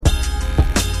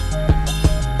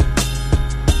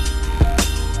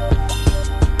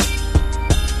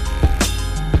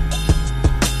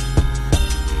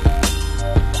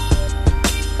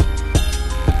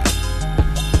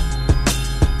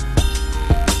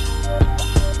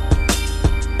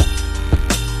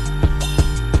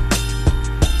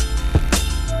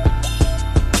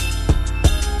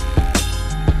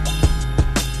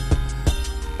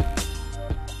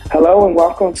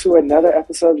welcome to another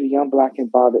episode of the Young Black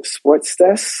and Bothered Sports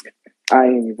Desk. I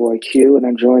am your boy Q, and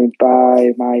I'm joined by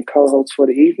my co-host for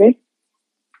the evening.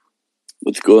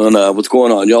 What's going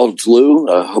on, y'all? It's Lou.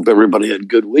 Hope everybody had a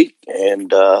good week,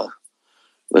 and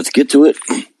let's get to it.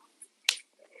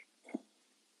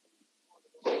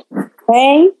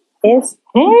 Hey, it's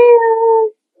Pam.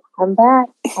 I'm back.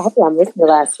 I hope y'all missed me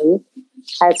last week.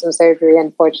 I had some surgery,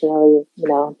 unfortunately.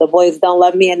 The boys don't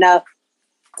love me enough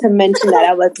to mention that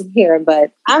I wasn't here,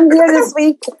 but I'm here this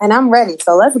week, and I'm ready,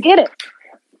 so let's get it.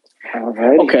 All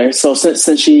right. Okay, so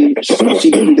since she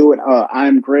didn't do it,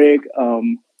 I'm Greg.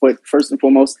 But first and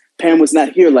foremost, Pam was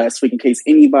not here last week. In case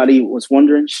anybody was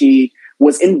wondering, she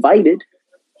was invited.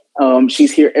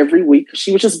 She's here every week.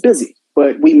 She was just busy,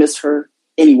 but we miss her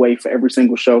anyway for every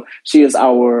single show. She is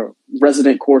our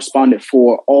resident correspondent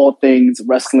for all things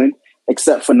wrestling,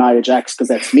 except for Nia Jax, because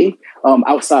that's me.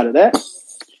 Outside of that,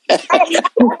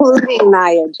 including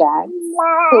Nia Jax,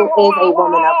 who is a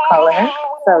woman of color.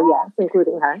 So yes,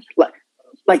 including her.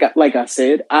 Like I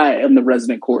said, I am the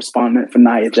resident correspondent for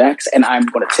Nia Jax, and I'm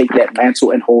going to take that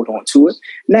mantle and hold on to it.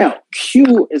 Now,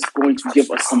 Q is going to give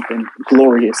us something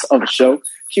glorious of a show.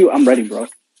 Q, I'm ready, bro.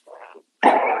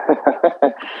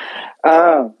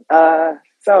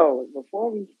 So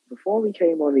before we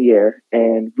came on the air,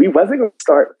 and we wasn't going to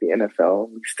start with the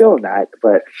NFL, we still not,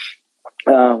 but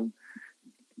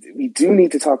we do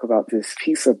need to talk about this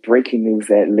piece of breaking news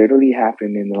that literally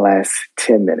happened in the last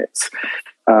 10 minutes.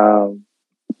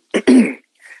 The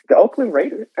Oakland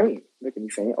Raiders, look at me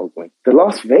saying Oakland. The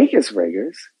Las Vegas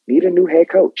Raiders need a new head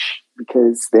coach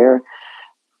because their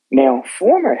now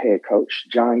former head coach,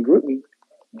 Jon Gruden,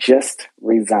 just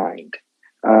resigned.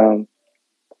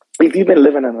 If you've been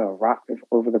living under a rock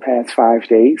over the past 5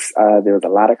 days, there was a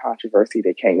lot of controversy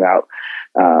that came out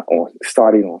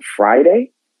starting on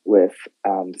Friday with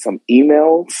some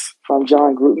emails from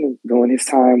Jon Gruden during his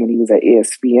time when he was at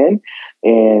ESPN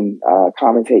and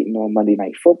commentating on Monday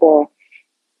Night Football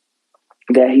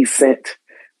that he sent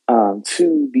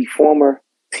to the former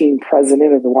team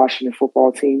president of the Washington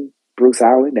football team, Bruce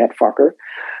Allen, that fucker.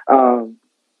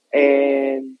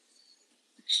 And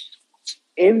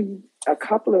in a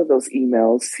couple of those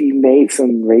emails, he made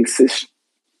some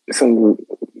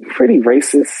pretty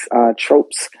racist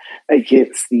tropes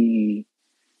against the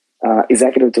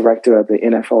executive director of the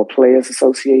NFL Players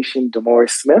Association,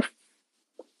 DeMaurice Smith.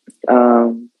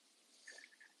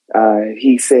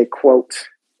 He said, quote,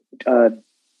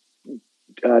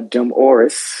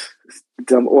 DeMaurice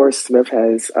Smith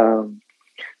has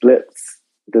lips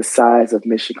the size of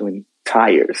Michelin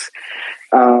tires.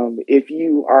 If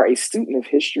you are a student of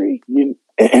history, you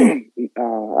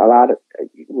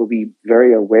will be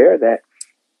very aware that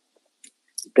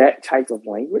that type of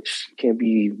language can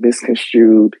be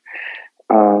misconstrued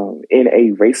in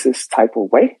a racist type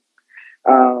of way.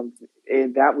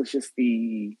 And that was just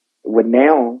what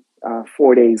now,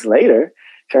 4 days later,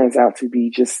 turns out to be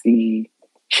just the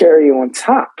cherry on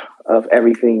top of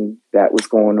everything that was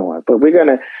going on. But we're going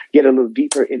to get a little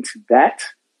deeper into that.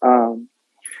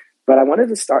 But I wanted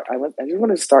to start. I just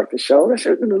wanted to start the show. Let's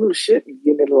show a little shit and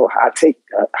get a little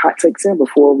hot takes in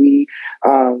before we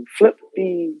flip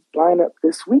the lineup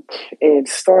this week and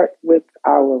start with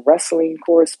our wrestling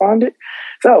correspondent.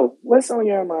 So, what's on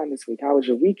your mind this week? How was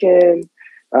your weekend?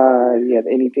 You have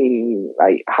anything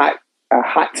like a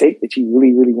hot take that you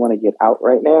really, really want to get out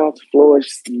right now? The floor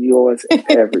is yours, and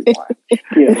everyone.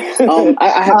 Yeah,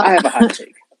 I have a hot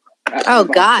take. Oh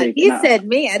God, he said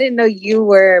me. I didn't know you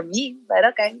were me, but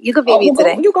okay, you can be me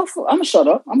today. You go for. I'm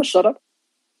gonna shut up.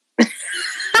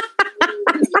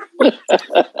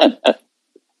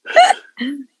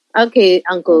 Okay,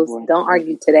 uncles, don't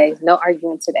argue today. No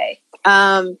arguing today.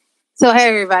 So hey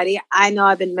everybody, I know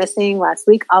I've been missing last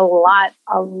week. A lot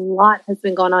has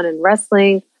been going on in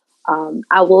wrestling.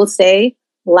 I will say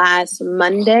last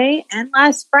Monday and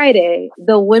last Friday,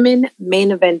 the women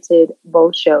main evented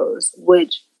both shows,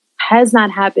 which has not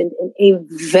happened in a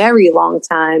very long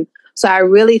time. So I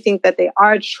really think that they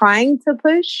are trying to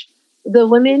push the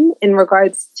women in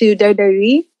regards to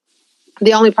WWE.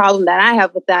 The only problem that I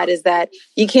have with that is that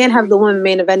you can't have the women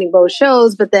main eventing both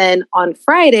shows, but then on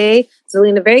Friday,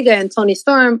 Zelina Vega and Toni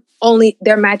Storm,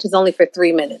 their match is only for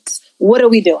 3 minutes. What are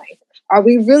we doing? Are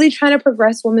we really trying to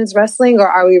progress women's wrestling, or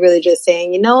are we really just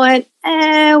saying, you know what,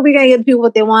 we're going to give people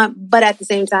what they want, but at the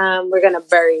same time, we're going to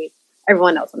bury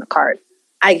everyone else on the card?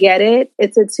 I get it.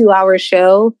 It's a 2-hour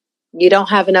show. You don't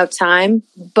have enough time,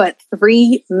 but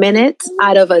 3 minutes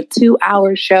out of a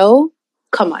 2-hour show,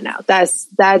 come on now. That's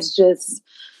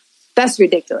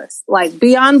ridiculous. Like,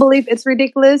 beyond belief, it's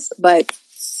ridiculous, but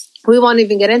we won't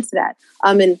even get into that.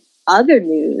 And other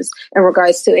news in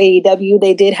regards to AEW,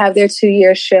 they did have their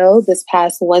 2-year show this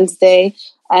past Wednesday.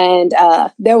 And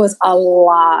there was a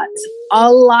lot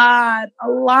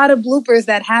of bloopers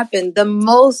that happened. The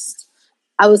most,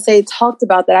 I would say, talked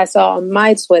about that I saw on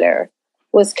my Twitter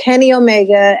was Kenny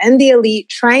Omega and the Elite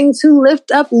trying to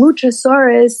lift up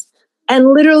Luchasaurus and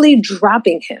literally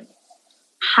dropping him.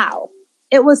 How?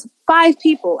 It was 5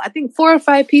 people, I think 4 or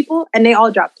 5 people, and they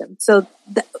all dropped him. So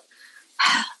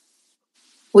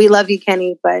we love you,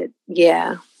 Kenny, but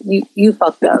yeah, you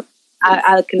fucked up.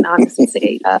 I can honestly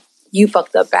say you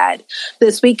fucked up bad.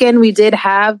 This weekend, we did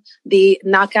have the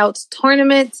Knockouts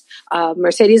tournament.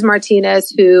 Mercedes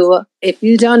Martinez, who, if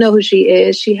you don't know who she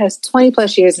is, she has 20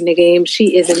 plus years in the game.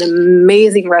 She is an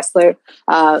amazing wrestler.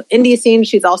 Indie scene,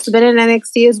 she's also been in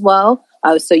NXT as well.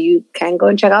 So you can go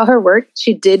and check out her work.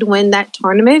 She did win that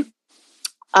tournament.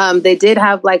 They did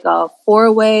have like a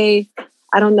 4-way,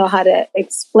 I don't know how to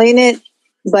explain it,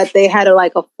 but they had a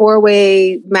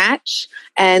 4-way match.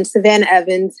 And Savannah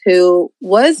Evans, who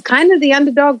was kind of the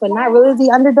underdog, but not really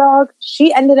the underdog,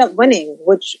 she ended up winning,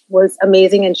 which was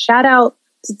amazing. And shout out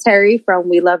to Terry from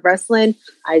We Love Wrestling.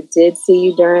 I did see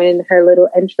you during her little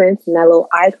entrance and that little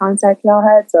eye contact y'all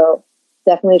had. So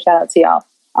definitely shout out to y'all.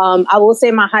 I will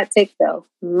say my hot take, though.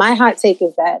 My hot take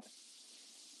is that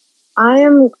I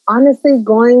am honestly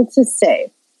going to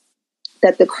say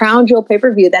that the Crown Jewel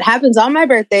pay-per-view that happens on my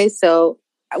birthday, so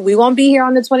we won't be here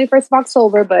on the 21st of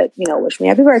October, but, wish me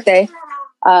happy birthday.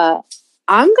 I'm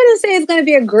going to say it's going to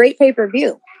be a great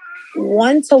pay-per-view.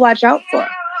 One to watch out for,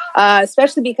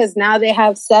 especially because now they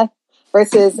have Seth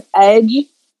versus Edge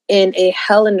in a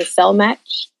Hell in a Cell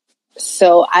match.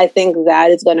 So I think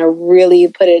that is going to really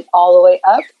put it all the way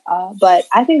up. But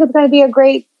I think it's going to be a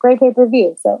great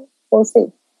pay-per-view. So we'll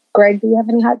see. Greg, do you have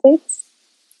any hot takes?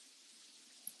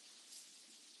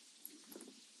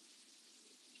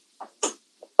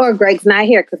 Or Greg's not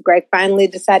here because Greg finally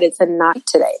decided to not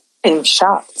today. I'm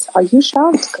shocked. Are you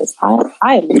shocked? Because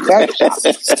I am very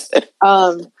shocked.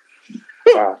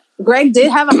 Greg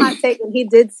did have a hot take, and he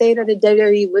did say that the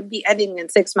WWE would be ending in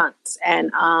 6 months.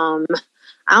 And I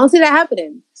don't see that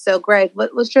happening. So, Greg,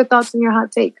 what's your thoughts on your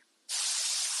hot take?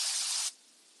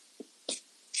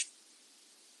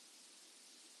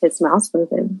 His mouse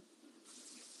moving.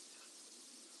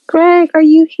 Greg, are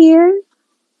you here?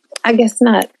 I guess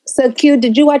not. So, Q,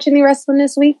 did you watch any wrestling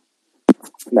this week?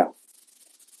 No.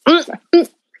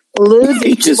 Lou,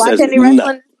 did you watch any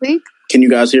wrestling this week? Can you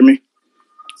guys hear me?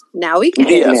 Now we can.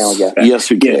 Yes,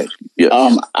 we can.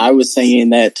 Yes. I was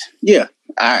saying that,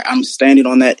 I'm standing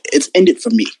on that. It's ended for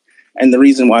me. And the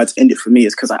reason why it's ended for me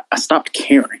is because I stopped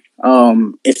caring.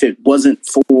 If it wasn't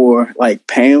for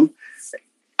Pam,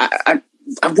 I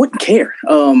wouldn't care.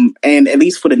 And at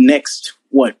least for the next,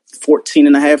 14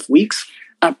 and a half weeks,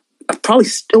 I probably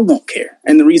still won't care.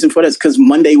 And the reason for that is because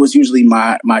Monday was usually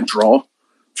my draw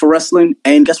for wrestling.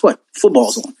 And guess what?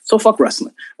 Football's on. So fuck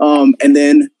wrestling. And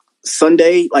then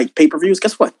Sunday, pay-per-views,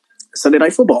 guess what? Sunday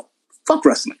Night Football. Fuck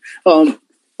wrestling.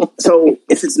 So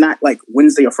if it's not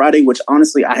Wednesday or Friday, which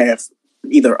honestly I have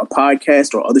either a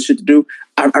podcast or other shit to do,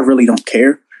 I really don't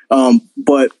care.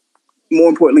 But more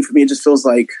importantly for me, it just feels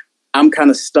like I'm kind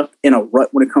of stuck in a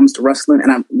rut when it comes to wrestling.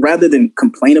 And rather than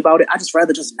complain about it, I just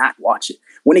rather just not watch it.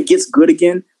 When it gets good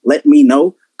again, let me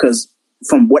know. Because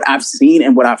from what I've seen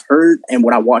and what I've heard and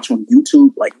what I watch on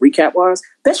YouTube, recap wise,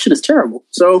 that shit is terrible.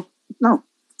 So no.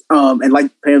 And like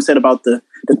Pam said about the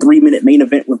 3-minute main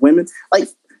event with women,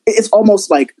 it's almost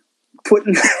like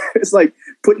putting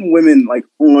women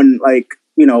on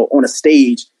on a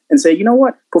stage and say, you know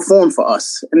what, perform for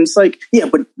us. And it's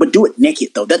but do it naked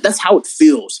though. That's how it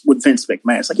feels with Vince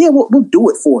McMahon. It's we'll do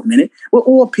it for a minute.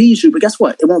 We'll appease you, but guess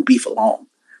what? It won't be for long.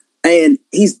 And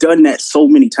he's done that so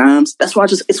many times. That's why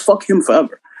it's fuck him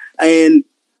forever. And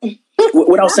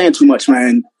without saying too much,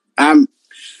 man, I'm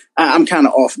kind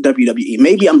of off WWE.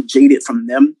 Maybe I'm jaded from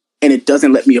them, and it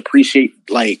doesn't let me appreciate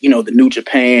the New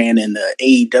Japan and the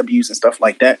AEWs and stuff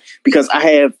like that, because I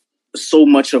have so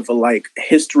much of a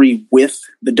history with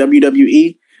the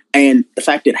WWE, and the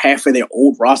fact that half of their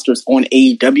old rosters on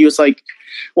AEW is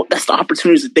that's the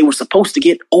opportunities that they were supposed to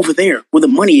get over there where the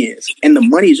money is, and the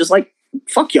money is just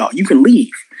fuck y'all, you can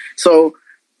leave. So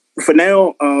for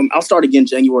now, I'll start again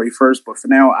January 1st, but for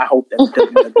now, I hope that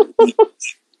WWE.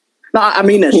 No, I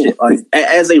mean that shit.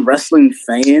 As a wrestling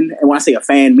fan, and when I say a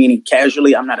fan, meaning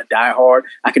casually, I'm not a diehard.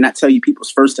 I cannot tell you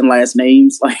people's first and last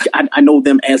names. I know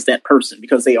them as that person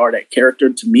because they are that character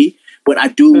to me. But I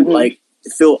do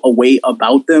feel a way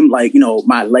about them,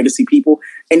 my legacy people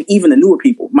and even the newer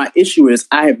people. My issue is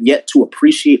I have yet to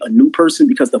appreciate a new person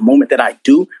because the moment that I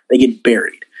do, they get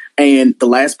buried. And the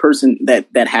last person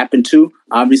that happened to,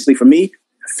 obviously for me,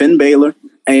 Finn Balor,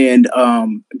 and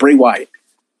Bray Wyatt.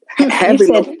 You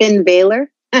said Finn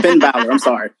Balor? Finn Balor, I'm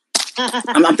sorry.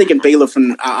 I'm thinking Baylor from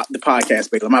the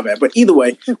podcast Baylor, my bad. But either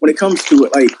way, when it comes to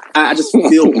it, like I just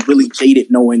feel really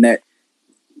jaded knowing that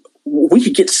we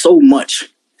could get so much,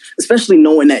 especially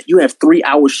knowing that you have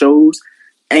 3-hour shows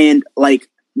and like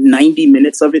 90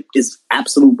 minutes of it is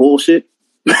absolute bullshit.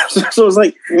 So it's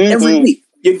like every week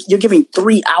you're giving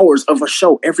 3 hours of a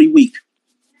show every week.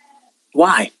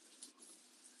 Why?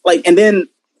 Like, and then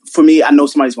for me, I know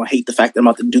somebody's gonna hate the fact that I'm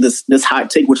about to do this hot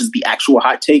take, which is the actual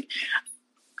hot take.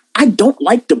 I don't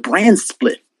like the brand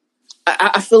split.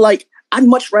 I feel like I'd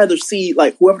much rather see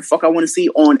like whoever the fuck I want to see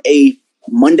on a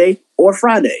Monday or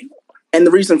Friday. And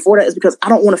the reason for that is because I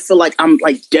don't want to feel like I'm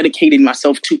like dedicating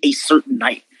myself to a certain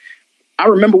night. I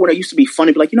remember when it used to be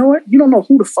funny, be like, you know what? You don't know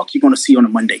who the fuck you're going to see on a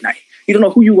Monday night. You don't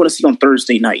know who you're going to see on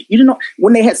Thursday night. You didn't know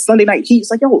when they had Sunday Night Heat.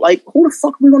 It's like, yo, like who the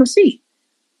fuck are we going to see?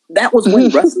 That was when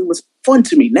wrestling was fun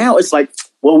to me. Now it's like,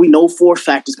 well, we know for a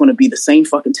fact it's going to be the same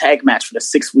fucking tag match for the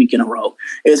 6th week in a row.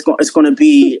 It's going to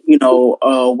be,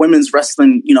 women's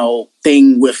wrestling,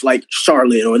 thing with like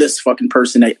Charlotte or this fucking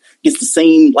person that gets the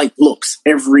same like looks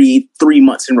every 3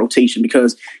 months in rotation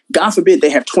because God forbid they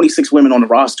have 26 women on the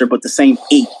roster, but the same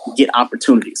 8 get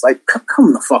opportunities. Like,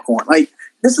 come the fuck on. Like,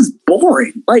 this is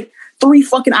boring. Like 3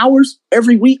 fucking hours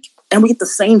every week and we get the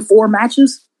same 4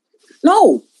 matches.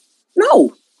 No.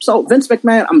 So Vince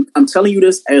McMahon, I'm telling you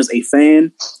this as a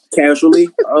fan, casually,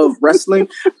 of wrestling.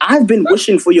 I've been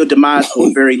wishing for your demise for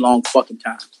a very long fucking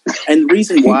time. And the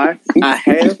reason why I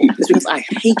have is because I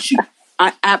hate you.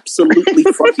 I absolutely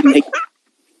fucking hate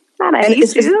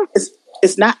you.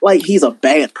 It's not like he's a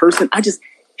bad person.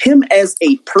 Him as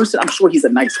a person, I'm sure he's a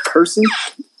nice person,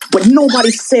 but nobody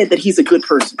said that he's a good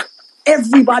person.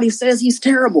 Everybody says he's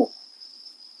terrible.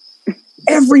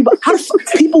 Everybody,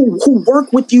 people who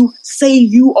work with you say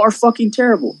you are fucking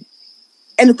terrible.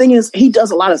 And the thing is, he does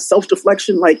a lot of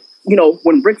self-deflection. Like,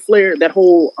 when Ric Flair, that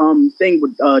whole thing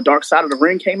with Dark Side of the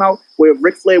Ring came out, where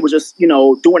Ric Flair was just,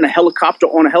 doing a helicopter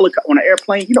on an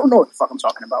airplane. You don't know what the fuck I'm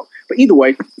talking about. But either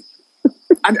way,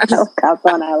 I just helicopter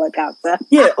on a helicopter.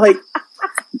 Yeah, like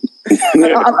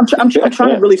I'm trying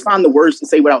to really find the words to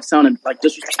say without sounding like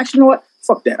disrespectful. Actually, you know what?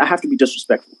 Fuck that. I have to be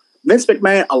disrespectful. Vince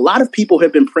McMahon, a lot of people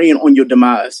have been praying on your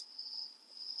demise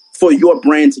for your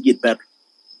brand to get better.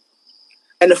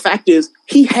 And the fact is,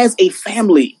 he has a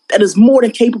family that is more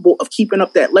than capable of keeping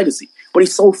up that legacy. But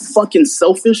he's so fucking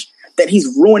selfish that he's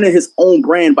ruining his own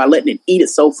brand by letting it eat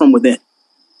itself from within.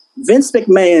 Vince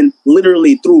McMahon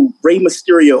literally threw Rey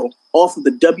Mysterio off of the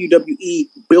WWE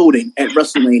building at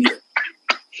WrestleMania.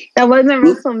 That wasn't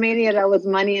WrestleMania. That was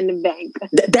Money in the Bank.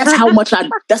 That's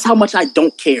how much I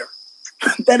don't care.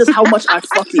 That is how much I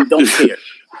fucking don't care.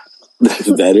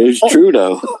 That is true,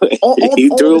 though. He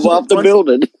threw him off the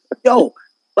building. Yo,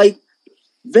 like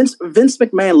Vince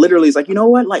McMahon literally is like, you know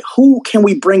what? Like, who can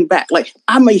we bring back? Like,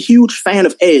 I'm a huge fan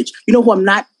of Edge. You know who I'm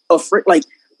not afraid? Like,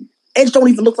 Edge don't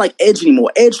even look like Edge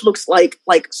anymore. Edge looks like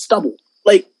stubble.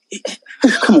 Like,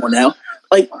 come on now.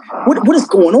 Like, what is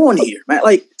going on here, man?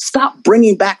 Like, stop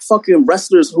bringing back fucking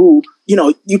wrestlers who,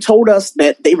 you told us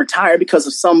that they retired because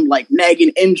of some, like,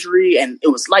 nagging injury and it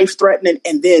was life-threatening.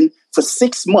 And then for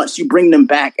 6 months, you bring them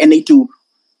back and they do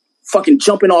fucking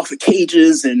jumping off of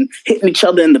cages and hitting each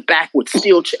other in the back with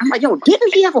steel chairs. I'm like, yo,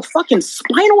 didn't he have a fucking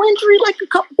spinal injury? Like,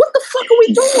 what the fuck are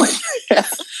we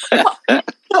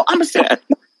doing? No, I'm saying.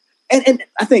 And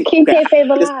I think... Keep kayfabe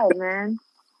alive, man.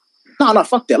 No,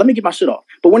 fuck that. Let me get my shit off.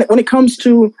 But when it comes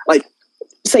to, like,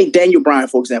 say Daniel Bryan,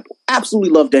 for example, absolutely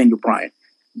love Daniel Bryan.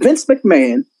 Vince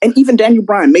McMahon and even Daniel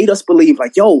Bryan made us believe,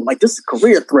 like, yo, like, this is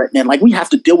career threatening. Like, we have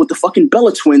to deal with the fucking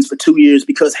Bella twins for 2 years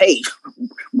because, hey,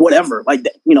 whatever. Like,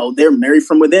 they're married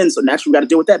from within, so naturally we got to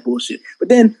deal with that bullshit. But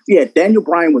then, yeah, Daniel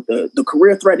Bryan with the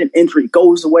career threatening injury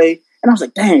goes away. And I was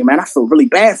like, dang, man, I feel really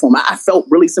bad for him. I felt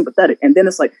really sympathetic. And then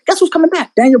it's like, guess who's coming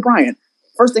back? Daniel Bryan.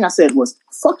 First thing I said was,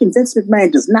 fucking Vince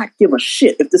McMahon does not give a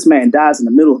shit if this man dies in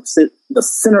the middle of the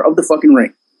center of the fucking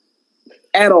ring.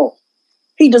 At all.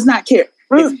 He does not care.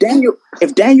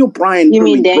 If Daniel Bryan... You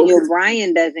mean Daniel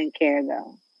Bryan doesn't care,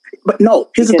 though? But no,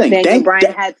 here's the thing. Daniel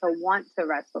Bryan had to want to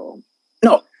wrestle.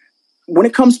 No. When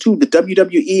it comes to the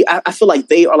WWE, I feel like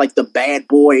they are like the bad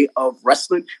boy of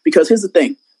wrestling. Because here's the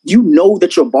thing. You know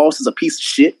that your boss is a piece of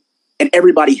shit and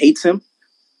everybody hates him.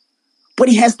 But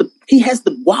he has the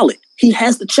wallet. He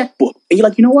has the checkbook. And you're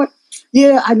like, you know what?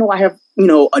 Yeah, I know I have,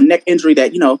 a neck injury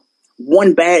that,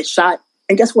 one bad shot.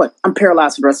 And guess what? I'm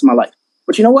paralyzed for the rest of my life.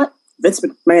 But you know what? Vince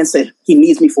McMahon said he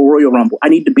needs me for Royal Rumble. I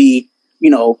need to be,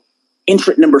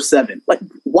 entrant number 7. Like,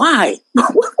 why?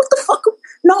 What the fuck?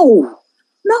 No.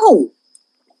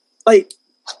 Like,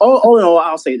 all in all,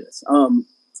 I'll say this.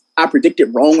 I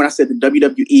predicted wrong when I said the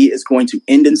WWE is going to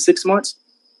end in 6 months.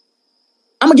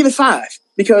 I'm going to give it 5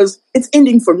 because it's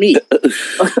ending for me.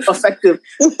 Effective.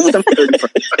 You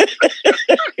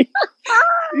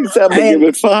said to give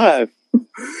it 5.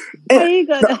 There you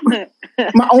go.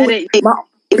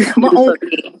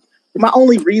 My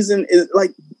only reason is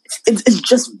like it's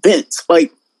just Vince.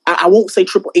 Like I won't say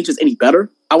Triple H is any better.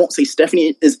 I won't say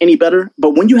Stephanie is any better.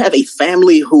 But when you have a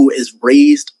family who is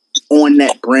raised on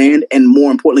that brand and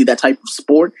more importantly that type of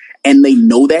sport, and they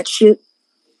know that shit,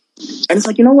 and it's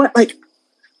like, you know what, like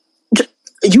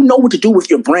you know what to do with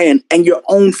your brand, and your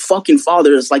own fucking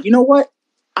father is like, you know what,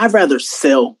 I'd rather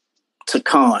sell to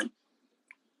Khan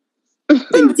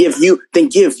than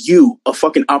give you a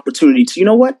fucking opportunity to, you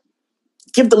know what,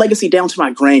 give the legacy down to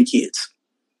my grandkids.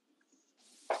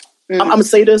 I'm gonna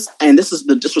say this, and this is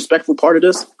the disrespectful part of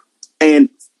this, and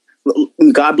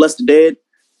God bless the dead.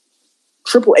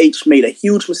 Triple H made a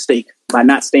huge mistake by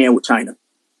not staying with China.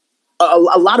 A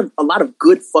lot of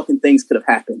good fucking things could have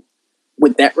happened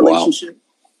with that relationship.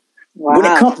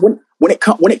 Wow. When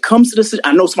it comes to this,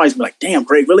 I know somebody's gonna be like, "Damn,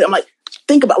 Greg, really?" I'm like,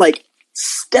 think about like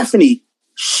Stephanie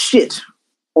shit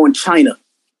on China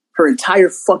her entire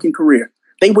fucking career.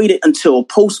 They waited until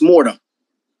post-mortem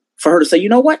for her to say, you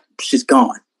know what? She's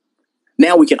gone.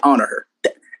 Now we can honor her.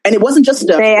 And it wasn't just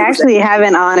They actually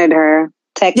haven't honored her,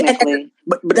 technically.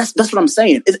 Yeah, but that's what I'm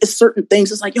saying. It's certain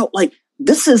things. It's like, yo, like,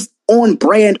 this is on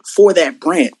brand for that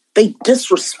brand. They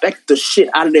disrespect the shit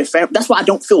out of their family. That's why I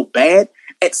don't feel bad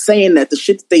at saying that the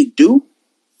shit that they do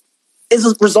is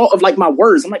a result of, like, my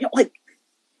words. I'm like, yo, like,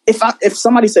 if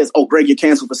somebody says, oh, Greg, you're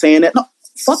canceled for saying that. No,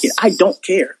 fuck it. I don't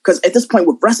care. Because at this point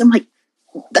with wrestling, I'm like,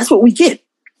 that's what we get.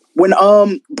 When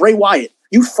Bray Wyatt,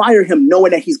 you fire him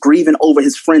knowing that he's grieving over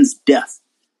his friend's death.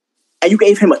 And you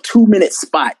gave him a 2-minute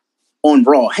spot on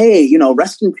Raw. Hey,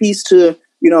 rest in peace to,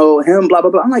 him, blah, blah,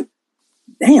 blah. I'm like,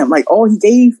 damn, like all he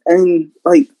gave and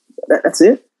like, that's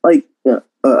it? Like a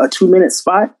 2-minute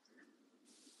spot?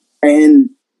 And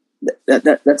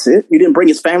that's it? You didn't bring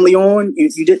his family on?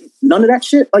 You didn't, none of that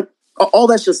shit? Like all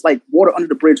that's just like water under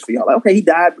the bridge for y'all. Like, okay, he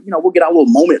died. We'll get our little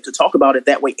moment to talk about it.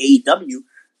 That way AEW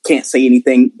can't say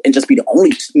anything and just be the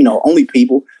only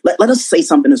people. Let us say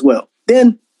something as well.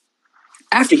 Then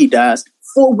after he dies,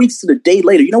 4 weeks to the day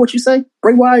later, you know what you say?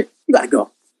 Bray Wyatt, you gotta go.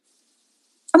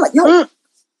 I'm like, yo,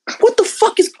 what the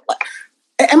fuck is?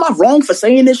 Am I wrong for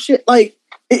saying this shit? Like,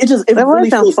 it really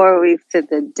wasn't 4 weeks to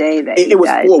the day that it was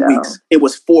died, 4 weeks. It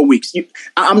was 4 weeks.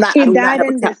 I'm not. He died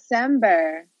in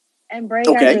December, and Bray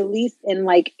got released in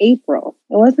like April.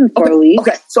 It wasn't 4 weeks.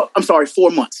 Okay, so I'm sorry.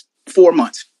 4 months. 4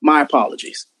 months. My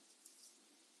apologies.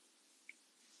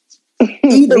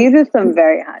 These are some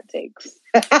very hot takes.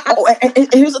 And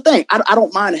here's the thing. I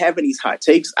don't mind having these hot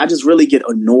takes. I just really get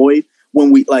annoyed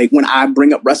when I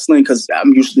bring up wrestling because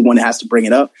I'm usually the one that has to bring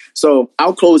it up. So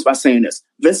I'll close by saying this.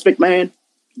 Vince McMahon,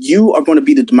 you are going to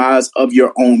be the demise of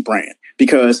your own brand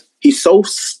because he's so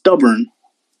stubborn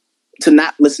to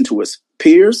not listen to his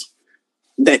peers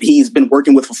that he's been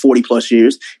working with for 40 plus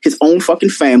years, his own fucking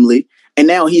family, and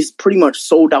now he's pretty much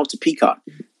sold out to Peacock.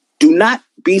 Do not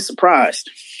be surprised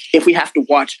if we have to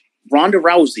watch Ronda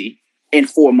Rousey in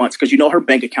 4 months because her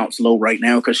bank account's low right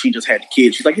now because she just had the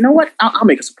kids. She's like, you know what? I'll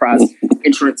make a surprise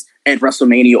entrance at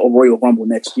WrestleMania or Royal Rumble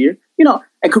next year.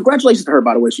 And congratulations to her,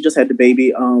 by the way. She just had the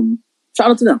baby.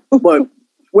 Shout out to them. But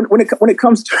when it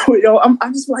comes to it,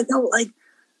 I'm just like, like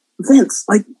Vince,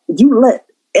 like you let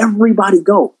everybody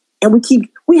go, and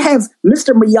we have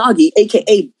Mr. Miyagi,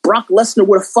 aka Brock Lesnar,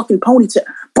 with a fucking ponytail.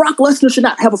 Brock Lesnar should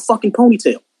not have a fucking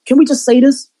ponytail. Can we just say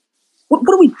this? What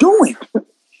are we doing?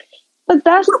 But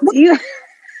that's you.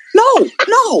 No. You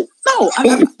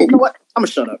know what? I'm gonna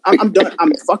shut up. I'm done.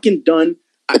 I'm fucking done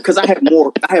because I have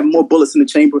more bullets in the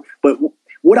chamber. But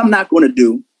what I'm not going to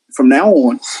do from now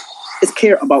on is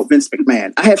care about Vince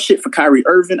McMahon. I have shit for Kyrie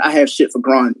Irving. I have shit for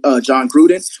John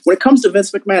Gruden. When it comes to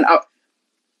Vince McMahon,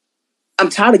 I'm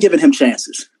tired of giving him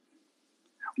chances.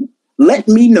 Let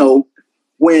me know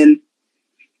when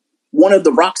one of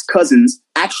The Rock's cousins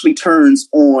actually turns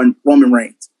on Roman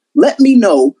Reigns. Let me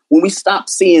know when we stop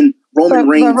seeing Roman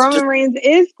Reigns. But Roman Reigns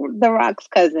is The Rock's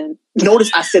cousin.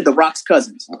 Notice I said The Rock's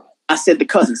cousins. I said the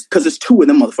cousins because there's two of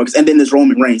them motherfuckers, and then there's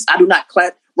Roman Reigns. I do not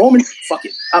clap Roman. Fuck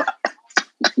it.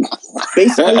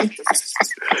 Basically,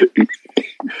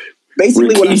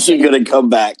 what I'm saying, gonna come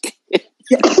back.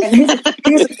 Yeah, and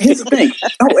here's the thing.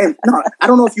 I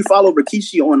don't know if you follow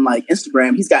Rikishi on like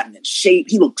Instagram. He's gotten in shape.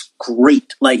 He looks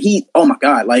great. Like oh my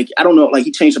God. Like, I don't know. Like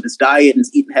he changed up his diet and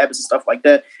his eating habits and stuff like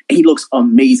that. And he looks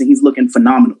amazing. He's looking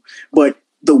phenomenal. But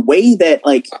the way that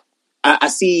like I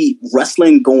see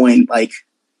wrestling going like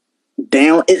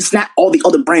down, it's not all the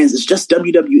other brands. It's just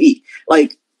WWE.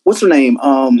 Like what's her name?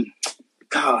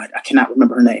 God, I cannot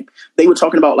remember her name. They were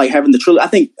talking about like having the trilogy. I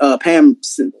think Pam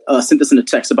sent this in a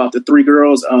text about the three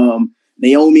girls,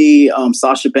 Naomi,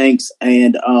 Sasha Banks,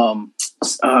 and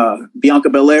Bianca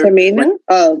Belair. Tamina?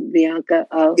 Oh, Bianca.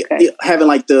 Oh, okay. Having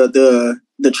like the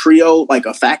trio, like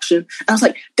a faction. I was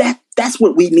like, that's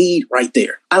what we need right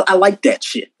there. I like that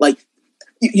shit. Like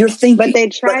you're thinking, but they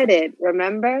tried it.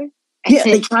 Remember? Yeah,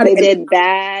 they tried it. They did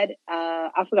bad.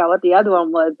 I forgot what the other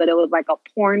one was, but it was like a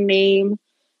porn name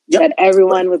that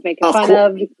everyone was making fun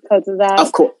of because of that.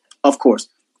 Of course.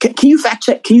 Can you fact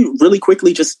check? Can you really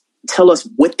quickly just tell us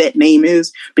what that name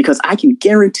is? Because I can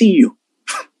guarantee you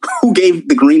who gave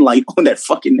the green light on that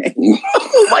fucking name.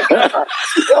 Oh my God.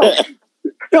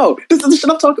 Yo, this is the shit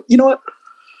I'm talking. You know what?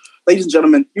 Ladies and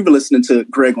gentlemen, you've been listening to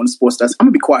Greg on the Sports Desk. I'm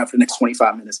going to be quiet for the next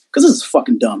 25 minutes because this is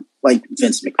fucking dumb. Like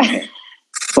Vince McMahon.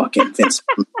 Fucking Vince.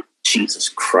 Jesus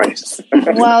Christ.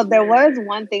 Well, there was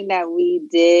one thing that we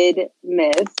did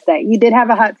miss that you did have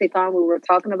a hot take on. We were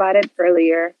talking about it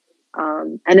earlier.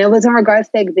 And it was in regards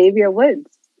to Xavier Woods.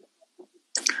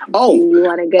 Oh. You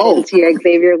want to get into your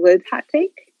Xavier Woods hot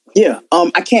take? Yeah.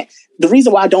 I can't. The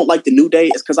reason why I don't like the New Day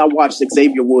is because I watched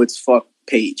Xavier Woods' fuck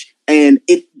page. And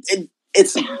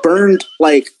it's burned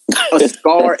like a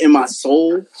scar in my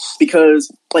soul because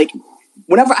like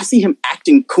whenever I see him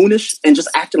acting coonish and just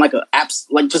acting like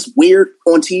just weird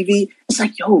on TV, it's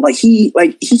like, yo, he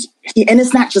and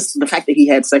it's not just the fact that he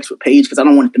had sex with Paige, because I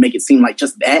don't want it to make it seem like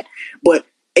just that, but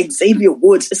Xavier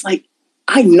Woods, it's like,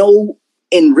 I know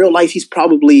in real life he's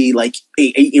probably like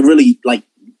a really like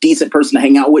decent person to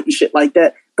hang out with and shit like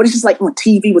that, but it's just like on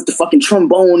TV with the fucking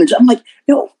trombone and I'm like,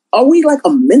 yo, are we like a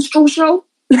minstrel show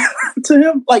to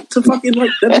him, like to fucking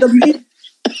like WWE?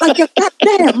 Like,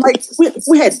 goddamn, like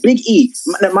we had Big E.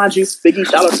 Mind you, Big E,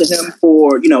 shout out to him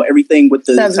for, everything with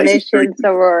the Submission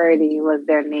Sorority was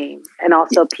their name, and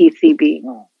also PCB.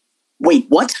 Wait,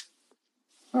 what?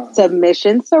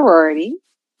 Submission Sorority.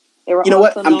 They were, you know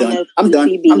what? I'm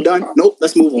done. Nope.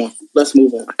 Let's move on.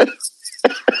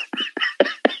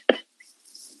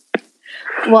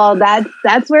 Well,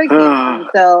 that's where it came from.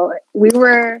 So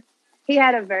he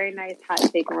had a very nice hot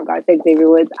take in regards to Xavier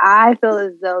Woods. I feel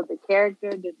as though the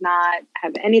character does not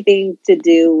have anything to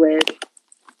do with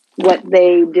what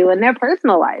they do in their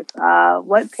personal life.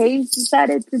 What Paige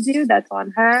decided to do, that's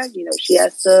on her. She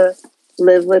has to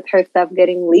live with her stuff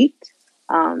getting leaked.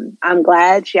 I'm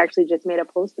glad she actually just made a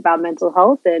post about mental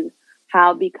health and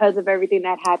how because of everything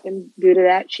that happened due to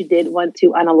that, she did want to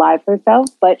unalive herself,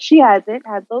 but she hasn't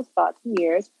had those thoughts in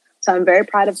years. So I'm very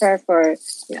proud of her for,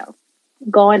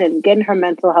 going and getting her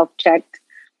mental health checked.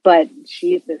 But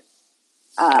Jesus,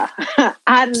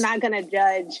 I'm not going to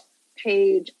judge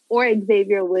Paige or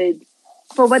Xavier Woods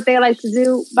for what they like to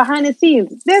do behind the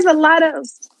scenes. There's a lot of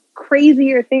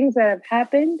crazier things that have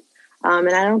happened. And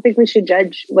I don't think we should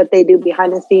judge what they do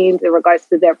behind the scenes in regards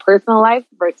to their personal life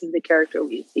versus the character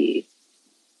we see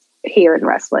here in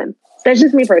wrestling. That's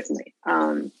just me personally.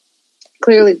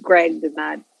 Clearly, Greg does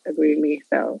not agree with me.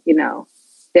 So,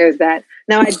 there's that.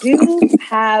 Now, I do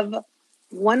have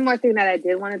one more thing that I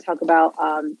did want to talk about.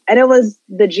 And it was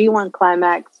the G1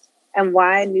 Climax and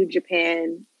why New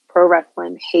Japan Pro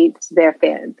Wrestling hates their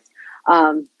fans.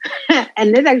 And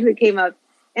this actually came up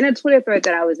in a Twitter thread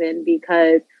that I was in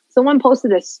because someone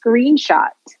posted a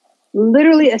screenshot,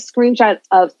 literally a screenshot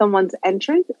of someone's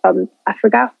entrance. I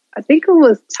forgot. I think it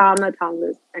was Tama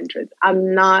Tonga's entrance.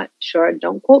 I'm not sure.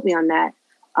 Don't quote me on that.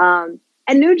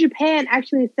 And New Japan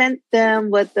actually sent them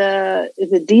with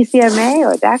is it DCMA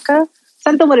or DACA?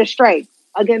 Sent them with a strike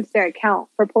against their account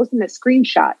for posting a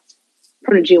screenshot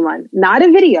from the G1. Not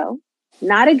a video,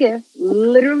 not a GIF,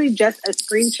 literally just a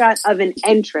screenshot of an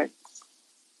entrance.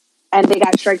 And they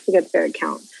got strikes against their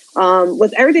account.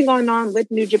 With everything going on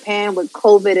with New Japan, with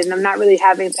COVID, and them not really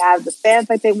having to have the fans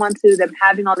like they want to, them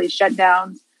having all these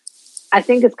shutdowns, I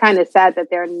think it's kind of sad that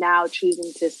they're now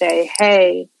choosing to say,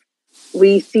 hey,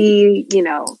 we see,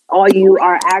 all you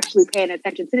are actually paying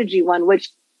attention to the G1, which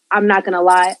I'm not going to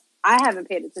lie, I haven't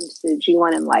paid attention to the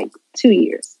G1 in like 2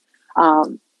 years.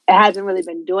 It hasn't really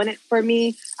been doing it for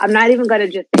me. I'm not even going to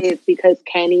just say it's because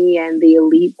Kenny and the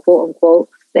Elite, quote unquote,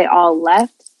 they all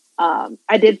left.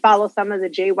 I did follow some of the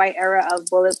Jay White era of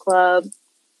Bullet Club,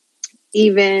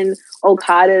 even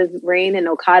Okada's reign and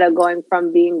Okada going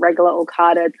from being regular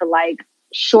Okada to like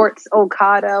shorts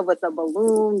Okada with a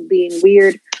balloon being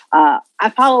weird. I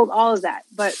followed all of that,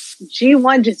 but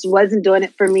G1 just wasn't doing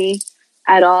it for me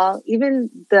at all. Even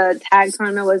the tag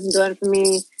tournament wasn't doing it for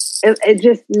me. It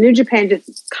just, New Japan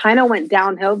just kind of went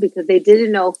downhill because they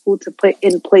didn't know who to put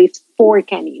in place for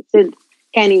Kenny, since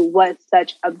Kenny was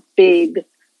such a big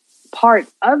part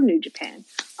of New Japan.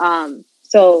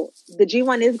 So the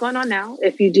G1 is going on now.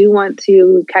 If you do want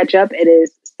to catch up, it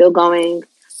is still going.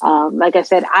 Like I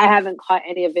said, I haven't caught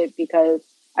any of it because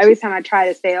every time I try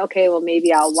to say, okay, well,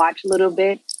 maybe I'll watch a little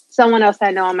bit, someone else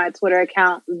I know on my Twitter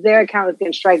account, their account is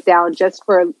getting struck down just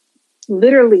for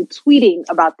literally tweeting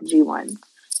about the G1.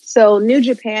 So New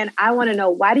Japan, I want to know,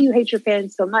 why do you hate your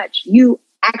fans so much? You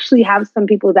actually have some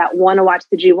people that want to watch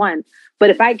the G1. But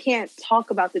if I can't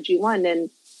talk about the G1, then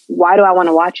why do I want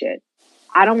to watch it?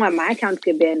 I don't want my account to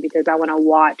get banned because I want to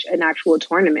watch an actual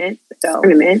tournament.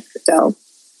 So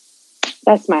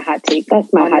that's my hot take.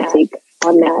 That's my hot take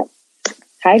on that.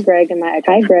 Hi, Greg, and my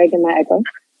echo.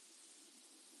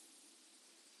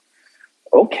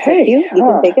 Okay. You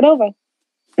can take it over.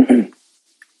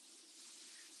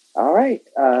 All right.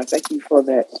 Thank you for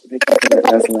that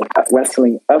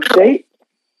wrestling update.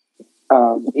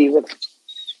 Even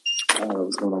I don't know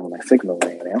what's going on with my signal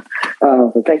right now.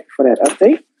 So thank you for that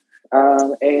update.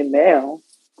 And now,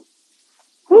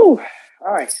 all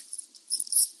right.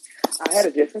 I had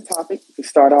a different topic to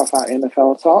start off our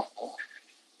NFL talk,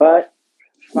 but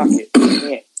fuck it,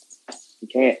 we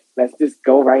can't. Let's just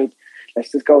go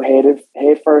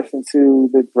head first into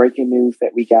the breaking news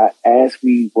that we got as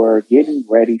we were getting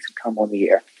ready to come on the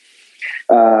air.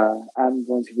 I'm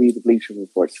going to read the Bleacher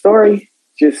Report story,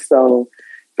 just so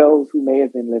those who may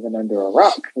have been living under a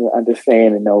rock will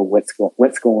understand and know what's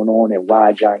going on and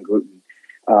why Jon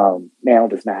Gruden now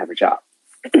does not have a job.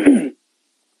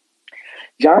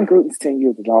 Jon Gruden's tenure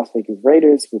with the Las Vegas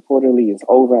Raiders reportedly is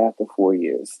over after 4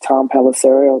 years. Tom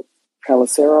Pelissero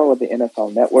of the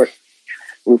NFL Network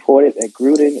reported that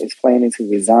Gruden is planning to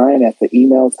resign after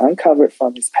emails uncovered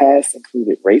from his past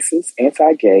included racist,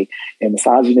 anti-gay, and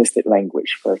misogynistic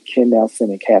language for Ken Nelson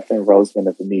and Catherine Roseman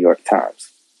of the New York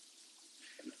Times.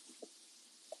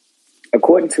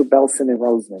 According to Belson and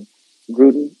Roseman,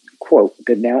 Gruden, quote,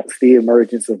 denounced the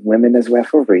emergence of women as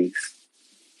referees,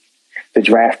 the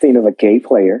drafting of a gay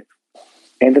player,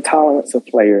 and the tolerance of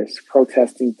players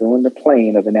protesting during the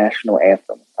playing of the national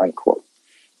anthem, unquote.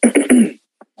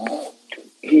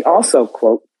 He also,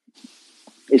 quote,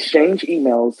 exchanged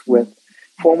emails with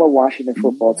former Washington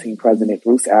football team president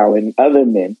Bruce Allen and other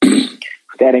men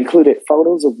that included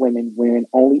photos of women wearing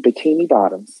only bikini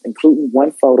bottoms, including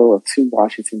one photo of 2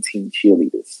 Washington team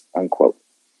cheerleaders, unquote.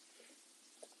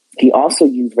 He also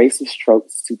used racist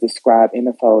tropes to describe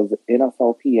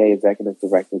NFLPA Executive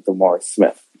Director DeMaurice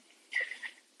Smith.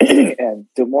 And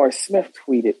DeMaurice Smith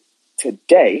tweeted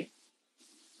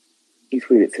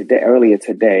earlier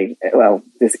today,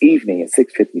 this evening at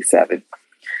 6:57,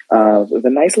 with a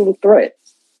nice little thread.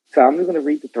 So I'm just going to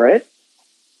read the thread,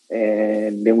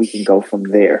 and then we can go from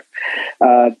there.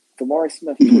 DeMaurice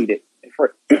Smith tweeted,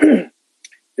 the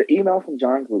email from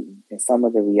Jon Gruden and some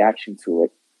of the reaction to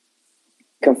it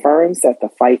confirms that the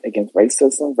fight against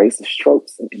racism, racist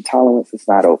tropes, and intolerance is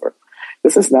not over.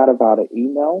 This is not about an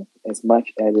email as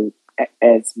much as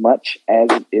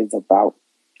it is about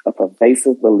a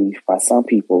pervasive belief by some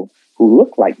people who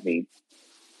look like me,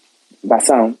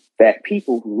 that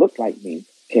people who look like me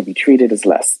can be treated as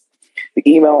less. The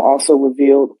email also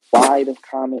revealed wide of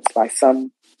comments by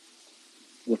some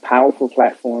with powerful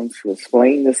platforms to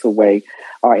explain this away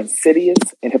are insidious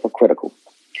and hypocritical.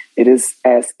 It is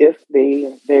as if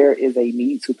there is a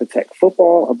need to protect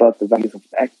football above the values of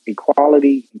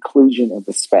equality, inclusion, and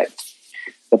respect.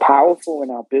 The powerful in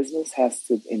our business has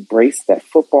to embrace that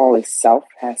football itself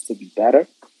has to be better,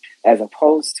 as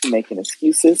opposed to making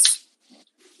excuses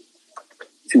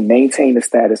to maintain the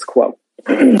status quo.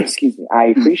 Excuse me. I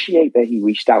appreciate that he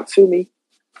reached out to me,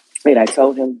 and I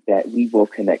told him that we will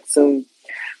connect soon.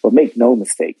 But make no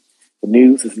mistake, the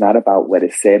news is not about what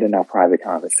is said in our private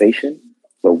conversation,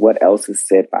 but what else is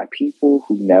said by people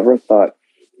who never thought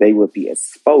they would be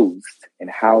exposed and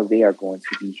how they are going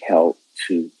to be held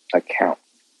to account.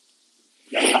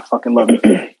 I fucking love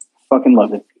it. Fucking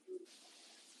love it.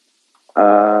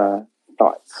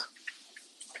 Thoughts?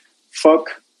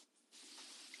 Fuck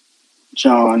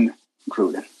Jon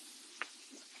Gruden.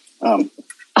 I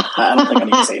don't think I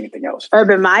need to say anything else.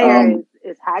 Urban Meyer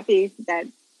is happy that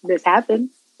this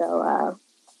happened. So,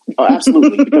 oh,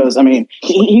 absolutely. Because, I mean,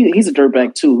 he's a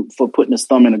dirtbag, too, for putting his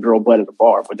thumb in a girl butt at a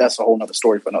bar. But that's a whole nother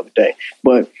story for another day.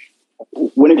 But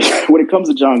when it comes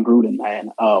to Jon Gruden,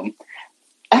 man,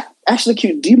 actually,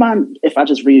 Q, do you mind if I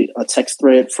just read a text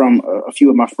thread from a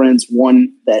few of my friends?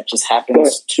 One that just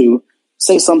happens to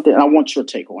say something. I want your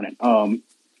take on it.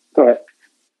 Go ahead.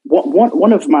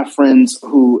 One of my friends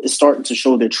who is starting to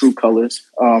show their true colors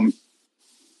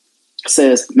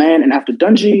says, man, and after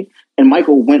Dungy and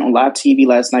Michael went on live TV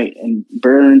last night and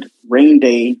burned Rain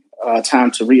Day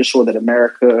time to reassure that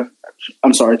America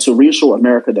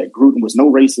America that Gruden was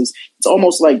no racist. It's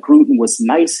almost like Gruden was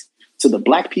nice to the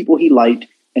black people he liked,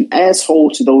 an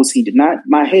asshole to those he did not.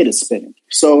 My head is spinning.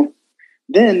 So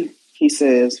then he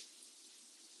says,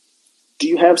 do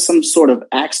you have some sort of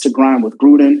axe to grind with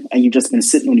Gruden and you've just been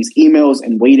sitting on these emails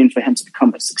and waiting for him to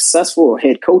become a successful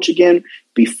head coach again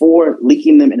before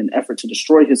leaking them in an effort to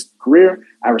destroy his career?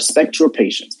 I respect your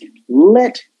patience.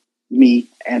 Let me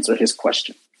answer his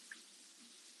question.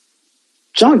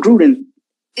 John Gruden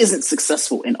isn't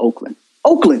successful in Oakland.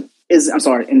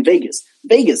 In Vegas.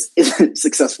 Vegas isn't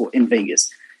successful in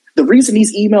Vegas. The reason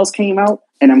these emails came out,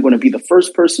 and I'm going to be the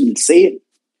first person to say it,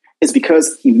 is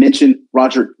because he mentioned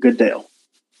Roger Goodell.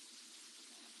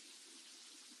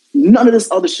 None of this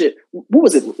other shit. What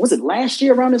was it? Was it last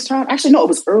year around this time? Actually, no, it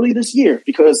was early this year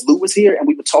because Lou was here and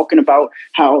we were talking about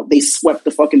how they swept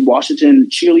the fucking Washington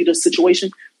cheerleader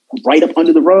situation right up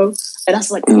under the rug. And I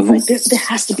was like, there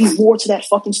has to be more to that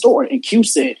fucking story. And Q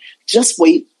said, just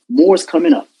wait, more's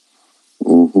coming up.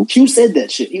 Mm-hmm. Q said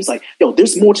that shit. He was like, yo,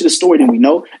 there's more to the story than we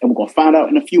know, and we're going to find out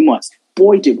in a few months.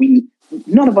 Boy, did we.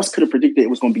 None of us could have predicted it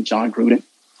was going to be John Gruden.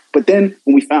 But then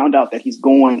when we found out that he's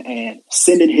going and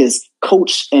sending his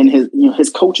coach and his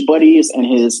coach buddies and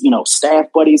his, staff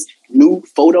buddies new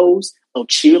photos of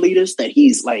cheerleaders that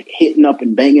he's like hitting up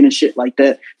and banging and shit like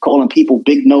that, calling people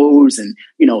big nose and,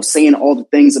 saying all the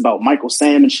things about Michael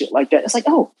Sam and shit like that. It's like,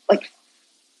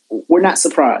 we're not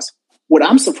surprised. What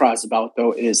I'm surprised about,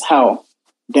 though, is how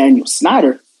Daniel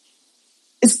Snyder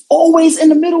is always in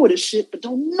the middle of this shit, but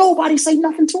don't nobody say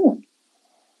nothing to him.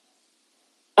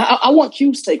 I want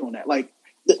Q's take on that. Like,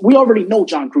 we already know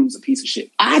John Gruden's a piece of shit.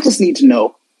 I just need to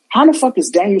know, how the fuck is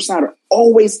Daniel Snyder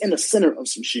always in the center of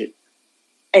some shit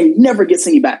and never gets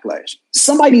any backlash?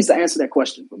 Somebody needs to answer that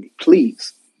question for me,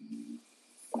 please.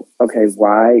 Okay,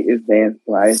 why is Daniel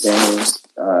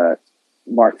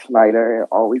Mark Snyder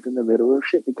always in the middle of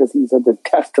shit? Because he's a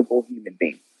detestable human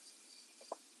being.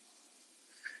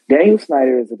 Daniel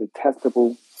Snyder is a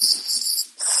detestable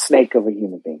snake of a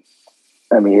human being.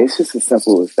 I mean, it's just as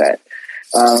simple as that.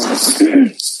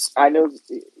 I know,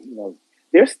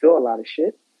 there's still a lot of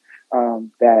shit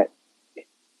that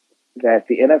the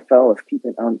NFL is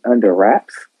keeping under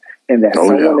wraps, and that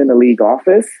someone in the league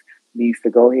office needs to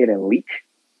go ahead and leak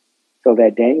so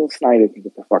that Daniel Snyder can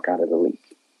get the fuck out of the league,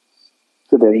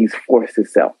 so that he's forced to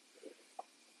sell.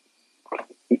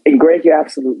 And Greg, you're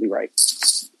absolutely right.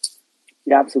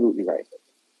 You're absolutely right.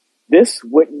 This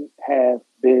wouldn't have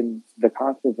been the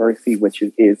controversy which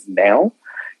it is now,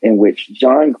 in which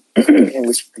John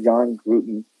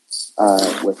Gruden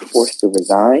was forced to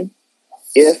resign,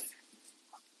 if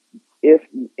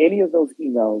any of those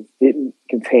emails didn't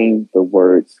contain the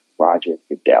words Roger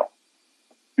Goodell.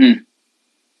 None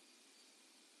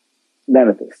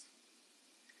of this.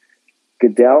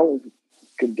 Goodell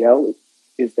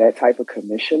is that type of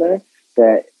commissioner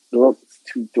that looks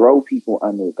to throw people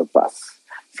under the bus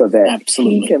so that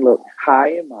he can look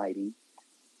high and mighty.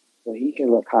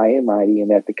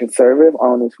 And that the conservative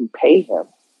owners who pay him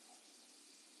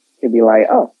can be like,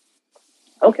 oh,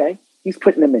 okay, he's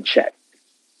putting them in check.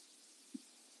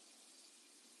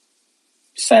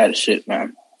 Sad as shit,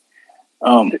 man.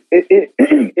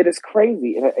 It is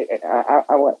crazy.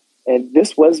 And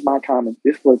this was my comment.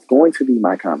 This was going to be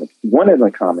my comment. One of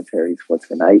the commentaries for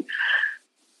tonight.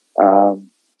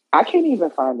 I can't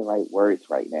even find the right words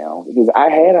right now because I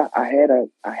had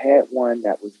one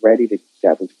that was ready to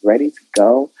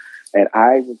go, and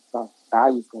I was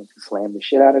going to slam the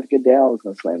shit out of Goodell. I was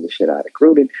going to slam the shit out of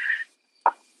Gruden.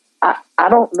 I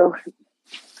don't know.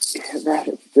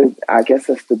 I guess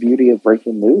that's the beauty of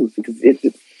breaking news because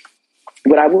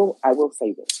but I will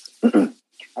say this.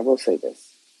 I will say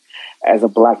this as a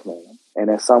black man and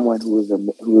as someone who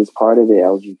is part of the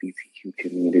LGBTQ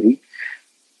community.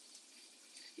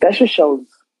 That just shows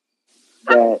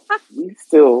that we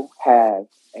still have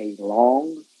a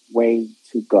long way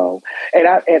to go. And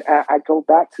I go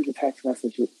back to the text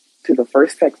message, to the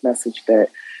first text message that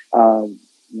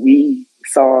we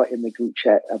saw in the group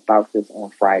chat about this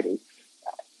on Friday.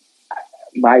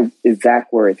 My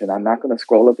exact words, and I'm not going to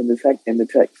scroll up in the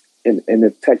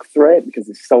text thread because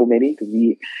there's so many. Because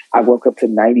I woke up to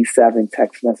 97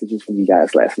 text messages from you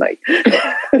guys last night.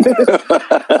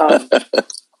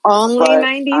 Only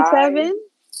 97?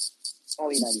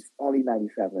 Only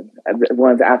 97. The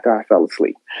ones after I fell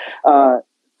asleep. But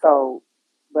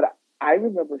I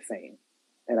remember saying,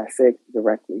 and I said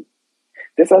directly,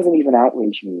 this doesn't even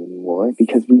outrage me anymore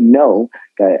because we know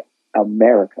that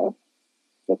America,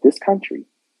 that this country,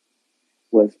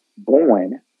 was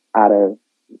born out of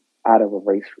a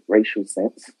racial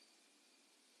sense.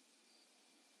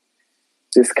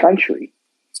 This country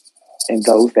and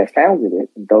those that founded it,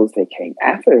 and those that came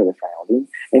after the founding,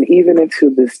 and even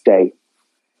into this day.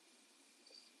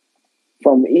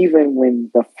 From even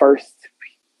when the first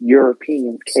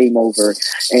Europeans came over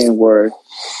and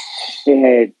they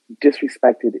had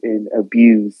disrespected and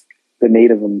abused the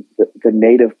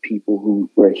native people who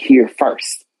were here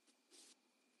first.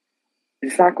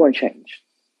 It's not going to change.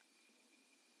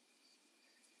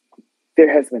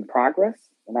 There has been progress,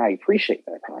 and I appreciate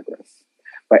that progress.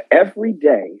 But every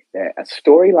day that a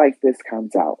story like this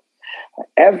comes out,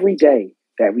 every day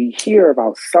that we hear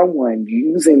about someone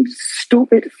using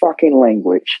stupid fucking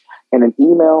language in an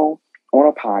email, on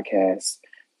a podcast,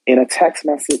 in a text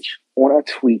message, on a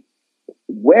tweet,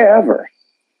 wherever,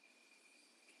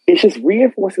 it just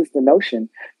reinforces the notion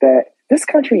that this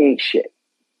country ain't shit.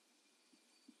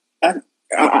 I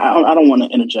don't want to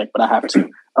interject, but I have to.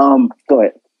 Go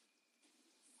ahead.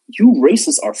 You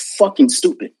racists are fucking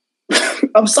stupid.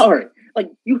 I'm sorry.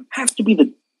 Like, you have to be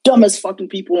the dumbest fucking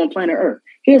people on planet Earth.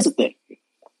 Here's the thing.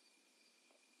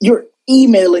 You're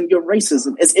emailing your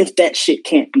racism as if that shit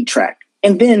can't be tracked.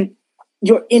 And then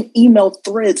you're in email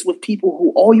threads with people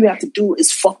who all you have to do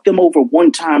is fuck them over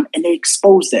one time and they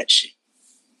expose that shit.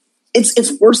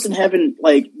 It's worse than having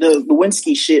like the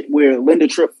Lewinsky shit where Linda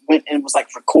Tripp went and was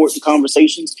like recording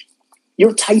conversations.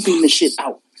 You're typing the shit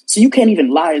out. So you can't even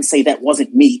lie and say that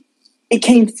wasn't me. It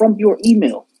came from your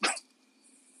email.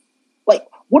 Like,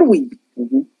 what are we?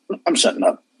 Mm-hmm. I'm shutting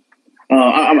up.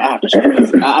 I have to shut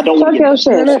up. I don't want to get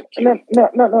shit.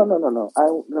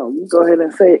 No. You go ahead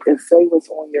and say what's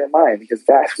on your mind, because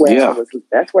that's where I was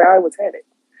headed.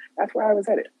 That's where I was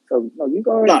headed. So no, you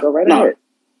go right ahead.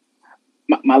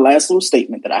 My last little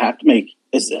statement that I have to make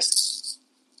is this: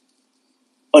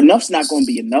 enough's not going to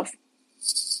be enough,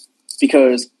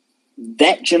 because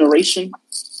that generation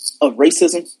of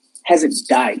racism hasn't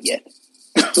died yet.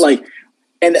 Like.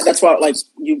 And that's why, like,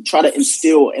 you try to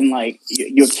instill in, like,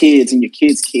 your kids and your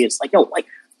kids' kids. Like, yo, like,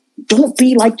 don't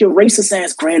be like your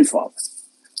racist-ass grandfather.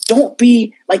 Don't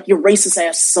be like your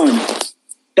racist-ass son.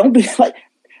 Don't be like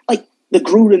the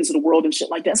Grudens of the world and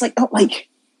shit like that. It's like, oh, like,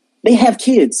 they have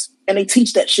kids, and they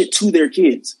teach that shit to their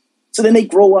kids. So then they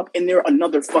grow up, and they're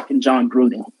another fucking John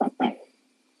Gruden.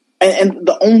 And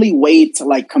the only way to,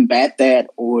 like, combat that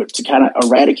or to kind of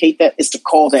eradicate that is to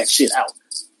call that shit out.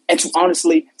 And to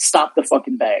honestly stop the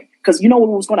fucking bag. Because you know what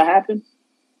was going to happen?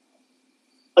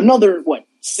 Another,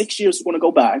 6 years was going to go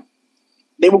by.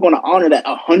 They were going to honor that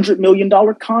 $100 million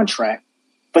contract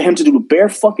for him to do the bare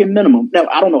fucking minimum. Now,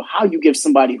 I don't know how you give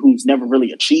somebody who's never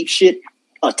really achieved shit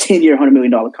a 10-year, $100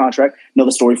 million contract.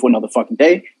 Another story for another fucking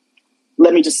day.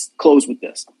 Let me just close with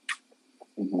this.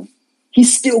 Mm-hmm.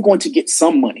 He's still going to get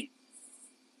some money.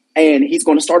 And he's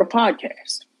going to start a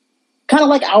podcast. Kind of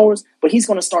like ours, but he's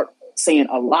going to start saying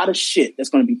a lot of shit that's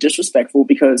going to be disrespectful,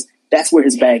 because that's where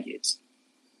his bag is.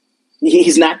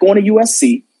 He's not going to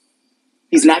USC.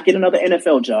 He's not getting another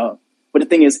NFL job. But the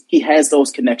thing is, he has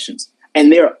those connections.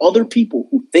 And there are other people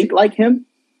who think like him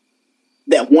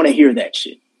that want to hear that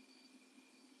shit.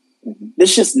 Mm-hmm.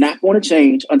 This shit's not going to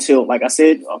change until, like I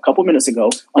said a couple minutes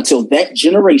ago, until that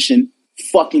generation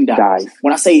fucking dies.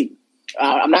 When I say,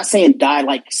 I'm not saying die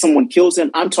like someone kills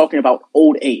them. I'm talking about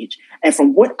old age. And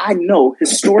from what I know,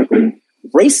 historically,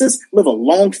 racists live a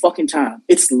long fucking time.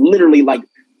 It's literally like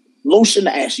lotion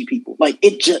to ashy people. Like,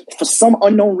 it just, for some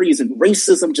unknown reason,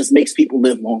 racism just makes people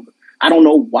live longer. I don't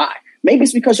know why. Maybe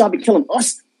it's because y'all be killing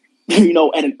us, at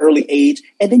an early age,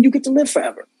 and then you get to live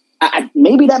forever.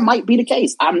 Maybe that might be the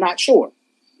case. I'm not sure.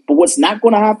 But what's not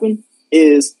going to happen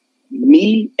is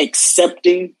me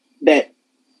accepting that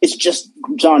it's just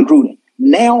John Gruden.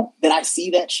 Now that I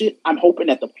see that shit, I'm hoping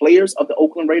that the players of the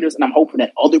Oakland Raiders, and I'm hoping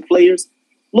that other players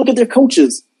look at their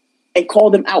coaches and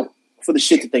call them out for the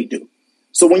shit that they do.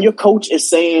 So when your coach is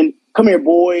saying, "Come here,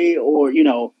 boy," or,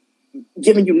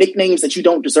 giving you nicknames that you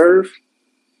don't deserve,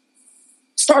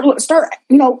 start,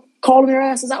 calling their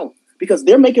asses out, because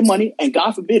they're making money. And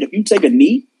God forbid, if you take a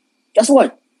knee, guess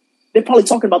what? They're probably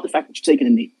talking about the fact that you're taking a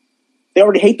knee. They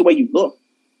already hate the way you look.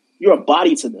 You're a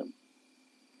body to them.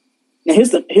 Now,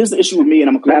 here's the issue with me, and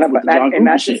I'm going to close with the John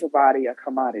Gruden shit. Just a body, a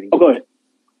commodity. Oh, go ahead.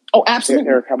 Oh,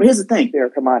 absolutely. But here's the thing. They're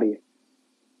a commodity.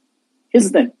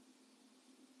 Here's the thing.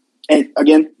 And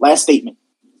again, last statement.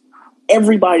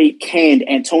 Everybody canned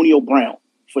Antonio Brown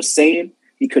for saying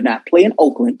he could not play in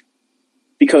Oakland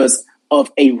because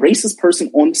of a racist person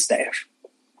on the staff.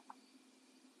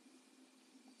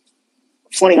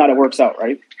 Funny how that works out,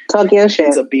 right? Talk your shit.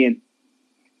 Ends up being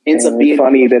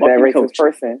funny that racist coach.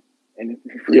 Person. And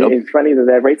it's funny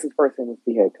that racist person was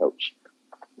the head coach.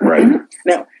 Right.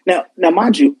 Now,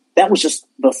 mind you, that was just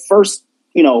the first,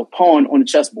 pawn on the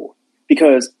chessboard.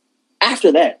 Because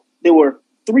after that, there were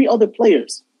 3 other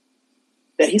players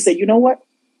that he said, you know what?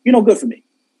 You're no good for me.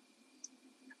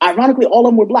 Ironically, all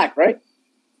of them were black, right?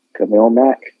 Camille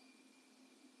Mack,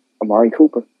 Amari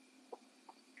Cooper.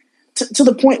 To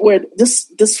the point where this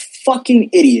fucking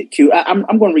idiot, Q.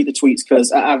 I'm going to read the tweets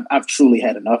because I've truly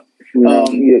had enough.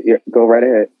 Go right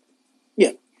ahead.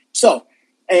 Yeah. So,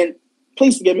 and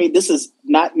please forgive me. This is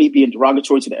not me being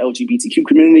derogatory to the LGBTQ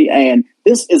community, and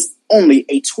this is only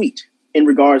a tweet in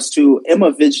regards to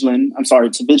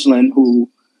Vigilin, who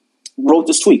wrote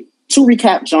this tweet. To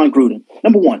recap, John Gruden.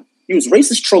 Number 1, use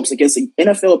racist tropes against an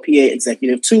NFLPA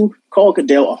executive. 2, called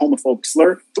Goodell a homophobic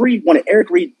slur. 3, wanted Eric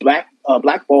Reid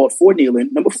blackballed for kneeling.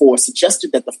 Number 4,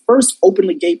 suggested that the first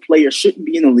openly gay player shouldn't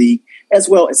be in the league, as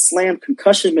well as slammed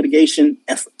concussion mitigation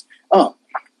efforts.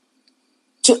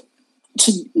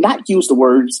 To not use the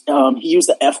words, he used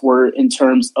the F word in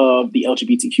terms of the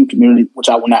LGBTQ community, which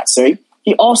I will not say.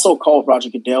 He also called Roger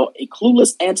Goodell a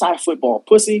clueless anti-football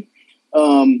pussy.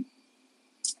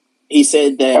 He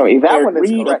said that. Oh, that one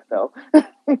is correct, though.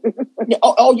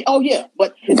 yeah, yeah.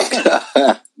 But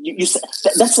you said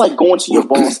that's like going to your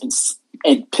boss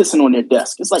and pissing on their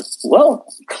desk. It's like, well,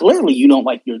 clearly you don't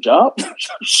like your job.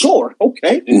 Sure,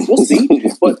 okay, we'll see.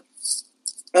 But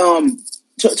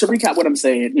to recap what I'm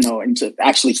saying, and to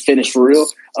actually finish for real,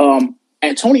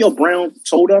 Antonio Brown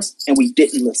told us, and we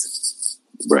didn't listen.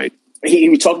 Right.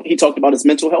 He talked about his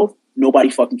mental health. Nobody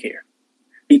fucking cared.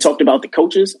 He talked about the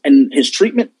coaches and his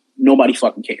treatment. Nobody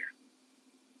fucking cared.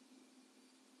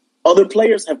 Other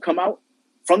players have come out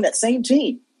from that same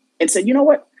team and said, you know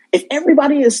what? If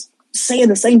everybody is saying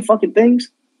the same fucking things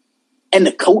and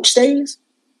the coach stays,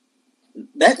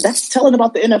 that's telling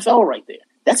about the NFL right there.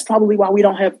 That's probably why we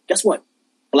don't have, guess what?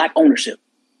 Black ownership.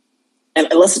 And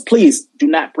let's please do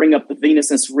not bring up the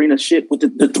Venus and Serena shit with the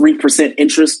 3%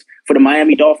 interest for the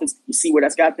Miami Dolphins. You see where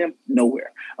that's got them?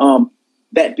 Nowhere.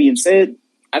 That being said,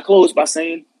 I close by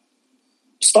saying,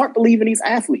 start believing these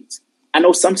athletes. I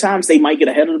know sometimes they might get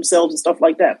ahead of themselves and stuff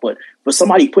like that, but for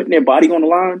somebody putting their body on the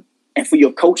line and for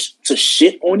your coach to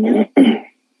shit on you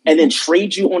and then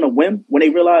trade you on a whim when they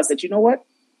realize that, you know what?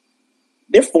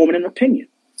 They're forming an opinion.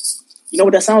 You know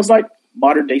what that sounds like?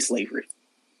 Modern day slavery.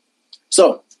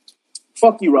 So,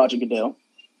 fuck you, Roger Goodell.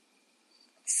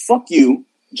 Fuck you,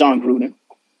 John Gruden.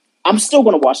 I'm still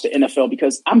going to watch the NFL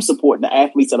because I'm supporting the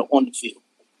athletes that are on the field.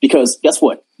 Because guess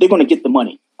what? They're going to get the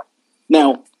money.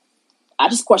 Now, I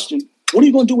just question, what are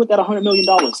you going to do with that $100 million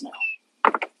now?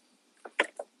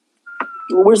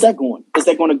 Where's that going? Is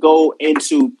that going to go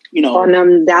into,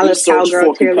 on Dallas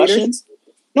Cowgirl cheerleaders?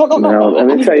 No. Let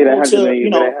me tell you that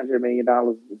 $100 million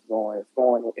is going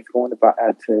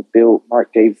to build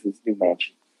Mark Davis's new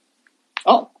mansion.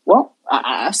 Oh, well,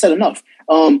 I said enough.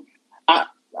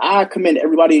 I commend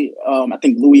everybody. I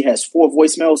think Louis has 4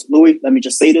 voicemails. Louis, let me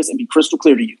just say this and be crystal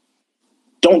clear to you.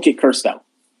 Don't get cursed out.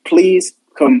 Please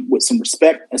come with some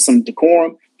respect and some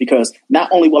decorum, because not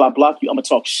only will I block you, I'm going to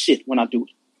talk shit when I do it.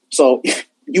 So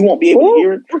you won't be able to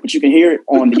hear it, but you can hear it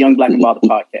on the Young Black and Bothered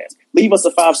podcast. Leave us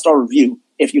a 5-star review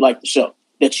if you like the show,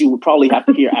 that you would probably have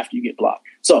to hear after you get blocked.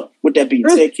 So with that being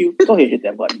said, Q, go ahead, hit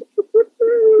that button.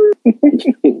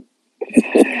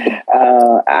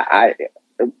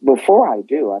 Before I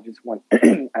do, I just want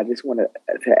to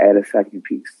add a second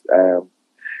piece.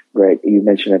 Greg, you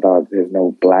mentioned about there's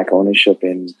no black ownership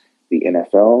in the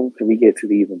NFL. Can we get to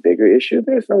the even bigger issue?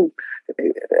 There's no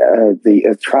the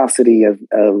atrocity of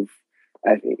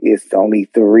I think it's only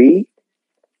three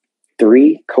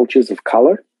coaches of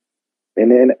color, and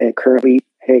then currently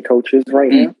head coaches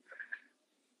right now.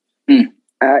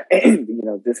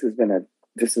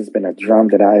 This has been a drum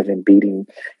that I've been beating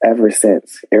ever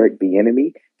since Eric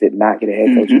Bieniemy did not get a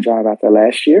head coaching job after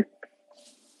last year.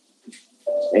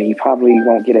 And he probably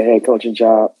won't get a head coaching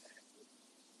job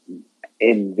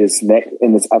in this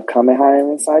upcoming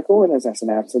hiring cycle, and that's an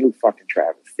absolute fucking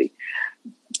travesty.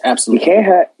 Absolutely,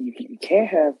 you can't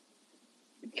have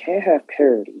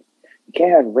parity. You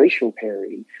can't have racial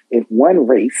parity if one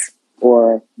race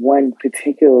or one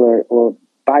particular or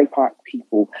BIPOC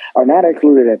people are not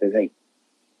included at the table.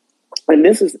 And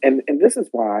this is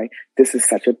why this is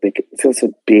such a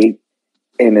big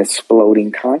and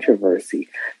exploding controversy.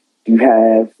 You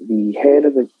have the head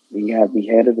of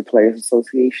the Players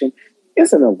Association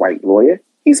isn't a white lawyer.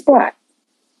 He's black.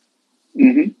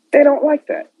 Mm-hmm. They don't like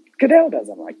that. Goodell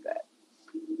doesn't like that.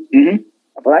 Mm-hmm.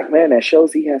 A black man that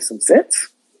shows he has some sense.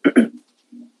 And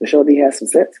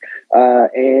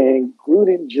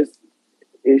Gruden just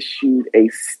issued a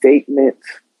statement.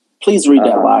 Please read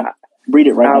that live. Read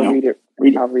it right now.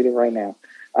 I'll read it right now.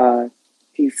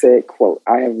 He said, quote,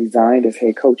 "I have resigned as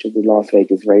head coach of the Las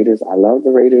Vegas Raiders. I love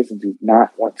the Raiders and do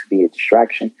not want to be a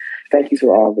distraction. Thank you to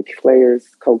all the players,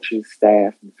 coaches,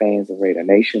 staff, and fans of Raider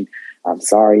Nation. I'm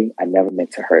sorry. I never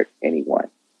meant to hurt anyone."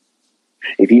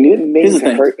 If you didn't mean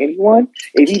to hurt anyone,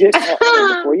 if you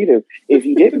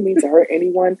didn't mean to hurt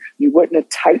anyone, you wouldn't have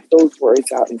typed those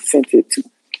words out and sent it to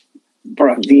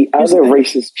the other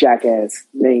racist jackass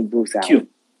named Bruce Allen.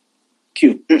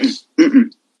 Q.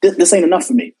 This ain't enough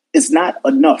for me. It's not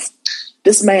enough.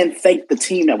 This man thanked the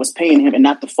team that was paying him and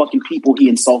not the fucking people he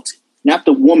insulted. Not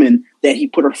the woman that he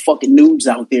put her fucking nudes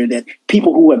out there, that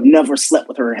people who have never slept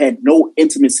with her had no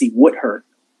intimacy with her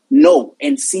know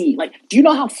and see. Like, do you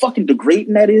know how fucking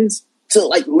degrading that is? To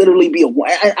like literally be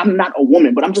I'm not a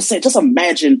woman, but I'm just saying, just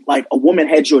imagine like a woman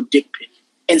had your dick pic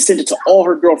and sent it to all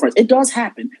her girlfriends. It does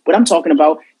happen, but I'm talking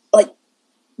about like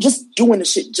just doing the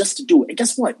shit just to do it. And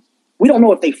guess what? We don't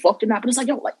know if they fucked or not, but it's like,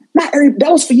 yo, like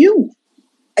that was for you.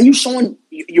 And you showing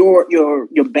your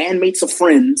bandmates of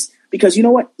friends because you know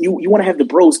what? You want to have the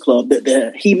bros club,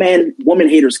 the He-Man woman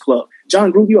haters club.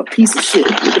 John Gruden, you're a piece of shit.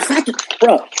 The fact that,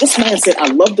 bruh, this man said, I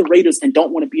love the Raiders and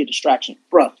don't want to be a distraction.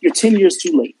 Bruh, you're 10 years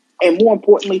too late. And more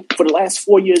importantly, for the last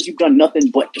 4 years, you've done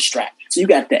nothing but distract. So you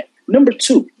got that. Number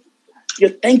two, you're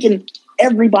thanking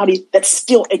everybody that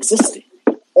still existed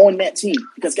on that team.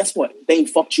 Because guess what? They ain't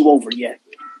fucked you over yet.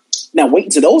 Now wait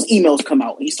until those emails come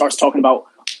out and he starts talking about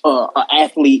an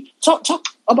athlete. Talk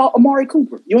about Amari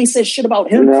Cooper. You ain't said shit about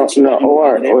him. Here's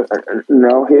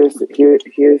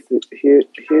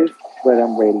what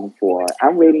I'm waiting for.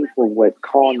 I'm waiting for what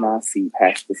Carl Nassib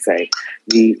has to say.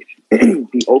 The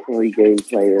openly gay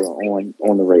player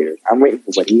on the Raiders. I'm waiting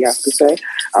for what he has to say.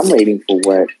 I'm waiting for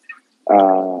what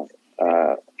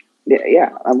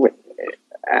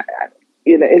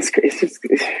it's just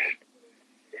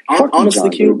honestly,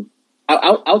 Q.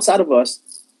 Outside of us,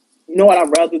 you know what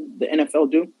I'd rather the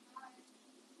NFL do?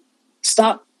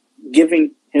 Stop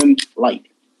giving him light.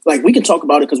 Like, we can talk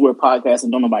about it because we're a podcast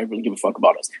and don't nobody really give a fuck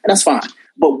about us. And that's fine.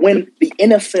 But when the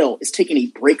NFL is taking a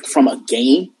break from a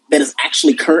game that is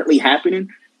actually currently happening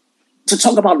to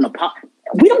talk about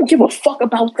we don't give a fuck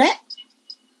about that.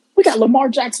 We got Lamar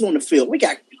Jackson on the field. We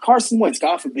got Carson Wentz.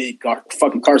 God forbid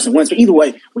fucking Carson Wentz. But either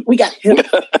way, we got him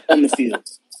on the field.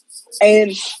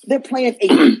 And they're playing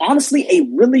honestly a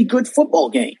really good football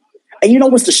game. And you know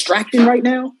what's distracting right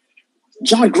now?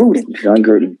 John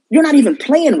Gruden. You're not even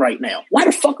playing right now. Why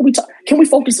the fuck are we talking? Can we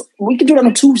focus? We can do that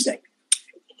on Tuesday.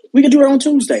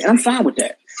 And I'm fine with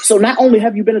that. So not only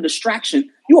have you been a distraction,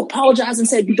 you apologized and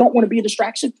said you don't want to be a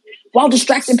distraction while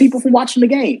distracting people from watching the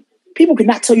game. People could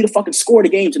not tell you to fucking score the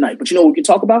game tonight. But you know what we can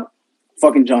talk about?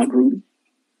 Fucking John Gruden.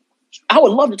 I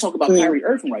would love to talk about Kyrie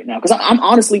Irving right now because I'm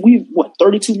honestly,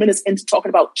 32 minutes into talking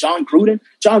about John Gruden.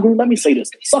 John Gruden, let me say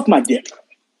this. Suck my dick.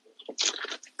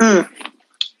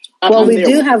 Well, we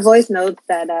do have voice notes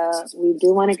that we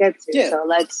do want to get to. Yeah. So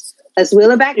let's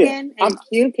wheel it back in. And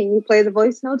Q, can you play the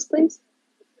voice notes, please?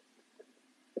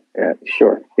 Yeah,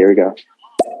 sure. Here we go.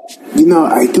 You know,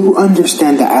 I do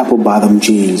understand the apple bottom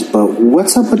jeans, but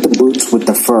what's up with the boots with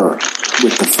the fur?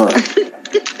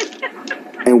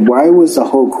 And why was the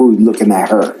whole crew looking at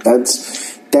her?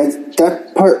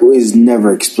 That part was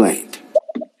never explained.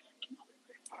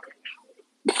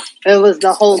 It was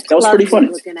the whole club that was pretty funny.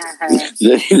 Looking at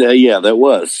her. Yeah, that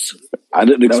was. I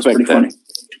didn't expect that. Funny.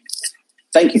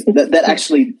 Thank you. That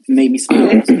actually made me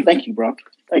smile. Thank you, bro.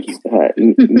 Thank you.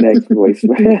 Next voice.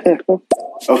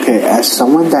 Okay, as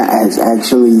someone that has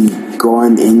actually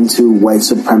gone into white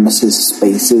supremacist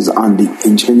spaces on the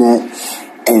internet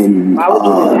and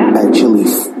actually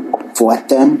fought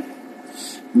them,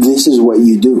 this is what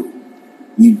you do.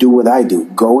 You do what I do.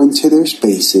 Go into their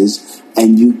spaces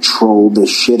and you troll the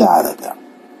shit out of them.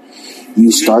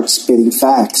 You start spitting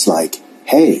facts like,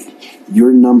 hey,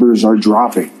 your numbers are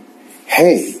dropping.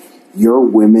 Hey, your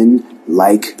women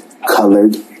like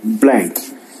colored blank.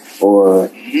 Or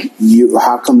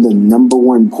how come the number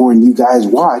one porn you guys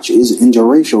watch is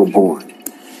interracial porn?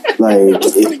 Like,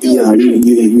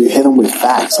 you hit them with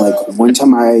facts. Like, one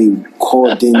time I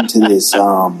called into this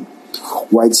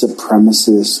white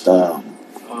supremacist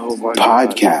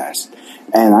podcast,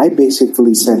 and I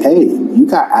basically said, hey, you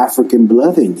got African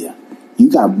blood in you. You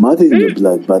got mother in your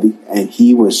blood, buddy. And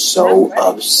he was so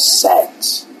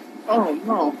upset. Oh,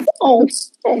 no. Oh,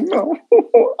 no.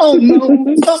 Oh,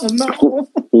 no. Oh, no.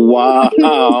 Wow.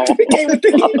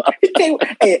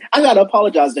 Hey, I got to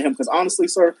apologize to him because honestly,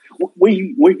 sir,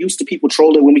 we're used to people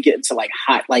trolling when we get into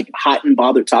hot and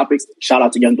bothered topics. Shout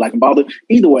out to Young Black and Bothered.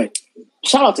 Either way,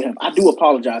 shout out to him. I do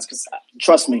apologize because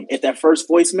trust me, if that first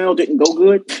voicemail didn't go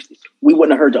good, we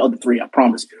wouldn't have heard the other three, I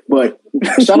promise. But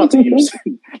shout out to you.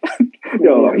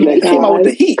 No, He came out with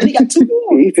the heat. And he got 2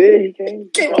 more. He did. He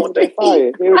came out with the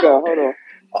fire. Here we go. Hold on.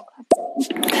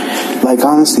 Like,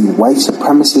 honestly, white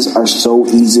supremacists are so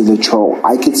easy to troll.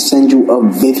 I could send you a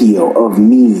video of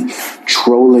me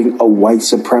trolling a white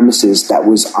supremacist that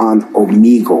was on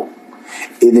Omegle.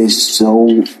 It is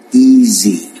so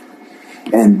easy.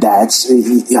 And that's,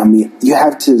 I mean, you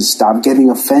have to stop getting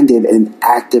offended and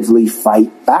actively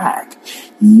fight back.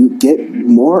 You get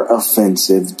more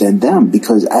offensive than them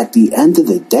because at the end of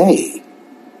the day,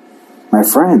 my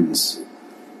friends,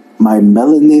 my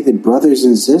melanated brothers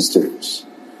and sisters,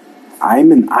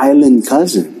 I'm an island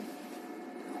cousin.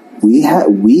 We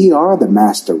are the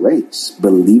master race,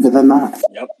 believe it or not.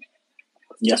 Yep.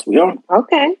 Yes, we are.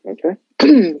 Okay.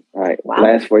 All right. Wow.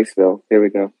 Last voicemail. Here we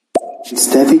go.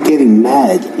 Instead of getting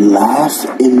mad, laugh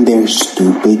in their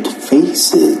stupid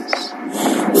faces.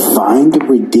 Find the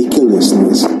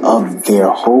ridiculousness of their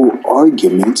whole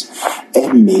argument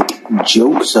and make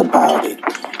jokes about it.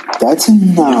 That's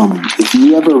in, if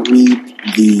you ever read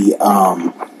the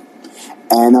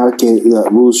Anarchy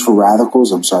Rules for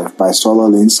Radicals, by Saul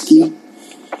Alinsky,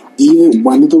 even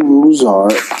one of the rules are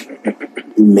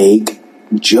make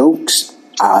jokes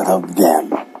out of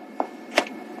them.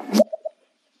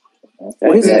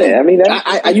 Well, here's the thing. I mean,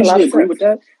 I usually agree with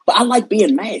that, but I like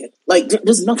being mad. Like,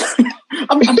 there's nothing.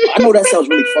 I know that sounds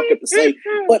really fucked up to say,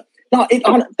 but no.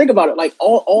 Think about it. Like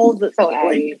all the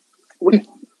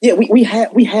we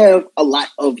have a lot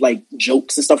of like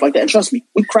jokes and stuff like that. And trust me,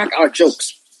 we crack our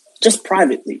jokes just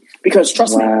privately because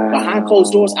trust me, behind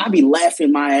closed doors, I be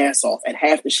laughing my ass off at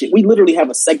half the shit. We literally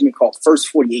have a segment called First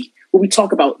 48 where we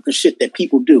talk about the shit that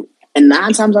people do, and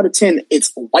 9 times out of 10,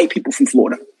 it's white people from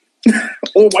Florida.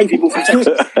 Or white people from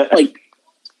Texas. Like,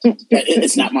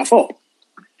 it's not my fault.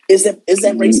 Is that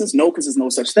racist? No, because there's no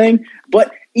such thing.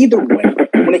 But either way,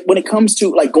 when it comes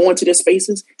to like going to their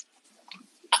spaces,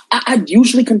 I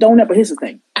usually condone that. But here's the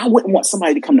thing: I wouldn't want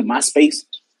somebody to come to my space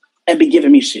and be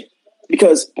giving me shit.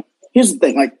 Because here's the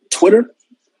thing: like Twitter,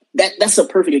 that's a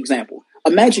perfect example.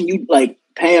 Imagine you like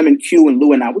Pam and Q and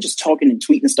Lou and I, we're just talking and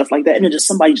tweeting and stuff like that, and then just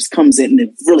somebody just comes in and they're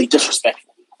really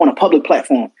disrespectful on a public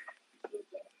platform.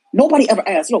 Nobody ever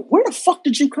asks, where the fuck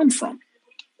did you come from?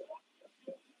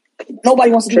 Nobody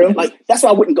wants to do that. Like, that's why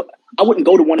I wouldn't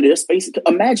go to one of their spaces.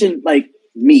 Imagine like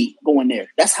me going there.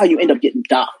 That's how you end up getting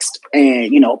doxxed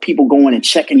and, people going and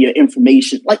checking your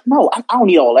information. Like, no, I don't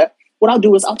need all that. What I'll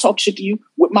do is I'll talk shit to you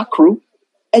with my crew.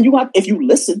 And if you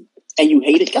listen and you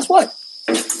hate it, guess what?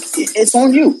 It's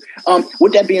on you.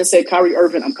 With that being said, Kyrie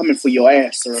Irving, I'm coming for your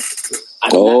ass, sir.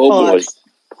 Boy.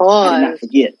 Pause. I did not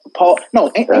forget. Pause.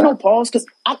 No, ain't no pause because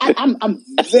I'm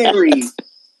very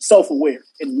self-aware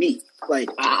in me. Like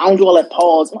I don't do all that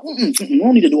pause. I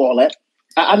don't need to do all that.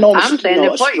 I know I'm saying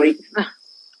it for you.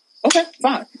 Okay,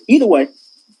 fine. Either way,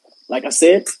 like I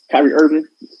said, Kyrie Irving,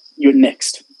 you're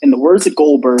next. In the words of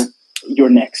Goldberg, you're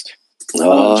next.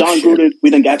 John Gruden, we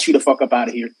done got you the fuck up out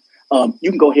of here.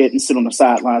 You can go ahead and sit on the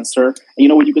sidelines, sir. And you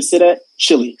know where you can sit at?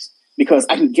 Chili's. Because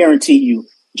I can guarantee you,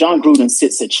 John Gruden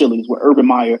sits at Chili's with Urban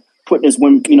Meyer putting his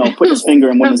finger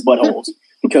in women's buttholes.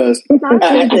 Because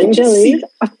I can just see.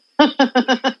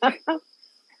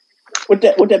 With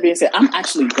that being said, I'm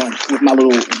actually done with my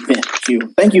little vent,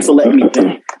 Q. Thank you for letting me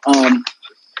vent.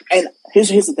 And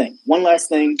here's the thing. One last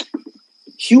thing.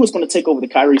 Q is going to take over the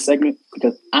Kyrie segment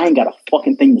because I ain't got a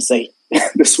fucking thing to say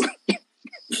this week.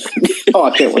 Oh,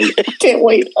 I can't wait.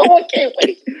 Oh, I can't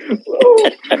wait.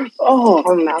 Oh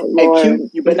not, Lord. Hey, Q,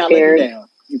 you better not let me down.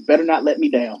 You better not let me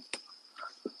down.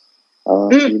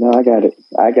 I got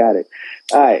it.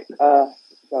 All right.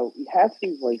 So we have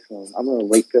to voice them. I'm gonna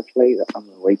wait to play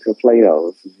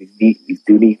those. We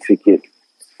do need to get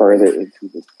further into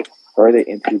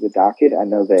the docket. I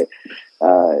know that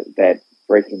that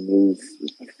breaking news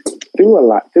threw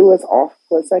us off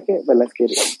for a second, but let's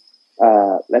get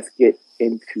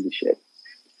into the shit.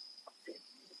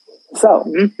 So,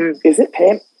 is it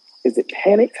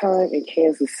panic time in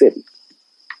Kansas City?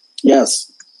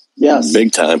 Yes.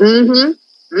 Big time.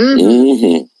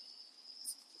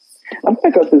 I'm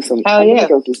gonna go through some. I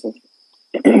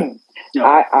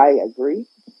agree.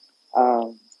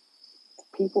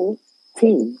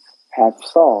 Teams have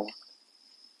saw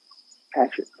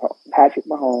Patrick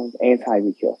Mahomes and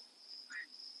Tyreek Hill.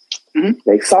 Mm-hmm.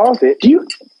 They solved it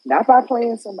not by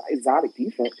playing some exotic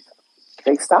defense.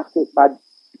 They stopped it by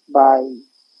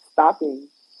stopping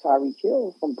Tyreek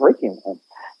Hill from breaking him.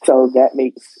 So that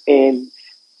and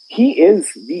he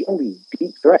is the only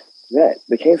deep threat that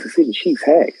the Kansas City Chiefs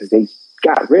had because they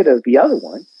got rid of the other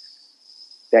one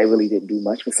that really didn't do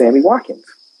much for Sammy Watkins.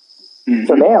 Mm-hmm.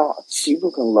 So now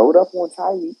people can load up on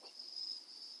Tyreek.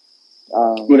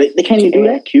 Well, they can't even do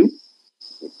that, Q.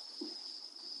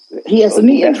 He has a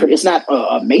knee injury. It's not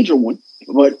a major one,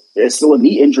 but it's still a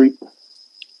knee injury.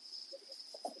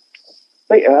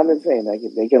 But I'm just saying, like,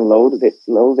 if they can load this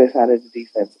side of the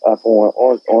defense up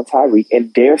on Tyreek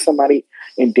and dare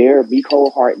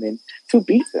Mecole Hardman to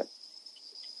beat them,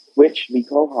 which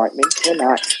Mecole Hardman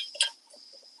cannot.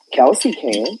 Kelsey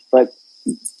can, but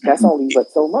that's only but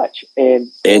so much.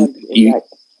 And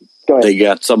go ahead.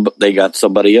 They got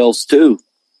somebody else too.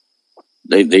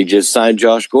 They just signed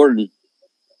Josh Gordon.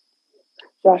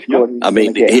 Josh Gordon. I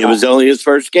mean, it was only his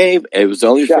first game. It was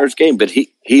only his first game, but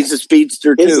he's a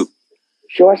speedster too.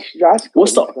 Josh what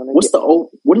is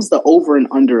the over and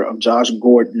under of Josh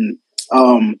Gordon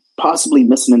possibly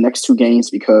missing the next 2 games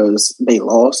because they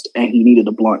lost and he needed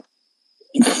a blunt?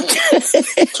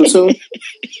 Too soon?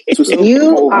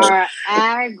 You are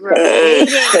aggravated.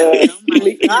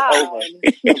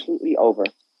 Completely over.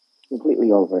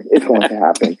 It's going to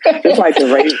happen. Just like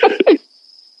the Ravens.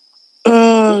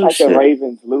 The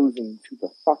Ravens losing to the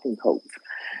fucking Colts.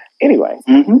 Anyway.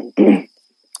 Mm-hmm.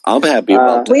 I'm happy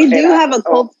about that. We do have a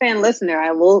Colts fan listener.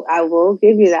 I will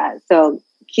give you that. So,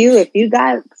 Q, if you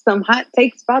got some hot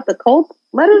takes about the Colts,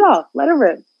 let it off. Let it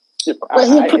rip.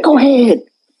 Go ahead.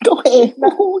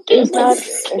 It's not,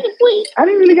 I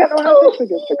didn't really got no hot takes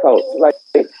against the Colts. Like,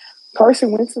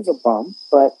 Carson Wentz is a bum,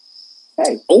 but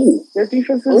hey, their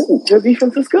defense is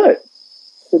good.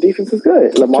 The defense is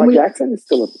good. Lamar Jackson is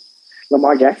still a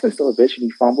bitch, and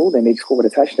he fumbled, and they scored a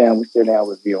touchdown, which they're now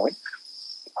reviewing.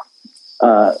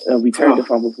 Returned the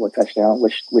fumble for a touchdown,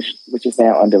 which is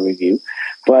now under review.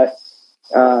 But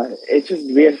it just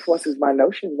reinforces my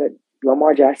notion that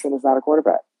Lamar Jackson is not a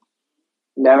quarterback.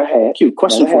 Never had.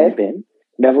 Question never had been.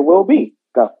 Never will be.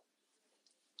 Go.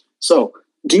 So,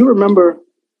 do you remember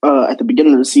at the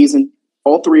beginning of the season,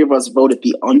 all 3 of us voted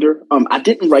the under? I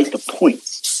didn't write the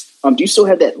points. Do you still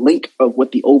have that link of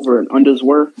what the over and unders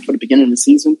were for the beginning of the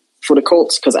season for the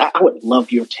Colts? Because I would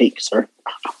love your take, sir.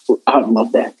 I would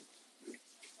love that.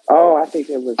 Oh, I think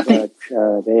it was 10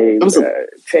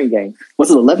 games.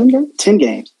 Was it 11 games? 10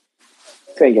 games.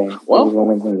 10 games. Well, it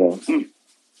was 10 games.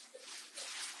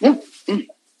 Yeah.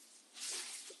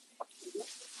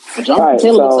 Jonathan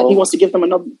Taylor looks like he wants to give them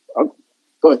another.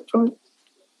 Go ahead.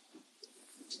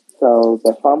 So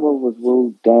the fumble was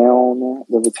ruled down.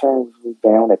 The return was ruled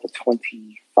down at the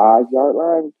 25-yard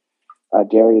line.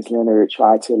 Darius Leonard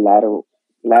tried to lateral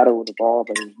the ball,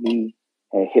 but his knee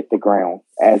had hit the ground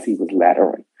as he was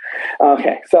lateraling.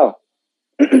 Okay, so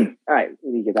all right,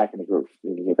 we need to get back in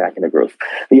the groove.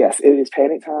 Yes, it is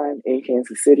panic time in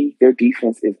Kansas City. Their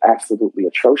defense is absolutely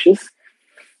atrocious,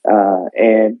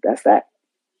 and that's that.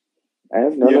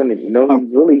 There's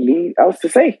nothing really else to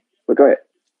say. But go ahead.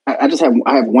 I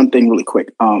have one thing really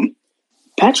quick.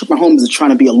 Patrick Mahomes is trying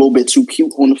to be a little bit too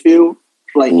cute on the field.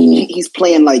 Like he's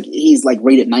playing like he's like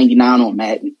rated 99 on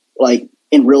Madden, like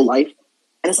in real life,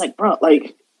 and it's like, bro,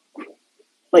 like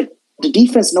the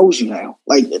defense knows you now.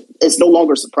 Like it's no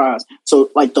longer a surprise. So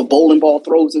like the bowling ball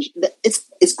throws, and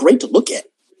it's great to look at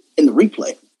in the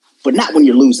replay, but not when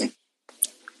you're losing,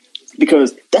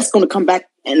 because that's going to come back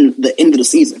in the end of the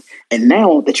season. And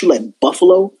now that you let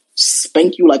Buffalo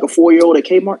spank you like a 4-year-old at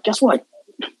Kmart, guess what?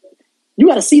 You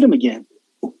got to see them again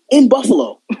in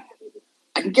Buffalo.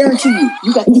 I can guarantee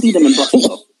you got to see them in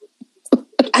Buffalo.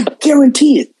 I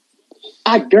guarantee it.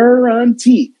 I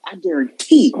guarantee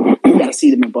you got to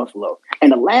see them in Buffalo.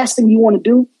 And the last thing you want to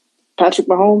do, Patrick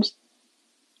Mahomes,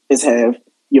 is have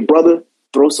your brother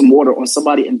throw some water on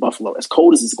somebody in Buffalo. As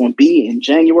cold as it's going to be in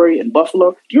January in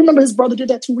Buffalo. Do you remember his brother did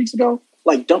that 2 weeks ago?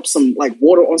 Like dumped some like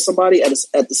water on somebody at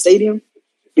the stadium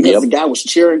because the guy was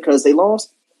cheering because they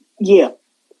lost. Yeah,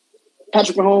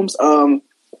 Patrick Mahomes,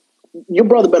 your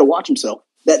brother better watch himself.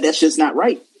 That's just not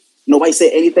right. Nobody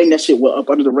said anything. That shit went up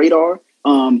under the radar.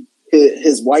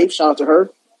 His wife, shout out to her.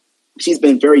 She's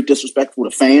been very disrespectful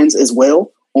to fans as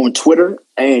well on Twitter.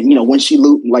 And you know when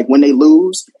they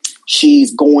lose,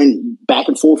 she's going back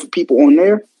and forth with people on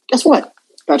there. Guess what,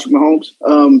 Patrick Mahomes?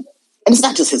 And it's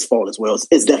not just his fault as well.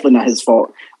 It's definitely not his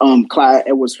fault. Clyde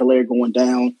Edwards-Helaire going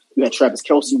down. You had Travis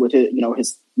Kelce with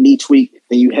his knee tweak.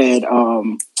 Then you had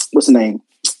what's the name?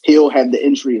 Hill had the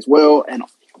injury as well, and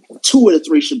 2 of the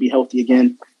 3 should be healthy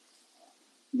again.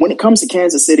 When it comes to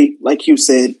Kansas City, like you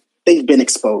said, they've been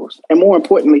exposed, and more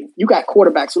importantly, you got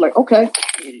quarterbacks who are like, okay,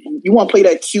 you want to play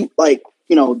that cute, like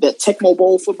that Tecmo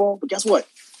Bowl football, but guess what?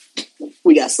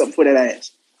 We got something for that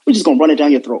ass. We're just gonna run it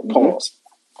down your throat. Pause.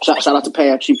 Shout out to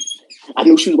Pat. I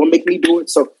knew she was gonna make me do it,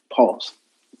 so pause.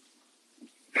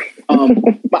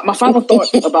 My final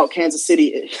thought about Kansas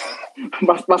City.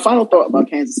 My final thought about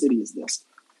Kansas City is this: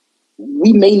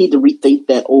 we may need to rethink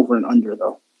that over and under,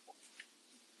 though.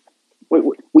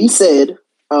 We said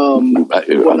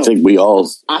I think we all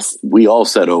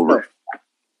said over.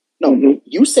 No,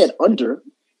 you said under.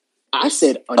 I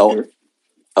said under.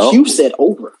 Oh. You said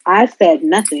over. I said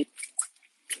nothing.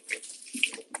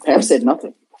 Pam said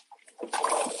nothing.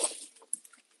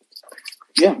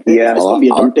 Yeah. Yeah. It's going to be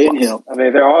a dark day in hell. I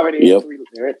mean, they're already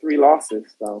at 3 losses,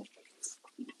 so.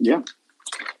 Yeah.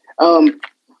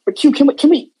 But Q, can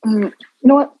we you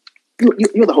know what?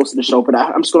 You're the host of the show, but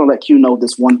I'm just going to let Q know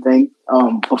this one thing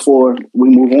before we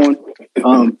move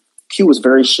on. Q was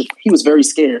very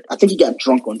scared. I think he got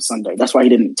drunk on Sunday. That's why he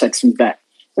didn't text me back.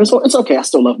 And so it's okay. I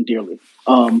still love him dearly.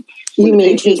 You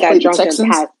mean he got drunk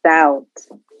and passed out?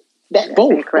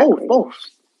 Both. Well,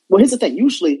 here's the thing.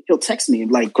 Usually he'll text me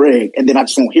and like Greg, and then I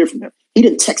just won't hear from him. He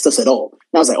didn't text us at all.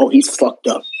 And I was like, oh, he's fucked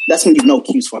up. That's when you know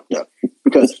Q's fucked up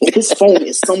because his phone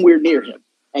is somewhere near him,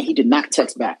 and he did not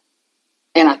text back.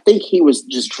 And I think he was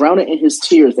just drowning in his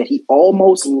tears that he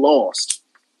almost lost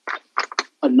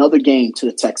another game to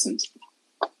the Texans.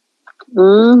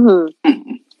 Y'all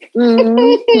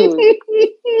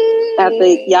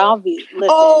be listen.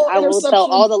 I will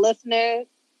tell all the listeners.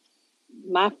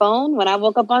 My phone when I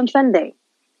woke up on Sunday,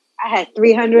 I had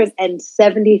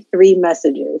 373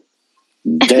 messages.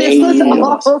 This was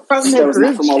all from the group.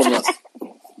 Not from all of us.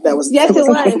 That was yes, it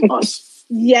was from us.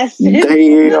 Yes,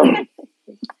 damn.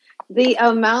 The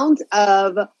amount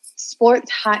of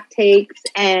sports hot takes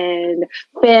and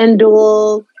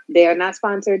FanDuel, they are not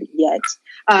sponsored yet.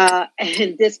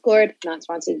 And Discord, not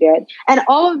sponsored yet. And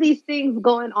all of these things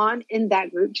going on in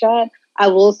that group chat, I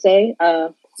will say,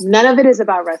 none of it is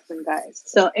about wrestling, guys.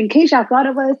 So in case y'all thought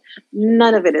it was,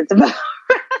 none of it is about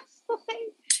wrestling.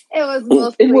 It was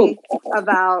mostly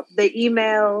about the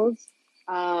emails,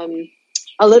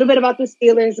 a little bit about the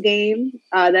Steelers game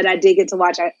that I did get to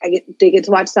watch. I did get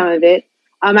to watch some of it.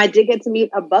 I did get to meet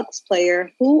a Bucks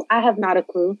player who I have not a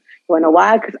clue. You want to know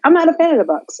why? Because I'm not a fan of the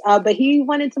Bucks. But he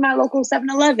went into my local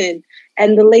 7-Eleven,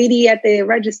 and the lady at the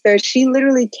register, she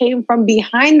literally came from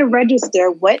behind the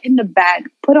register, went in the back,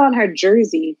 put on her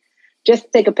jersey, just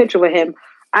to take a picture with him.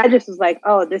 I just was like,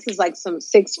 oh, this is like some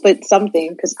 6 foot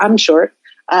something because I'm short.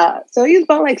 So he was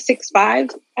about like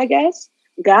 6'5", I guess.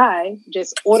 Guy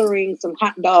just ordering some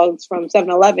hot dogs from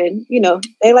 7-Eleven. You know,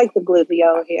 they like the glizzy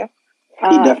over here.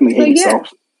 He definitely hates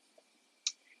himself.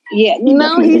 Yeah,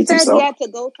 he said he had to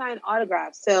go sign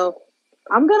autographs. So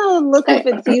I'm gonna look up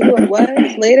and see who it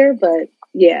was later. But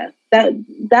yeah,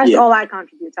 that's all I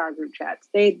contribute to our group chats.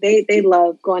 They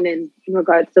love going in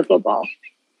regards to football.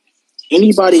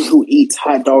 Anybody who eats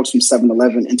hot dogs from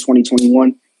 7-Eleven in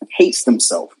 2021 hates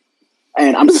themselves,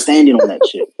 and I'm standing on that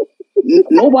shit.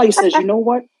 Nobody says, you know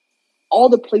what? All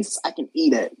the places I can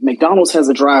eat at, McDonald's has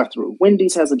a drive-through,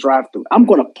 Wendy's has a drive-through. I'm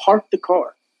going to park the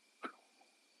car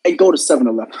and go to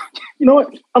 7-Eleven. You know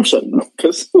what? I'm shutting up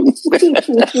because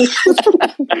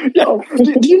yo,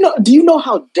 do you know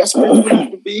how desperate we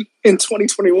have to be in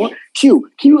 2021? Q,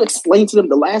 can you explain to them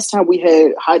the last time we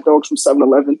had hot dogs from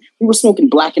 7-Eleven? We were smoking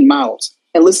Black and Milds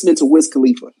and listening to Wiz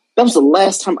Khalifa. That was the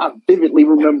last time I vividly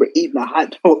remember eating a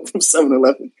hot dog from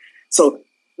 7-Eleven. So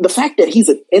the fact that he's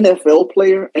an NFL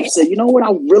player and said, you know what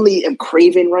I really am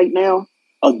craving right now?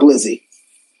 A glizzy.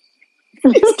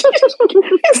 He's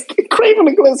craving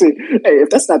a glizzy. Hey, if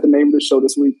that's not the name of the show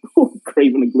this week,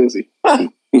 craving a glizzy.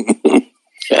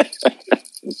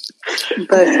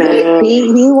 But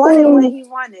he wanted what he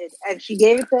wanted, and she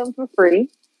gave it to him for free,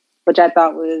 which I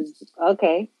thought was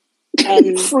okay.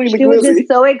 And she was just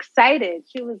so excited.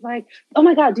 She was like, "Oh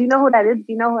my God, do you know who that is? Do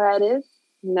you know who that is?"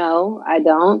 No, I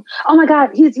don't. Oh my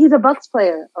God, he's a Bucks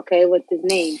player. Okay, what's his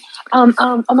name?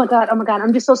 Oh my God,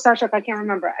 I'm just so starstruck I can't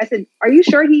remember. I said, are you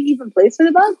sure he even plays for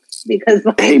the Bucks? Because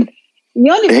like, you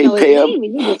don't even know his name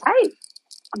and you just hype.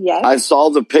 Yes. I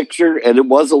saw the picture and it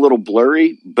was a little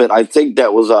blurry, but I think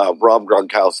that was Rob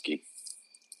Gronkowski.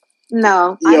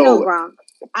 No, I know Gronk.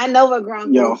 I know what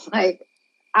Gronk looks like.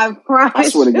 I promise. I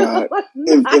swear to God.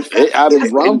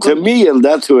 To me,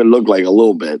 that's who it looked like a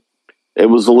little bit. It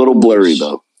was a little blurry,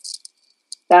 though.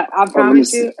 I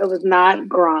promise you, it was not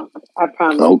Gronk. I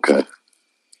promise. Okay.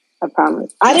 I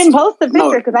promise. I didn't post the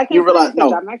picture because I can't find the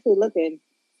picture. I'm actually looking.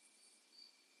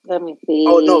 Let me see.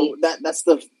 Oh, no. That's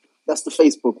the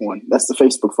Facebook one. That's the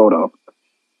Facebook photo.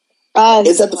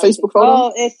 Is that the Facebook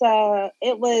photo? Oh,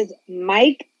 it was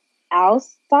Mike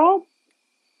Alstott.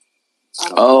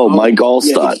 Oh, Mike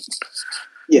Alstott.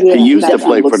 Yeah, he used to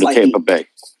play for the Tampa Bay.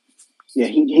 Yeah,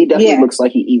 he definitely looks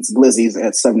like he eats glizzies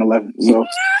at 7-Eleven. So,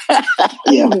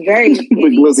 yeah. He's very big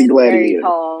glizzy gladiator. Very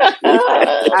tall.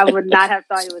 I would not have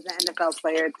thought he was an NFL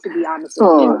player, to be honest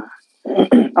with you.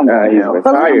 He's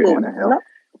retired.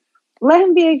 Let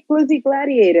him be a glizzy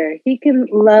gladiator. He can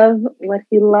love what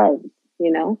he loves,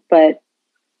 you know. But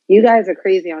You guys are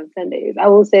crazy on Sundays. I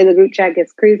will say the group chat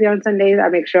gets crazy on Sundays. I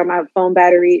make sure my phone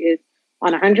battery is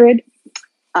on 100.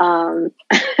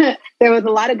 There was a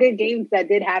lot of good games that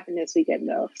did happen this weekend,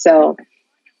 though. So,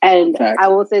 and I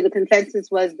will say the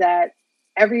consensus was that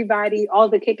everybody, all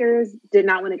the kickers, did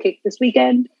not want to kick this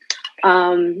weekend.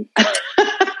 You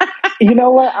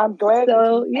know what? I'm glad.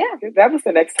 So, yeah. That was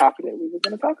the next topic that we were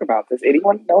going to talk about. Does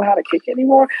anyone know how to kick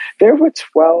anymore? There were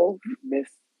 12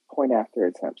 missed point after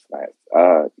attempts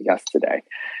yesterday.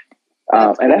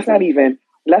 And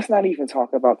let's not even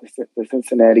talk about the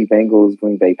Cincinnati Bengals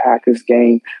Green Bay Packers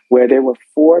game, where there were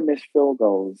 4 missed field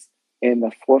goals in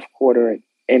the fourth quarter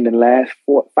in the last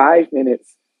 5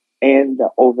 minutes and the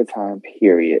overtime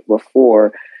period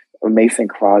before Mason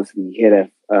Crosby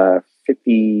hit a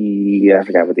 50, I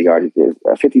forgot what the yardage is,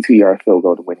 a 52-yard field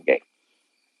goal to win the game.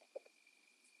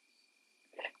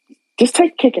 Just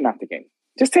take kicking out the game.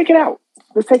 Just take it out.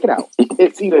 Let's take it out.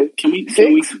 It's either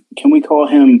can we call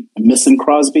him Missing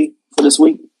Crosby for this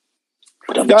week?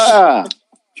 Ah.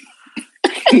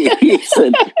 He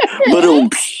said,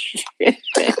 hey,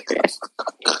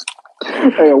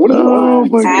 what is wrong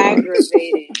with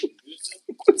aggravating?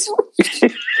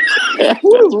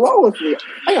 What is wrong with me?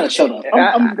 I gotta shut up.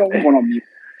 I'm going on mute.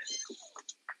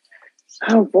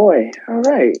 Oh boy! All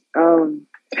right.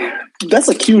 That's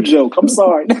a cute joke. I'm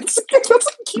sorry. That's a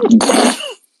cute joke.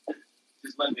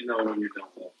 Just let me know when you're done.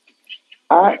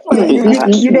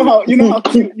 You know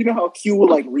how Q will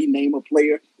like rename a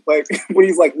player, like when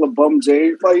he's like LeBum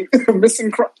James, like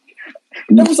Missing Crosby.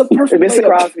 That was a perfect Mr.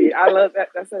 Crosby. I love that.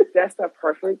 That's the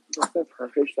perfect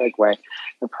segue.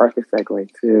 The perfect segue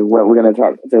to what we're going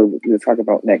to talk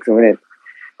about next. So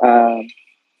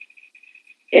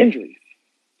injuries,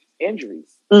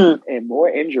 and more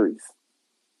injuries.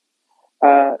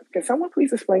 Can someone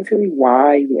please explain to me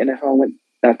why the NFL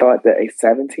thought that a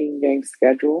 17-game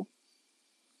schedule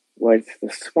was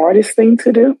the smartest thing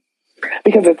to do?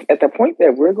 Because at the point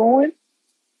that we're going,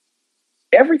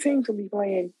 every team's going to be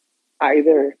playing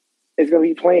either is going to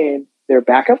be playing their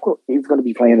backup. He's going to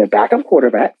be playing their backup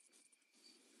quarterback,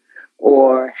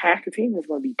 or half the team is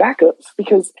going to be backups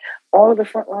because all of the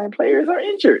frontline players are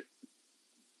injured.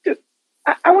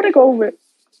 I want to go over it.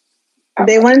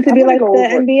 They wanted to be like the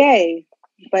NBA,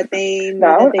 but they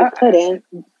couldn't.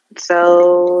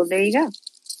 So there you go.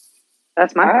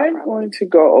 That's my. I'm going to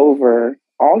go over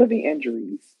all of the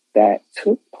injuries that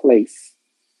took place.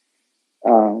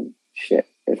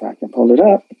 If I can pull it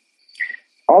up.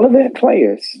 All of the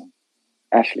players,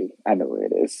 actually, I know where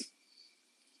it is.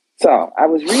 So I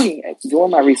was reading,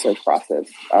 doing my research process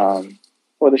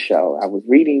for the show. I was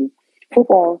reading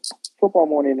Football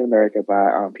Morning in America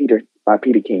by Peter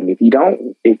King. If you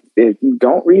don't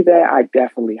read that, I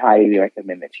definitely highly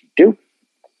recommend that you do,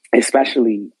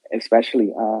 especially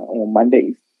on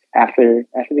Mondays after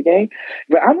the game.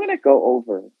 But I'm going to go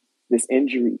over this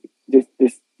injury, the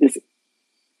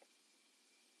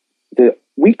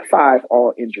Week 5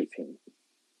 all injured team.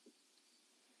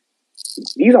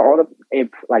 These are all the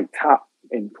top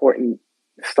important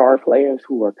star players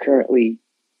who are currently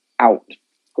out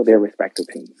for their respective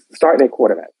teams. Start their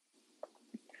quarterback.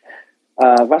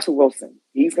 Russell Wilson.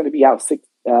 He's going to be out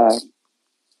 4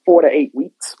 to 8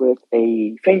 weeks with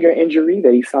a finger injury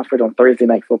that he suffered on Thursday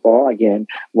Night Football. Again,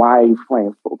 why he's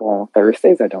playing football on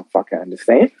Thursdays, I don't fucking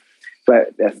understand.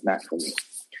 But that's not for me.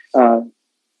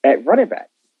 At running back,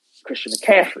 Christian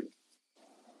McCaffrey,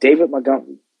 David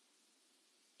Montgomery,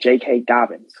 J.K.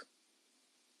 Dobbins.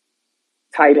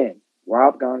 Tight end,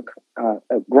 Rob Gronk,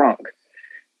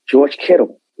 George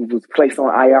Kittle, who was placed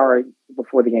on IR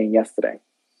before the game yesterday.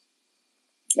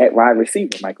 At wide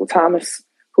receiver, Michael Thomas,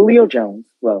 Julio Jones.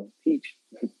 Well, he's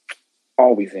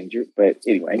always injured, but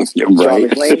anyway. Right.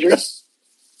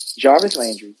 Jarvis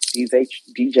Landry,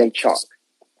 DJ Chark,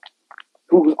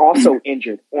 who was also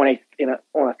injured on a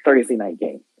Thursday night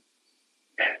game.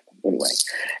 Anyway,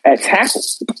 at tackle,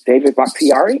 David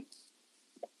Bakhtiari,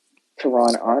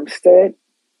 Teron Armstead,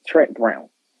 Trent Brown.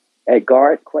 At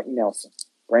guard, Quentin Nelson,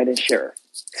 Brandon Sheriff,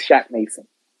 Shaq Mason.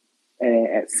 And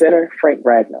at center, Frank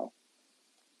Ragnow.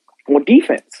 On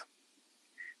defense,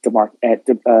 on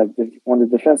the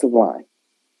defensive line,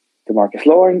 DeMarcus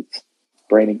Lawrence,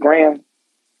 Brandon Graham,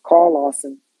 Carl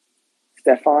Lawson,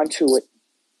 Stephon Tuitt,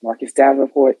 Marcus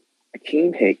Davenport,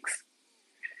 Akeem Hicks.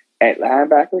 At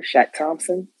linebacker, Shaq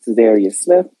Thompson, Cesarius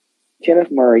Smith,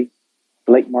 Kenneth Murray,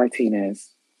 Blake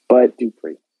Martinez, Bud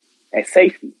Dupree. At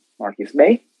safety, Marcus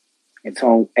May,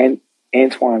 Antoine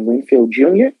Winfield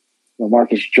Jr., and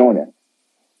Marcus Joyner.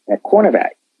 At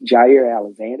cornerback, Jair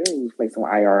Alexander, who was placed on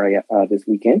IR this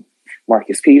weekend.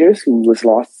 Marcus Peters, who was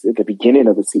lost at the beginning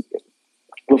of the season.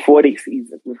 before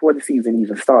the season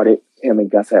even started, him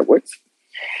and Gus Edwards,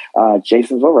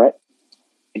 Jason Verrett,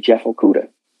 and Jeff Okuda.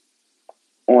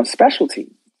 On special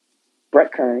teams,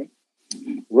 Brett Kern,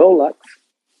 Will Lutz,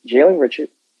 Jalen Richard,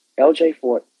 LJ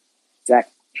Fort, Zach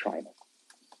Schreiner.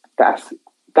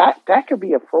 That could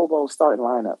be a Pro Bowl starting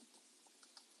lineup.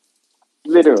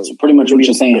 Literally. So pretty much what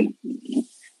you're saying.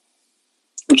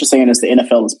 What you're saying is the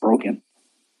NFL is broken.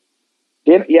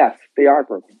 Yes, they are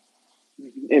broken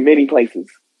in many places,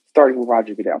 starting with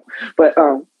Roger Goodell. But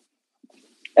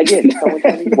again, someone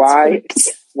tell me why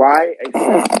a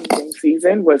 17-game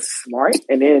season was smart,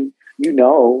 and then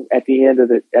at the end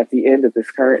of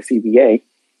this current CBA,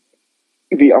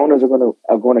 the owners are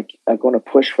going to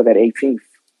push for that 18th,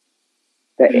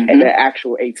 the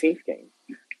actual 18th game.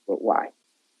 But why?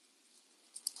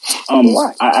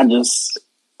 Why?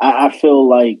 I feel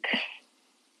like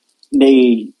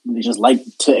they just like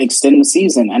to extend the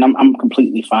season, and I'm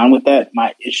completely fine with that.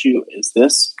 My issue is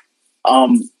this: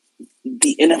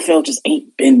 the NFL just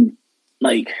ain't been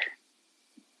like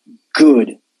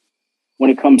good when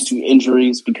it comes to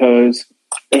injuries because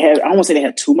I don't want to say they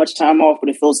had too much time off, but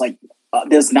it feels like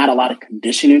there's not a lot of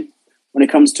conditioning when it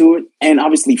comes to it, and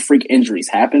obviously freak injuries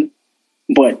happen.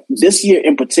 But this year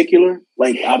in particular,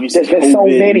 like obviously there's so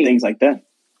many and things like that.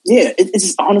 Yeah, it's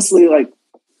just honestly like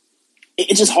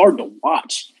it's just hard to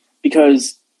watch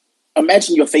because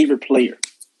imagine your favorite player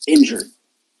injured,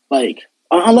 like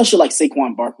unless you're like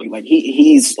Saquon Barkley, like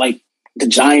he's like the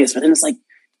Giants, but then it's like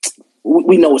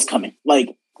we know it's coming.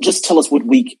 Like just tell us what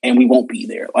week and we won't be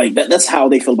there. Like that's how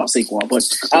they feel about Saquon. But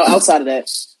outside of that,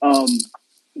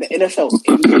 the NFL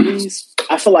injuries,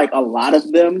 I feel like a lot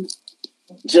of them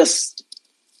just.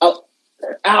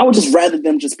 I would just rather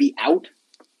them just be out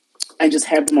and just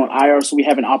have them on IR so we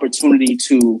have an opportunity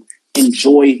to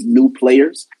enjoy new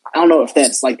players. I don't know if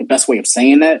that's like the best way of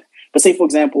saying that, but say for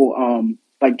example,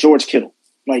 like George Kittle,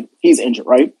 like he's injured,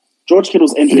 right? George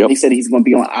Kittle's injured. Yep. They said he's going to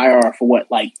be on IR for what,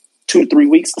 like 2 to 3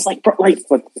 weeks? It's like,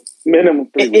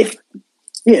 minimum 3 weeks.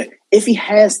 If he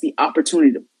has the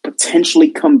opportunity to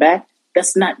potentially come back,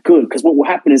 that's not good because what will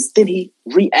happen is then he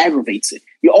re-aggravates it.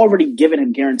 You're already giving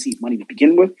him guaranteed money to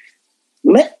begin with.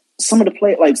 Let some of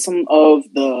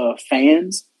the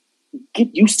fans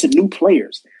get used to new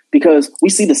players because we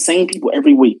see the same people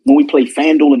every week. When we play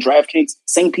FanDuel and DraftKings,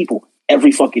 same people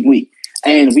every fucking week.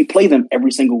 And we play them every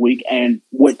single week. And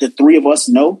what the three of us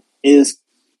know is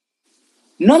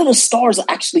none of the stars are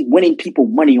actually winning people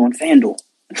money on FanDuel.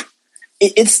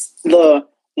 It's the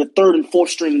third and fourth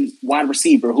string wide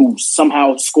receiver who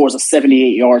somehow scores a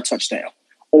 78-yard touchdown.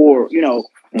 Or,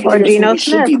 or Geno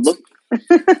Smith.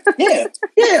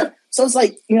 Yeah. So it's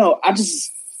like,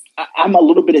 I'm a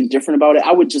little bit indifferent about it.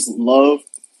 I would just love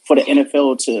for the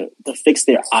NFL to fix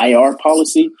their IR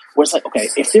policy where it's like, okay,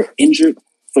 if they're injured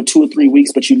for 2 or 3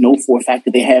 weeks, but you know for a fact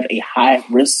that they have a high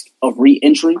risk of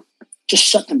re-injury, just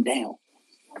shut them down.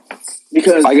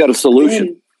 Because I got a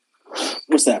solution.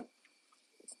 What's that?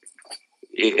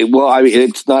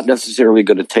 It's not necessarily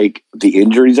going to take the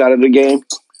injuries out of the game.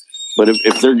 But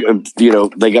if they're,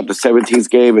 they got the 17th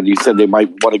game and you said they might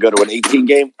want to go to an 18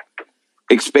 game,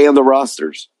 expand the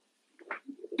rosters.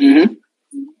 Mm-hmm.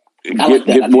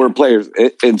 Get more players.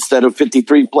 Instead of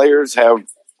 53 players, have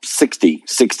 60,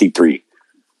 63.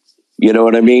 You know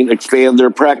what I mean? Expand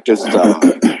their practice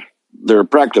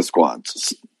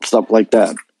squads, stuff like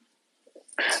that.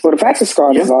 Well, the practice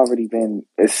squad has already been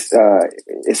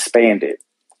expanded.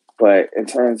 But in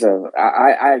terms of,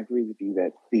 I agree with you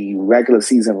that the regular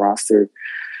season roster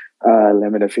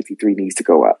limit of 53 needs to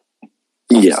go up.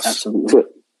 Yes. Absolutely.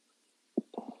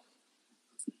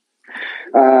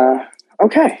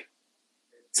 Okay.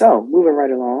 So, moving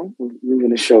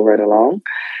the show right along.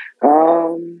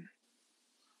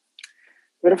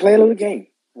 We're going to play a little game,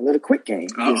 a little quick game,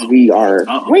 because we are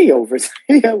way over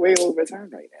time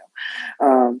right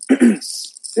now.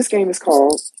 This game is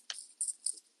called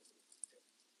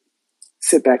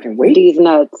Sit Back and Wait. These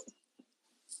nuts.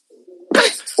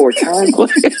 For time. Where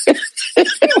did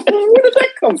that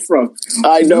come from?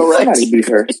 I know, right? Somebody beat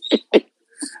her.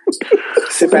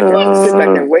 Sit back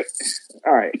and wait.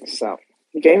 All right, so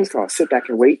the game is called Sit Back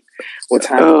and Wait or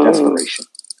Time of Desperation.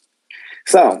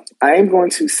 So I am going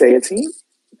to say a team.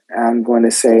 I'm going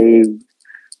to say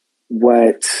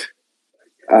what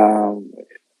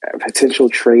potential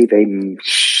trade they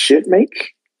should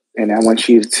make, and I want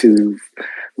you to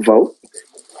vote,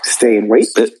 stay and wait.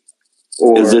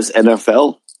 Or, is this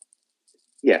NFL?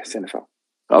 Yes, NFL.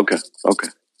 Okay.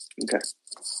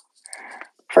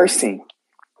 First team,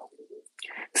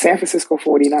 San Francisco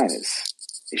 49ers.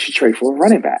 They should trade for a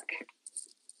running back.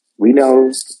 We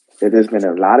know that there's been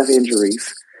a lot of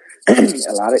injuries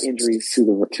a lot of injuries to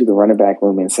the running back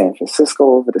room in San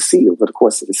Francisco over the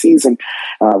course of the season.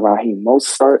 Raheem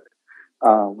Mostert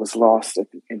was lost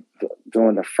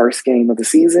during the first game of the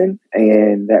season,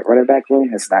 and that running back room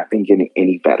has not been getting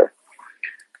any better.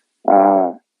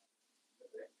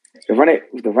 The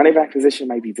running back position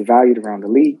might be devalued around the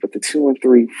league, but the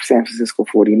 2-3 San Francisco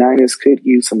 49ers could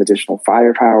use some additional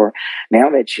firepower now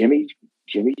that Jimmy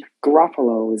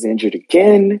Garoppolo is injured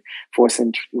again,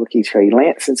 forcing rookie Trey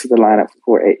Lance into the lineup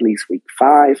for at least week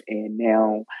 5. And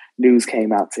now news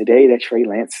came out today that Trey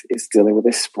Lance is dealing with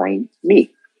a sprained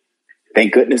knee.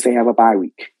 Thank goodness they have a bye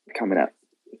week coming up.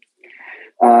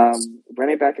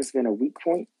 Running back has been a weak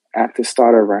point after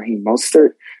starter Raheem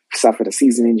Mostert suffered a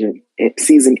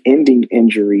season-ending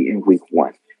injury in week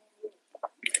 1.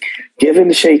 Given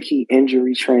the shaky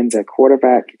injury trends at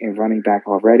quarterback and running back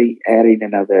already, adding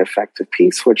another effective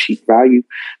piece for cheap value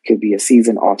could be a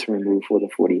season-altering move for the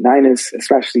 49ers,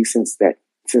 especially since the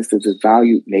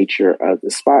devalued nature of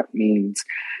the spot means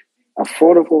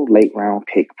affordable late-round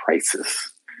pick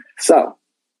prices. So,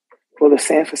 for the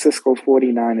San Francisco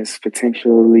 49ers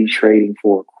potentially trading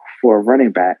for a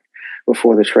running back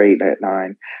before the trade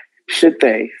deadline, should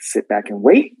they sit back and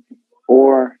wait,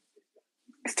 or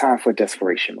it's time for a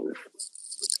desperation move?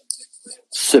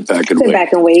 Sit back and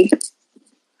wait.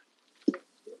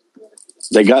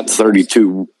 They got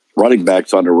 32 running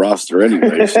backs on their roster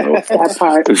anyway. So that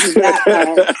part.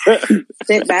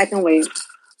 Sit back and wait.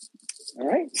 All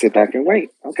right, sit back and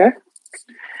wait. Okay.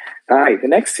 All right, the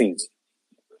next team.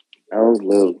 Oh,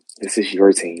 Lou, this is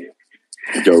your team.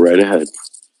 Go right ahead.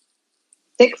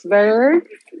 Pittsburgh.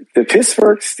 The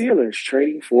Pittsburgh Steelers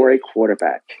trading for a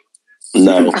quarterback.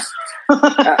 No.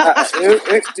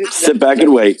 Sit back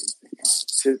and wait.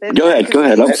 Go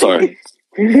ahead. I'm sorry.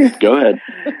 Go ahead.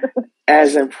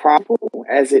 As improbable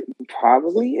as it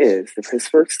probably is, the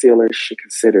Pittsburgh Steelers should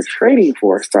consider trading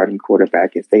for a starting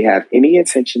quarterback if they have any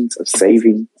intentions of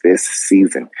saving this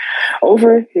season.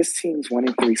 Over his team's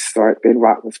 1-3 start, Ben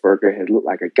Roethlisberger had looked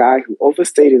like a guy who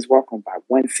overstayed his welcome by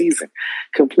one season,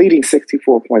 completing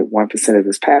 64.1% of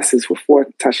his passes with 4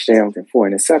 touchdowns and 4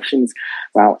 interceptions,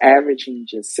 while averaging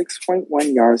just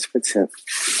 6.1 yards per attempt.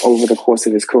 Over the course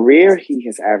of his career, he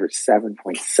has averaged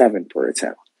 7.7 per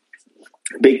attempt.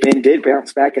 Big Ben did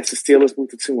bounce back as the Steelers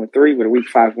moved to 2-3 with a Week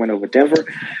 5 win over Denver,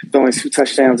 throwing 2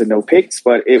 touchdowns and no picks,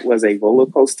 but it was a roller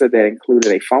coaster that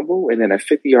included a fumble and then a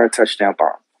 50-yard touchdown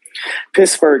bomb.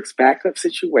 Pittsburgh's backup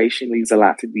situation leaves a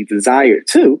lot to be desired,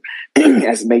 too,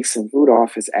 as Mason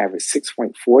Rudolph has averaged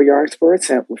 6.4 yards per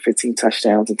attempt with 15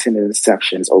 touchdowns and 10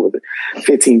 interceptions over the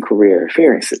 15 career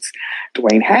appearances.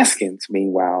 Dwayne Haskins,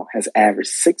 meanwhile, has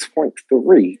averaged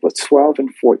 6.3 with 12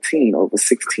 and 14 over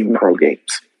 16 pro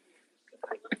games.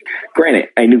 Granted,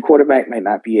 a new quarterback might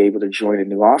not be able to join a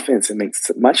new offense and make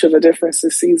much of a difference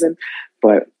this season,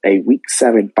 but a Week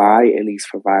 7 bye at least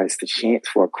provides the chance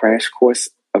for a crash course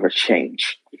of a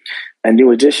change. A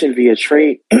new addition via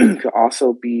trade could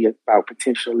also be about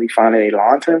potentially finding a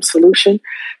long-term solution,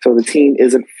 so the team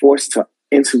isn't forced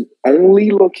into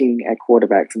only looking at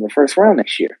quarterbacks in the first round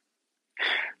next year.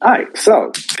 All right,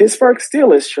 so Pittsburgh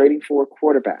Steelers trading for a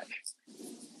quarterback.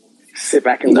 Sit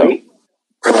back and wait.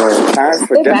 Or time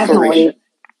for desperation.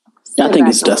 I think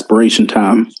it's desperation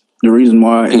time. The reason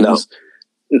why is,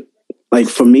 like,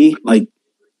 for me, like,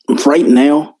 right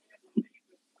now,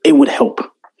 it would help.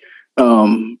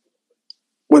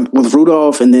 With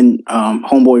Rudolph and then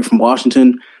homeboy from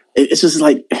Washington, it's just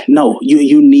like, no,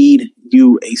 you need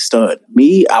you a stud.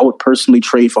 Me, I would personally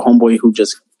trade for homeboy who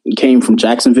just came from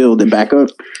Jacksonville, the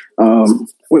backup.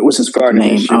 What's his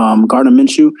name? Gardner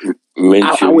Minshew.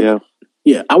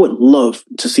 Yeah, I would love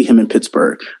to see him in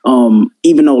Pittsburgh.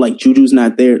 Even though, like, Juju's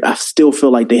not there, I still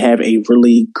feel like they have a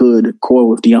really good core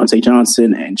with Deontay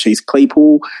Johnson and Chase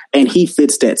Claypool, and he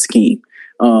fits that scheme.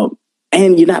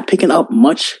 And you're not picking up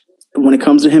much when it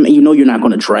comes to him, and you know you're not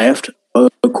going to draft a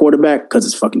quarterback because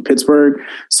it's fucking Pittsburgh.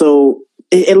 So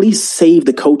at least save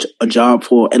the coach a job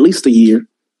for at least a year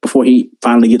before he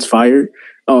finally gets fired.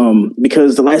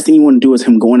 Because the last thing you want to do is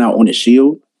him going out on his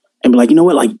shield and be like, you know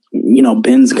what, like, you know,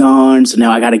 Ben's gone, so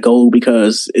now I got to go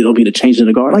because it'll be the change in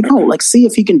the guard. Like, no, like, see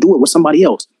if he can do it with somebody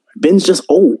else. Ben's just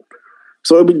old.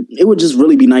 So it would just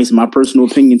really be nice, in my personal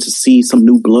opinion, to see some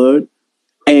new blood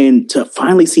and to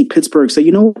finally see Pittsburgh say,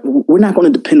 you know, we're not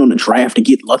going to depend on the draft to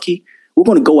get lucky. We're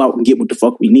going to go out and get what the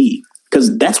fuck we need,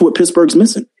 because that's what Pittsburgh's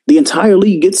missing. The entire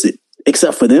league gets it,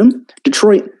 except for them,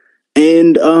 Detroit,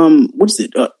 and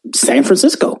San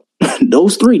Francisco.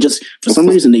 Those three, just for some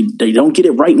reason, they don't get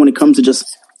it right when it comes to just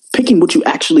picking what you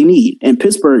actually need. And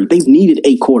Pittsburgh, they've needed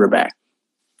a quarterback.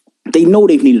 they know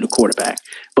they've needed a quarterback.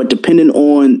 But depending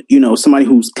on, somebody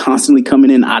who's constantly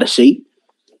coming in out of shape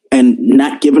and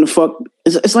not giving a fuck,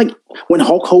 it's like when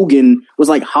Hulk Hogan was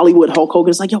like Hollywood Hulk Hogan.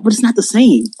 It's like, yo, but it's not the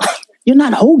same. You're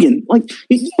not Hogan. Like,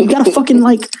 you got a fucking,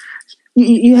 like,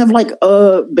 you have, like,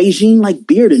 Beijing, like,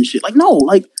 beard and shit. Like, no,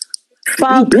 like,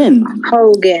 Fuck Ben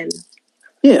Hogan.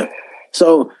 Yeah.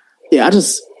 So, yeah,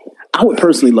 I would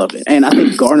personally love it. And I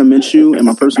think Gardner Minshew, in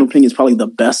my personal opinion, is probably the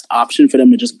best option for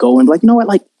them to just go and be like, you know what,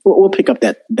 like, we'll pick up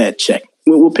that check.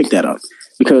 We'll pick that up.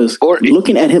 Because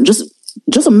looking at him, just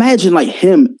imagine, like,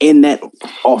 him in that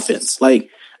offense. Like,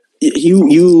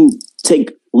 you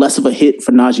take less of a hit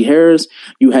for Najee Harris.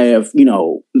 You have,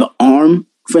 the arm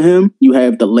for him. You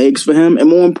have the legs for him. And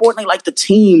more importantly, like, the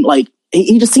team, like,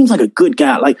 he just seems like a good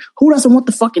guy. Like, who doesn't want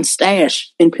the fucking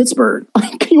stash in Pittsburgh?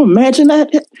 Like, can you imagine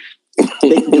that?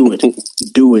 Do it.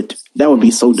 Do it. That would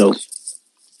be so dope.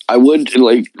 I would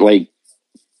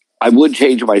I would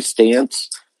change my stance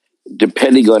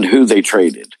depending on who they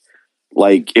traded.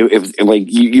 Like, if like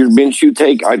your Minshew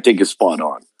take, I think is spot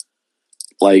on.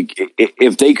 Like,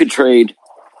 if they could trade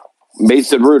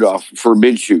Mason Rudolph for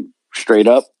Minshew straight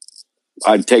up,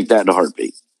 I'd take that in a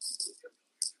heartbeat.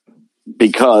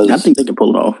 Because I think they can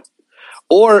pull it off.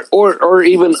 Or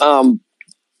even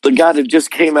the guy that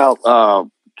just came out,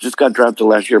 just got drafted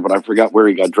last year, but I forgot where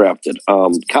he got drafted.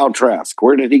 Kyle Trask.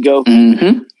 Where did he go?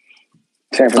 Mm-hmm.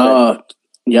 Tampa Bay.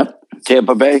 Yep.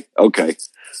 Tampa Bay. Okay.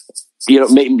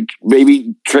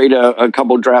 Maybe trade a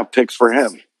couple draft picks for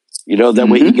him. That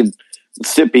way he can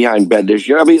sit behind Ben this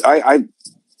year. I mean,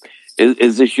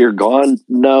 is this year gone?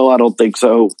 No, I don't think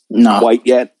so. No. Quite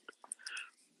yet.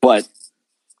 But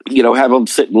have him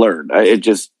sit and learn.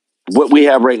 What we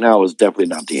have right now is definitely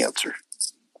not the answer.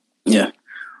 Yeah.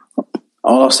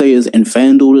 All I'll say is in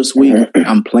FanDuel this week,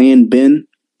 I'm playing Ben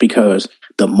because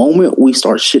the moment we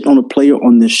start shitting on a player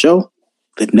on this show,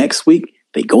 the next week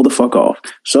they go the fuck off.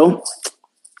 So,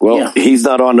 he's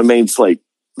not on the main slate.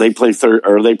 They play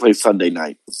Sunday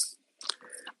night.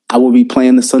 I will be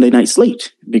playing the Sunday night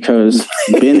slate because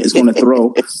Ben is going to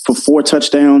throw for 4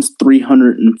 touchdowns,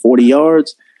 340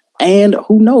 yards. And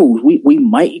who knows? We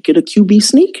might get a QB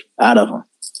sneak out of him.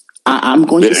 I'm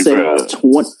going to say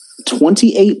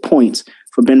 28 points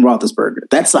for Ben Roethlisberger.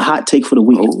 That's a hot take for the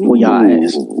week for y'all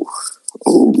ass.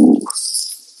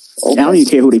 I don't even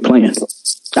care who they playing.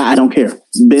 I don't care.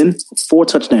 Ben, 4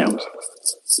 touchdowns.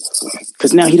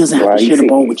 Because now he doesn't have to share the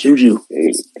ball with Juju.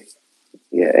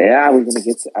 Yeah, I was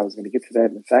gonna get to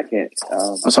that in a second.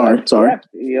 Sorry.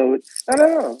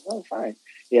 No, fine.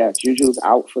 Yeah, Juju's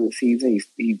out for the season.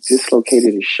 He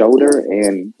dislocated his shoulder,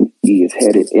 and he is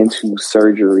headed into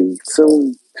surgery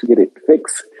soon to get it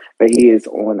fixed. But he's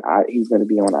going to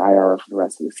be on IR for the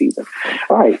rest of the season.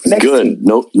 All right, next good. Team.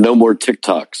 No more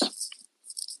TikToks.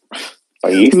 Are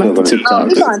you still going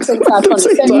TikTok? We're on TikTok on the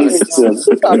same.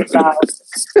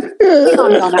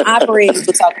 We're on the operating.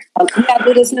 We gotta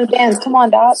do this new dance. Come on,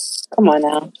 Doc. Come on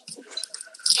now.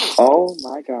 Oh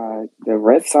my God! The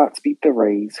Red Sox beat the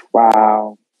Rays.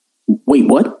 Wow. Wait,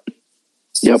 what?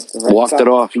 Yep, walked it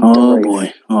off. Oh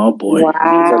boy. Wow.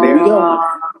 So there we go.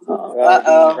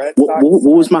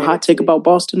 What was my hot take about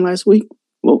Boston last week?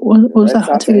 What was that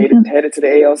hot take? Headed to the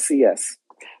ALCS.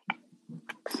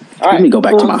 All right. Let me go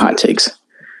back to my hot takes.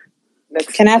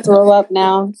 Can I throw up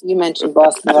now? You mentioned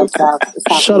Boston Red Sox.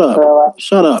 Shut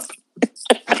up.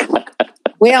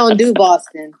 We don't do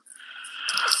Boston.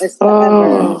 It's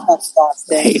forever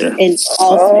Boston. Hater. In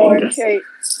all sports. Okay.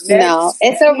 No,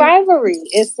 it's a rivalry.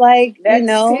 It's like,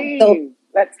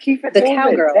 let's keep it the moving.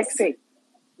 Cowgirls. Next team.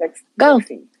 Go. Next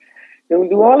team. The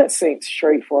New Orleans Saints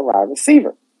trade for a wide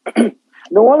receiver.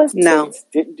 New Orleans Saints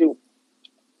didn't do.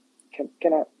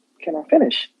 Can I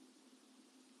finish?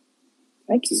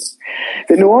 Thank you.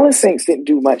 The New Orleans Saints didn't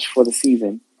do much before the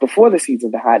season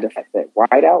to hide the fact that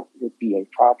wideout would be a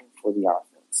problem for the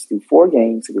offense. Through 4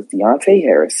 games, it was Deontay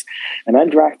Harris, an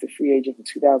undrafted free agent in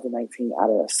 2019 out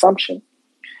of Assumption,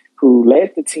 who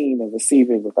led the team in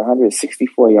receiving with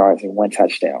 164 yards and 1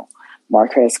 touchdown.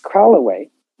 Marquez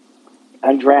Callaway,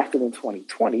 undrafted in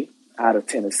 2020 out of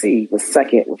Tennessee, was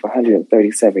second with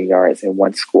 137 yards and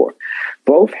 1 score.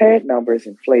 Both had numbers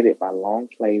inflated by long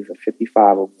plays of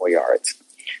 55 or more yards.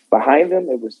 Behind them,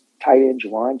 it was tight end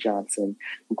Juwan Johnson,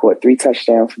 who caught 3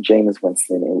 touchdowns from Jameis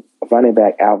Winston, and running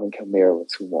back Alvin Kamara with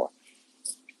 2 more.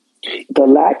 The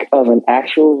lack of an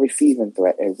actual receiving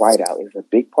threat at wideout is a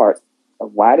big part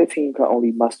of why the team could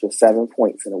only muster 7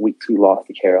 points in a Week 2 loss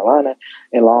to Carolina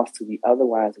and lost to the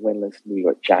otherwise winless New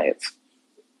York Giants.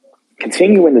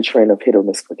 Continuing the trend of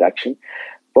hit-or-miss production,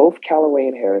 both Callaway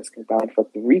and Harris combined for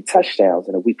 3 touchdowns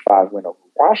in a Week 5 win over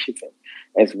Washington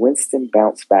as Winston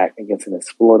bounced back against an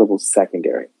exploitable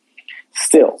secondary.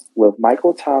 Still, with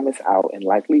Michael Thomas out and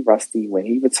likely rusty when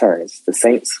he returns, the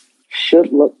Saints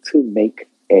should look to make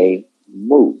a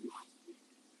move.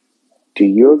 Do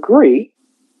you agree?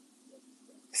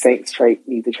 Saints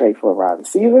need to trade for a wide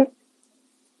receiver,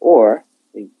 or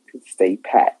they could stay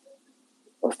pat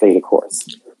or stay the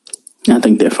course? I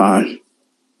think they're fine.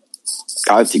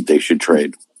 I think they should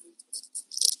trade.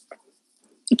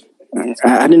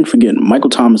 I didn't forget, Michael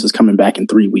Thomas is coming back in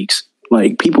 3 weeks.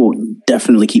 Like, people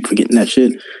definitely keep forgetting that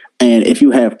shit. And if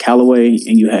you have Callaway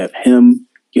and you have him,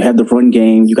 you have the run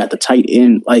game, you got the tight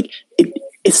end, like,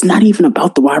 it's not even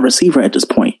about the wide receiver at this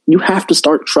point. You have to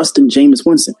start trusting Jameis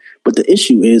Winston. But the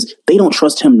issue is they don't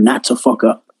trust him not to fuck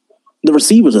up. The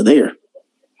receivers are there.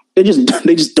 They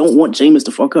just don't want Jameis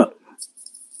to fuck up.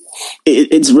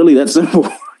 It's really that simple.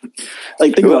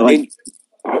 Like, think about, like,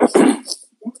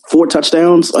 4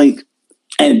 touchdowns, like,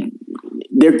 and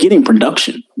they're getting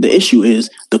production. The issue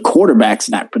is the quarterback's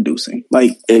not producing.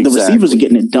 Like, the receivers are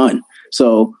getting it done.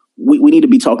 So we need to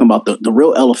be talking about the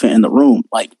real elephant in the room.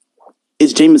 Like,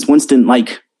 is Jameis Winston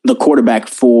like the quarterback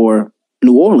for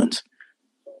New Orleans?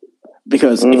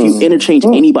 Because if you interchange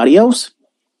anybody else,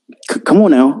 come on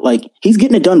now, like, he's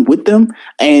getting it done with them.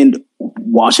 And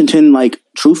Washington, like,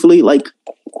 truthfully, like,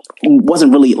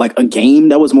 wasn't really like a game.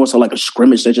 That was more so like a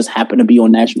scrimmage that just happened to be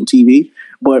on national TV.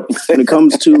 But when it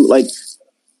comes to, like,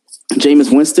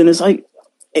 Jameis Winston, it's like,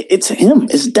 it's him.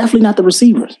 It's definitely not the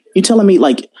receivers. You telling me,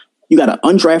 like, you got an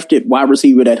undrafted wide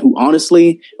receiver that who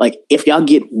honestly, like, if y'all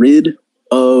get rid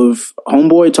of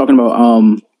homeboy, talking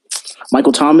about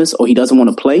Michael Thomas, or he doesn't want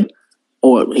to play,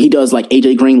 or he does like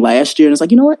AJ Green last year, and it's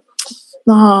like, you know what?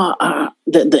 Nah,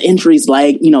 the injuries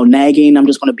nagging. I'm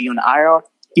just going to be on the IR.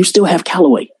 You still have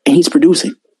Callaway, and he's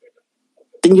producing.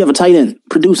 Then you have a tight end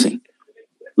producing.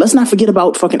 Let's not forget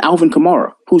about fucking Alvin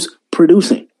Kamara, who's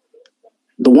producing.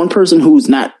 The one person who's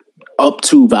not up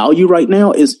to value right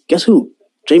now is, guess who?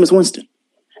 Jameis Winston.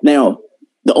 Now,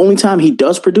 the only time he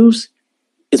does produce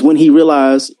is when he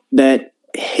realized that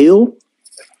Hill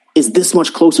is this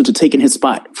much closer to taking his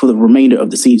spot for the remainder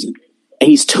of the season. And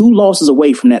he's 2 losses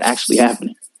away from that actually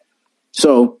happening.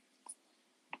 So,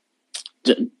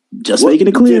 just making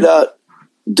it clear.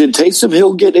 Did Taysom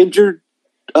Hill get injured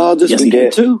this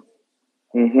weekend too?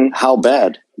 Mm-hmm. How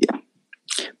bad? Yeah,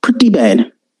 pretty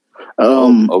bad.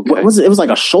 Okay. What was it? It was like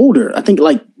a shoulder. I think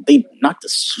like they knocked the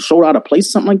shoulder out of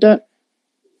place, something like that.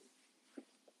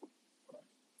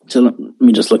 So let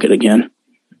me just look at it again.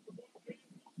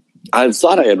 I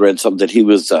thought I had read something that he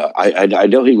was. I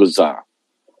know he was. I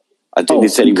think they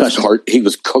said he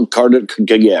was carted.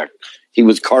 Yeah, he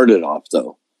was carted off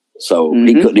though, so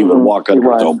he couldn't even walk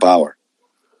under his own power.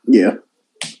 Yeah.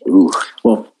 Ooh.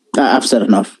 Well, I've said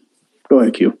enough. Go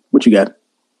ahead, Q. What you got?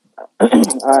 All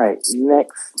right.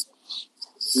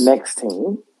 Next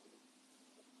team.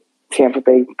 Tampa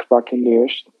Bay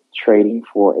Buccaneers trading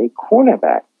for a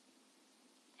cornerback.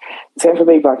 Tampa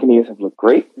Bay Buccaneers have looked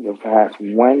great, with perhaps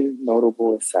one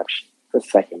notable exception: the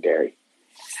secondary.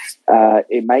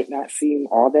 It might not seem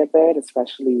all that bad,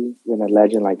 especially when a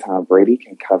legend like Tom Brady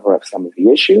can cover up some of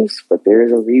the issues, but there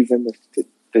is a reason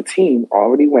the team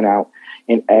already went out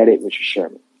and added Richard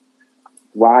Sherman.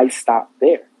 Why stop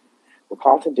there? With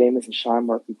Carlton Davis and Sean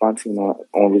Murphy-Bunting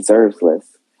on reserves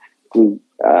list,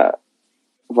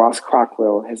 Ross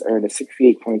Crockwell has earned a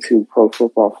 68.2 Pro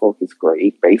Football Focus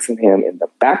grade, basing him in the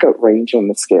backup range on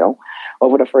the scale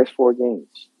over the first 4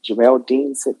 games. Jamel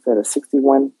Dean sits at a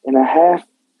 61.5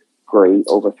 grade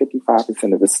over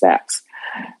 55% of the snaps.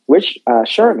 Which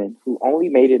Sherman, who only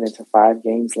made it into 5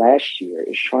 games last year,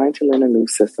 is trying to learn a new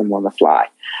system on the fly.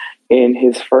 In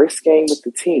his first game with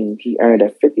the team, he earned a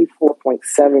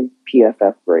 54.7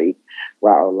 PFF grade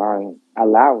while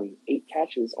allowing 8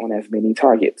 catches on as many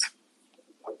targets.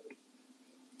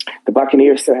 The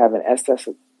Buccaneers still have an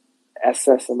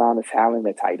excess amount of talent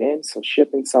at tight end, so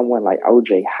shipping someone like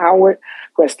O.J. Howard,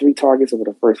 who has 3 targets over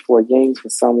the first 4 games, for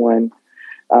someone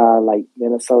like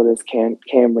Minnesota's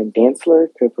Cameron Dantzler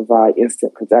could provide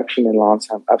instant production and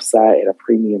long-term upside at a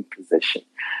premium position.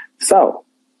 So,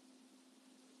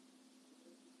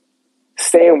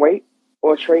 stay and wait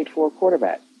or trade for a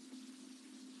cornerback,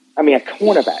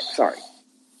 sorry.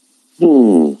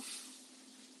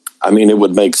 I mean, it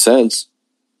would make sense.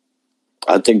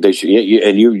 I think they should. Yeah,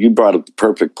 and you brought up the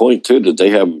perfect point, too, that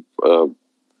they have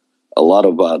a lot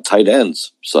of tight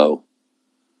ends. So,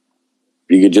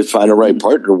 if you could just find a right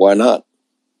partner, why not?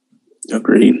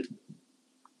 Agreed.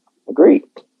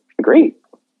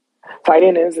 Tight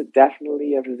end is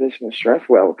definitely a position of strength.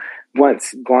 Well,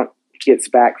 once Gronk gets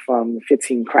back from the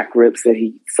 15 crack ribs that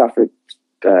he suffered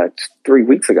 3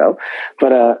 weeks ago.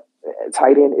 But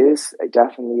tight end is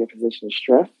definitely a position of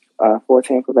strength. for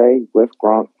Tampa Bay with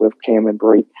Gronk, with Cameron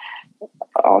Brate,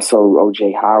 also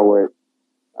OJ Howard.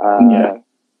 Yeah.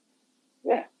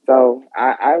 So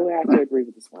I would have to agree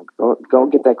with this one. Go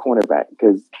get that cornerback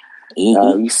because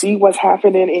you see what's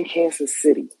happening in Kansas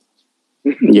City.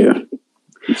 Yeah.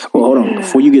 Well, hold on.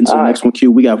 Before you get into the next one,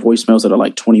 Q, we got voicemails that are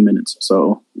like 20 minutes,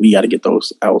 so we got to get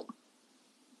those out.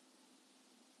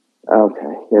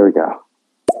 Okay, here we go.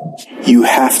 You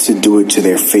have to do it to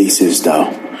their faces, though.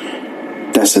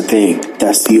 That's the thing.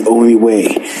 That's the only way.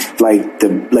 Like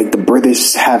the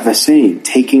British have a saying,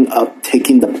 taking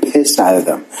the piss out of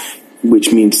them,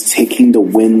 which means taking the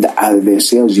wind out of their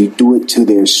sails. You do it to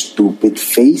their stupid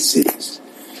faces.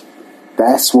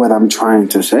 That's what I'm trying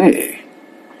to say.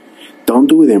 Don't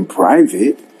do it in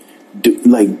private.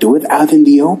 Do it out in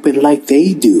the open like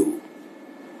they do.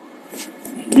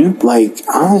 Yeah. Like,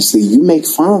 honestly, you make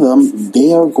fun of them,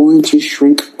 they are going to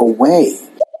shrink away.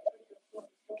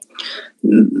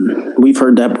 We've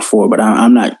heard that before, but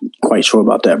I'm not quite sure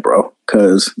about that, bro.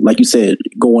 Because, like you said,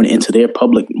 going into their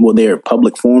public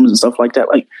forums and stuff like that,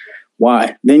 like,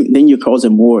 why? Then you're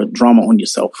causing more drama on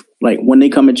yourself. Like, when they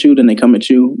come at you, then they come at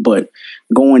you. But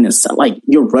going and like,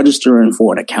 you're registering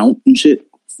for an account and shit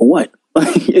for what?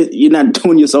 You're not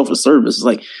doing yourself a service. It's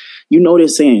like, you know,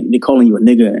 they're calling you a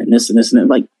nigga and this and this and that.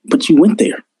 Like, but you went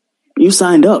there, you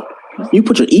signed up, you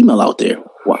put your email out there.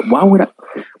 Why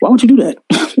would you do that?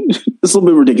 It's a little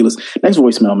bit ridiculous. Next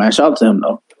voicemail, man. Shout out to him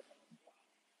though.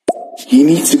 You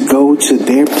need to go to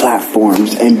their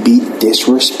platforms and be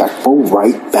disrespectful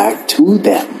right back to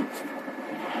them.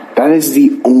 That is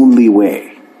the only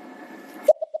way.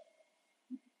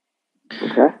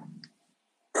 Okay.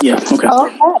 Yeah. Okay.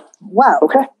 Okay. Wow.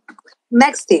 Okay.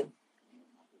 Next team.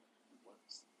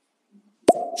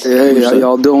 Hey, how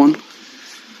y'all doing?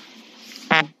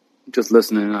 Just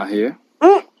listening out here.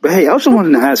 But hey, I also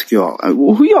wanted to ask y'all,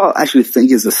 who y'all actually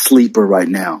think is a sleeper right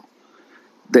now?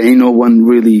 That ain't no one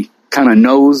really kind of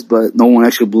knows, but no one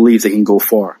actually believes they can go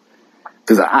far.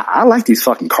 Because I like these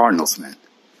fucking Cardinals, man.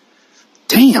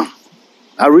 Damn.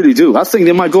 I really do. I think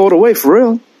they might go all the way, for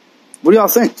real. What do y'all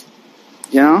think?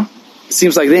 You know? It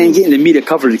seems like they ain't getting the media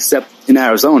coverage except in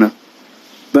Arizona.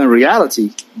 But in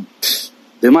reality,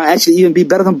 they might actually even be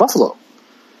better than Buffalo.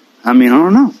 I mean, I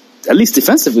don't know. At least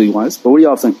defensively wise. But what do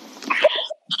y'all think?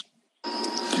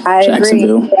 I agree.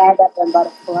 Jacksonville. Yeah, I got them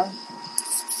Buffalo.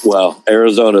 Well,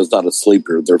 Arizona is not a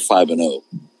sleeper. They're 5-0.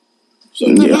 So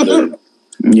Yeah.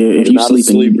 If you not sleep,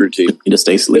 a sleeper team. You need to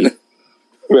stay asleep.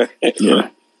 Right. Yeah.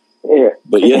 Yeah.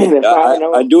 But yeah,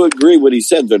 I do agree what he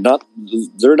said. They're not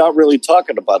really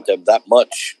talking about them that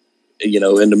much, you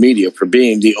know, in the media for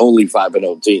being the only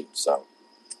 5-0 team. So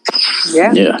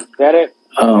Yeah. They're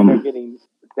getting.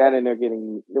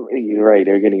 You're right.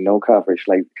 They're getting no coverage.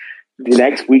 Like, the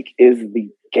next week is the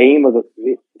game of the.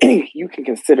 You can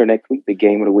consider next week the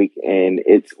game of the week, and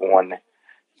it's on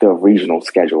the regional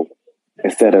schedule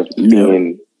instead of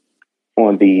being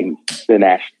on the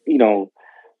national. You know,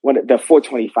 the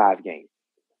 425 game.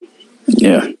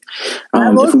 Yeah.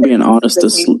 If we're being honest,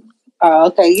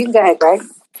 okay, you can go ahead, Greg.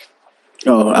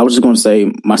 Oh, I was just going to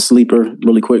say my sleeper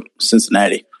really quick,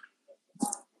 Cincinnati.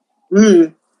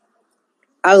 I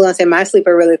was going to say my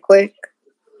sleeper really quick.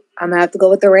 I'm going to have to go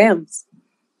with the Rams.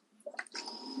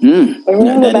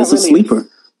 That is a sleeper.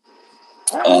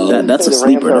 That's a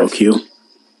sleeper, though, Q.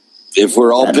 If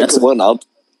we're all picking one,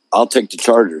 I'll take the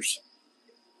Chargers.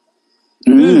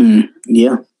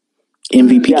 Yeah.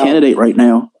 MVP candidate right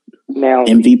now. Now,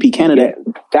 MVP candidate.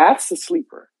 Yeah, that's the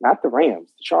sleeper, not the Rams,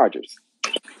 the Chargers.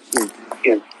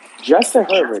 Justin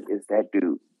Herbert is that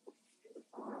dude.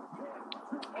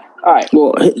 All right.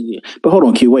 Well, but hold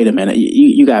on, Q. Wait a minute.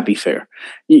 You gotta be fair.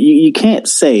 You can't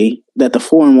say that the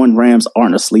 4-1 Rams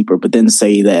aren't a sleeper, but then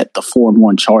say that the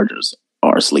 4-1 Chargers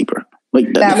are a sleeper.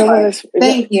 Like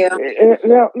thank you.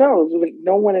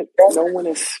 No one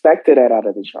expected that out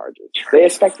of the Chargers. They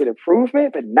expected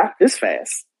improvement, but not this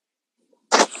fast.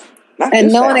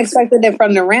 And no one expected it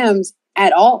from the Rams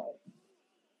at all.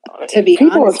 To be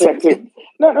honest,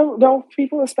 no.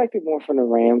 People expected more from the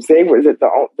Rams. They were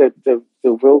the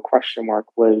real question mark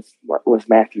was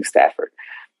Matthew Stafford.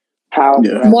 How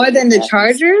more than the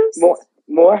Chargers?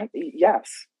 More,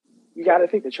 yes. You got to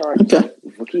think the Chargers.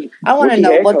 Okay. I want to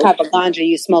know what type of ganja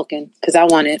you smoking because I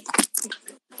want it.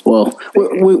 Well,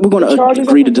 we're going to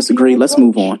agree to disagree. Let's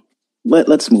move on.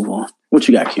 Let's move on. What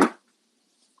you got, Q?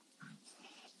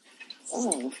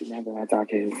 Let's see.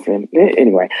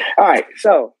 Anyway, all right.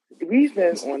 So we've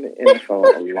been on the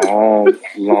NFL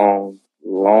a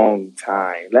long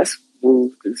time. Let's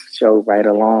move this show right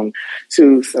along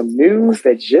to some news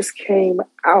that just came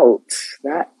out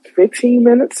not 15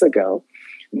 minutes ago.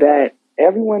 That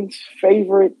everyone's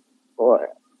favorite or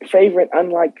favorite,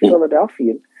 unlike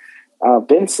Philadelphia,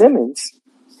 Ben Simmons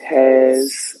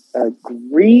has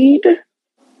agreed.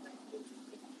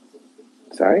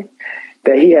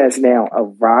 That he has now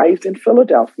arrived in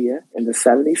Philadelphia, and the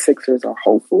 76ers are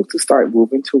hopeful to start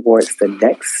moving towards the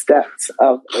next steps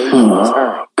of a return.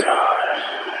 Oh,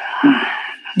 God.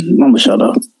 I'm going to shut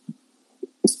up.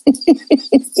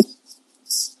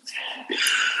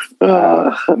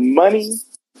 Money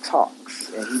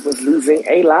talks, and he was losing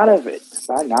a lot of it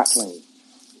by not playing.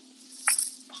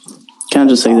 Can I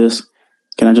just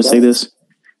say this?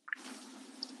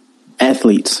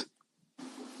 Athletes,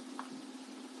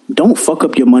 don't fuck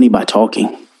up your money by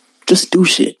talking. Just do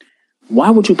shit. Why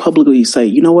would you publicly say,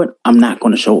 you know what? I'm not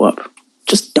going to show up.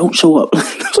 Just don't show up.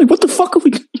 It's like, what the fuck are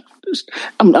we?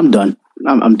 I'm done.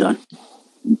 I'm done.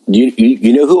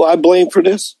 You know who I blame for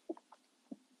this?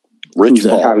 Rich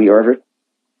Paul. Kyrie Irving.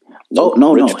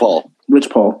 No, Rich Paul. Rich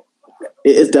Paul.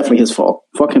 It's definitely his fault.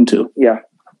 Fuck him too. Yeah.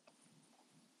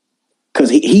 Because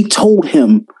he told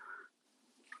him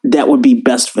that would be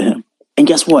best for him. And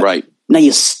guess what? Right. Now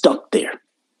you're stuck there.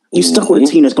 You're stuck with a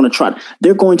team that's going to try.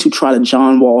 They're going to try to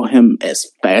John Wall him as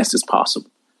fast as possible.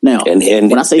 Now, and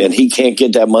when I say he can't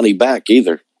get that money back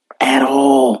either. At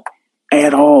all.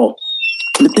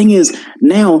 The thing is,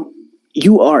 now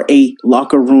you are a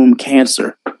locker room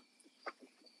cancer.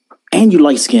 And you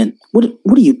light skin. What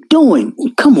are you doing?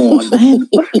 Come on, man.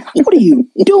 What are you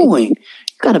doing? You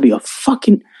gotta be a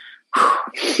fucking...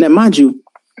 Now, mind you,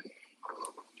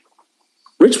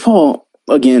 Rich Paul,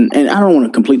 again, and I don't want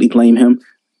to completely blame him,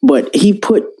 but he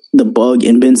put the bug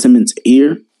in Ben Simmons'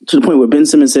 ear to the point where Ben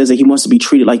Simmons says that he wants to be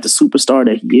treated like the superstar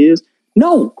that he is.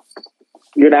 No.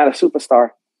 You're not a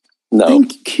superstar. No.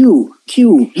 Thank Q.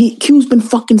 Q's been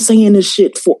fucking saying this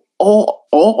shit for all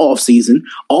off season,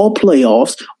 all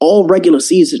playoffs, all regular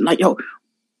season. Like, yo,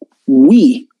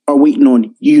 we are waiting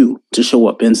on you to show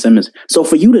up, Ben Simmons. So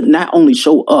for you to not only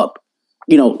show up,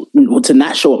 to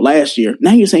not show up last year,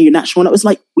 now you're saying you're not showing up. It's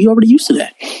like, we already used to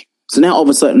that. So now all of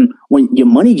a sudden, when your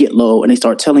money get low and they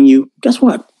start telling you, guess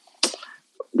what?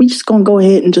 We just gonna go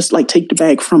ahead and just like take the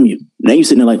bag from you. Now you're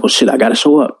sitting there like, well, shit, I gotta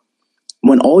show up.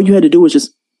 When all you had to do was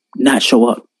just not show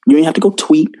up. You ain't have to go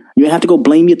tweet. You ain't have to go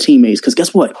blame your teammates. Because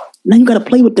guess what? Now you got to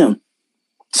play with them.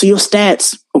 So your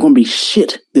stats are going to be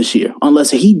shit this year.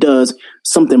 Unless he does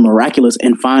something miraculous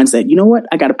and finds that, you know what?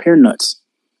 I got a pair of nuts.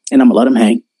 And I'm going to let him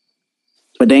hang.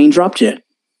 But they ain't dropped yet.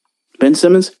 Ben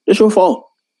Simmons, it's your fault.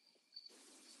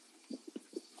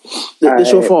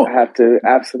 It's your fault. I have to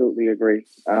absolutely agree.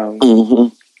 I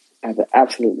have to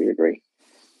absolutely agree.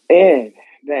 And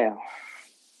now,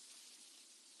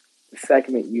 the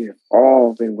segment you've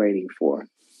all been waiting for.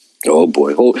 Oh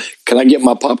boy! Can I get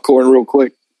my popcorn real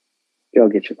quick? Go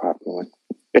get your popcorn.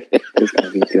 It's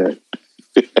going to be good.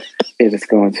 It is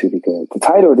going to be good. The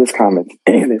title of this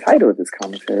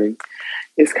commentary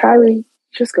is Kyrie,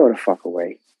 just go the fuck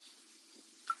away.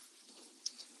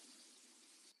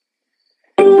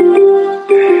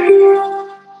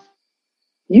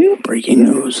 Breaking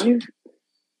news.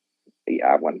 Yeah,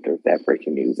 I wonder if that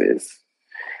breaking news is.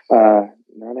 No,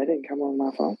 that didn't come on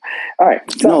my phone. All right.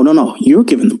 So, No. You're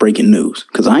giving the breaking news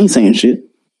because I ain't saying shit.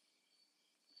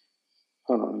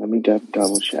 Hold on. Let me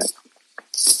double check.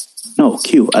 No,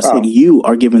 Q. I said you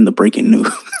are giving the breaking news.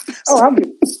 I'm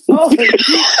so good.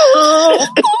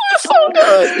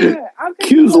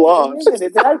 Q's lost.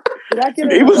 Did I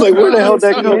get it? He was like, where the hell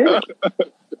did that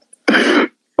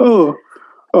go? Oh,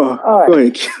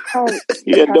 right. Go ahead.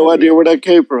 You had no idea where that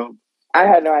came from. I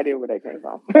had no idea where that came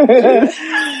from.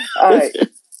 All right.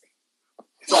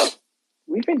 So,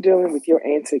 we've been dealing with your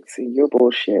antics and your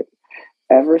bullshit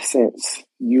ever since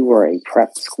you were a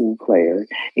prep school player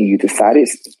and you decided.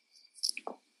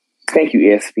 Thank you,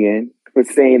 ESPN, for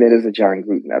saying that it's a John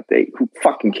Gruden update. Who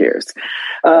fucking cares?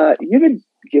 You've been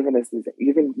giving us this.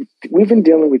 We've been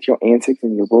dealing with your antics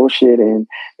and your bullshit and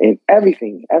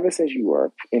everything ever since you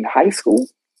were in high school.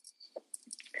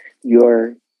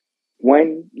 Your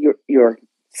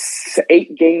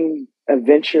 8-game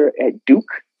adventure at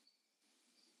Duke.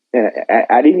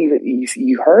 I didn't even,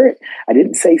 you heard, I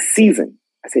didn't say season.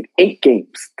 I said 8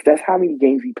 games. That's how many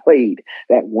games he played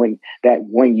that one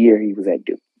year he was at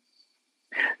Duke.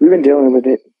 We've been dealing with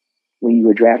it when you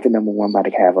were drafted number 1 by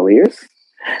the Cavaliers.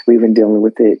 We've been dealing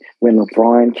with it when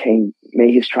LeBron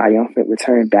made his triumphant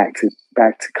return back to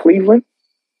Cleveland.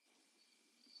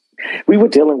 We were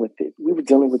dealing with it. We were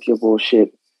dealing with your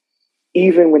bullshit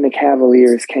even when the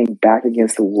Cavaliers came back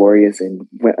against the Warriors and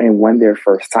won their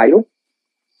first title.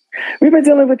 We've been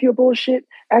dealing with your bullshit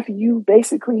after you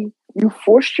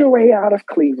forced your way out of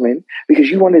Cleveland because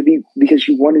you wanted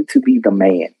to be the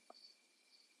man.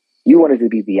 You wanted to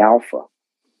be the alpha.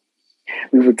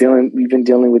 We've been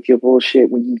dealing with your bullshit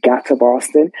when you got to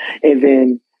Boston, and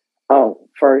then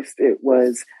first it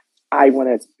was I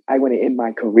want to end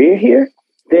my career here.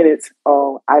 Then it's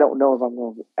I don't know if I'm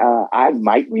going. I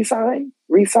might resign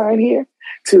here.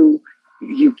 To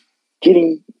you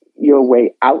getting your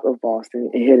way out of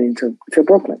Boston and heading to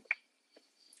Brooklyn.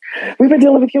 We've been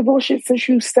dealing with your bullshit since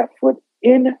you stepped foot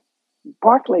in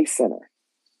Barclays Center.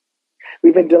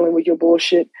 We've been dealing with your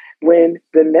bullshit when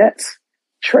the Nets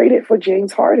traded for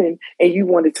James Harden and you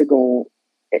wanted to go,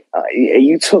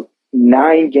 you took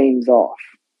 9 games off.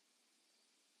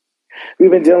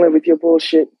 We've been dealing with your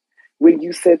bullshit when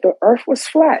you said the earth was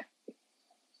flat.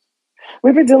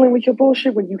 We've been dealing with your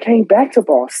bullshit when you came back to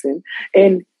Boston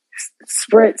and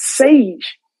spread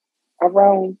sage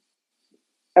around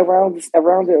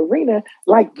the arena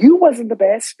like you wasn't the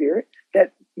bad spirit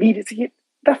that needed to get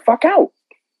the fuck out.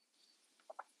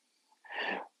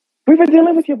 We've been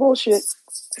dealing with your bullshit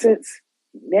since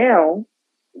now.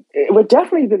 We're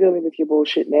definitely dealing with your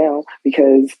bullshit now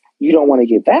because you don't want to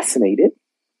get vaccinated.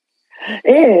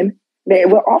 And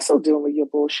we're also dealing with your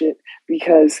bullshit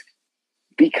because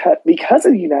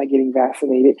of you not getting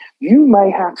vaccinated, you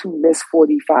might have to miss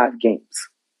 45 games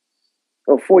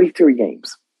or 43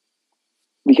 games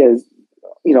because,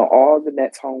 all the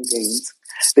Nets home games,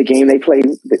 the game they played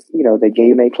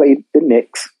the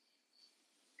Knicks,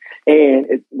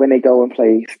 and when they go and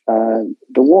play the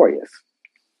Warriors.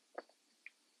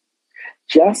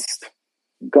 Just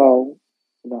go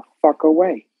the fuck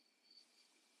away.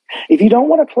 If you don't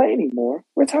want to play anymore,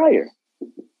 retire.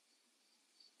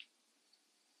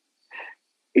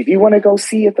 If you want to go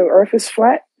see if the earth is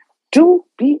flat,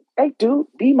 be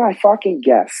my fucking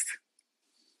guest.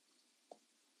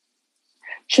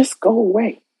 Just go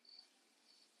away.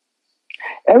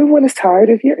 Everyone is tired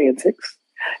of your antics.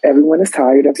 Everyone is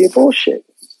tired of your bullshit.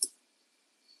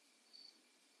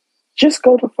 Just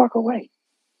go the fuck away.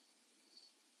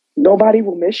 Nobody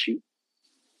will miss you.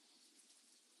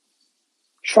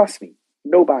 Trust me,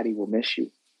 nobody will miss you.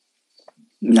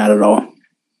 Not at all.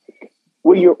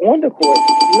 When you're on the court,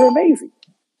 you're amazing.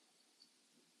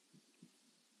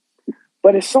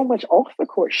 But it's so much off the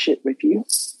court shit with you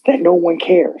that no one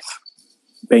cares.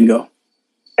 Bingo.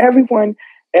 Everyone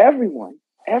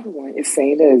is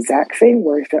saying the exact same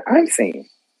words that I'm saying.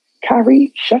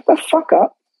 Kyrie, shut the fuck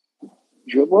up,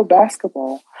 dribble a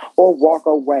basketball, or walk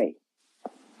away.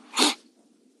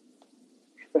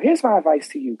 So here's my advice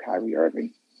to you, Kyrie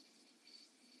Irving.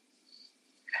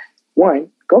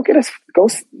 1,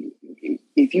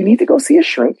 if you need to go see a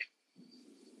shrink,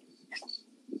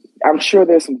 I'm sure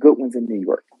there's some good ones in New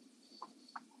York.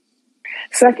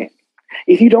 2,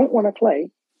 if you don't want to play,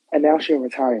 announce your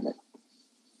retirement.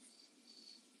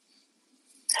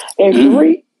 And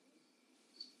 3,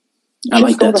 I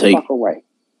like that take. Fuck away.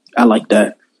 I like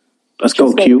that. Let's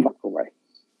go, Q. The fuck away.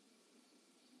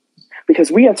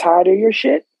 Because we are tired of your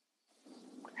shit,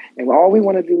 and all we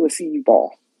want to do is see you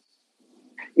ball.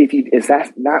 If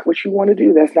that's not what you want to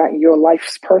do, that's not your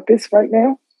life's purpose right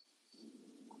now,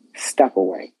 step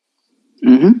away.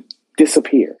 Mm-hmm.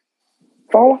 Disappear.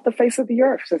 Fall off the face of the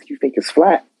earth since you think it's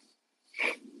flat.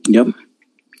 Yep.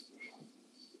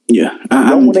 Yeah.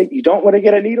 You don't want to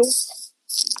get a needle?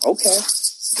 Okay.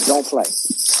 Don't play.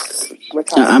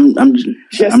 I'm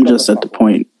just at the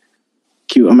point.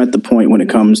 Q, I'm at the point when it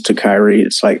comes to Kyrie.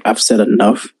 It's like I've said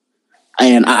enough.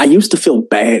 And I used to feel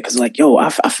bad because, like, I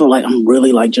feel like I'm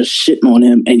really, like, just shitting on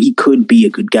him. And he could be a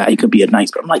good guy. He could be a nice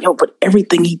guy. I'm like, but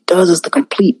everything he does is the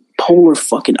complete polar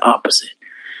fucking opposite.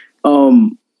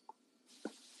 I'm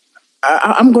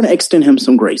going to extend him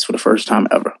some grace for the first time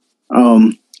ever.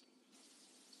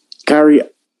 Kyrie,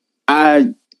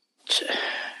 I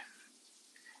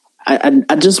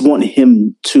just want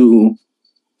him to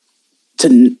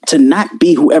not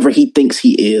be whoever he thinks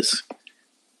he is.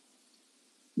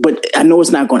 But I know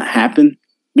it's not going to happen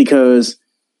because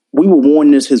we were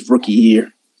warned this his rookie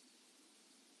year.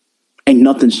 And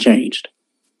nothing's changed.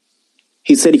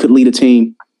 He said he could lead a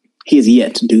team. He has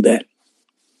yet to do that.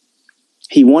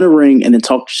 He won a ring and then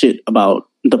talked shit about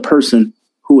the person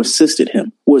who assisted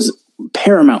him, was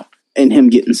paramount in him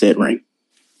getting said ring.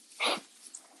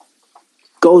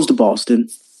 Goes to Boston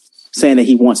saying that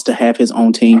he wants to have his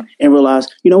own team and realize,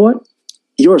 you know what?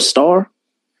 You're a star,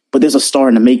 but there's a star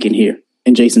in the making here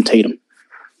in Jason Tatum.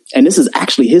 And this is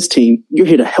actually his team. You're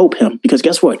here to help him because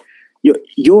guess what?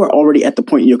 You're already at the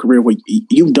point in your career where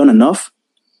you've done enough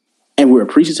and we're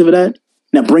appreciative of that.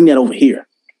 Now bring that over here.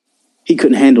 He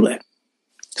couldn't handle that.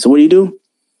 So what do?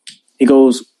 He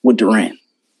goes with Durant.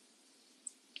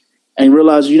 And he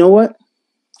realizes, you know what?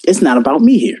 It's not about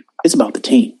me here. It's about the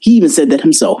team. He even said that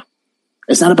himself.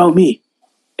 It's not about me.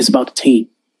 It's about the team.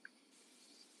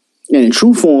 and in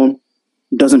true form,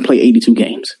 doesn't play 82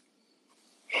 games.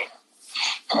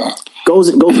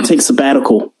 Goes to take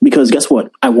sabbatical because guess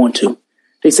what? I want to.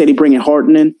 They say they bring in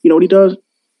Harden in. You know what he does?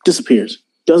 Disappears.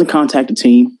 Doesn't contact the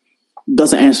team.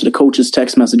 Doesn't answer the coach's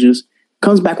text messages.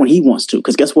 Comes back when he wants to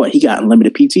because guess what? He got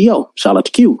unlimited PTO. Shout out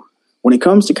to Q. When it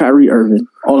comes to Kyrie Irving,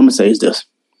 all I'm going to say is this.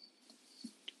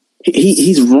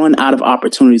 He's run out of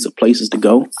opportunities of places to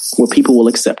go where people will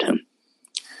accept him.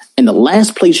 And the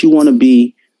last place you want to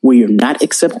be where you're not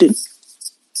accepted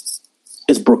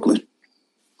is Brooklyn.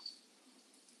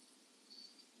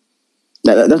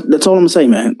 That's all I'm going to say,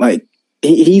 man. Like,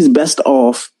 he's best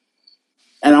off,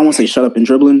 and I won't say shut up and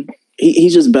dribbling.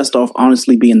 He's just best off,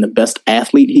 honestly, being the best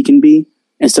athlete he can be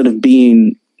instead of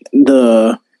being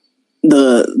the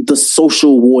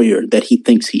social warrior that he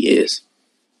thinks he is,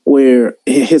 where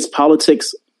his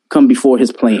politics come before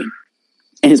his playing.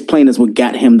 And his playing is what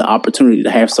got him the opportunity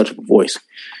to have such a voice.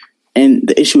 And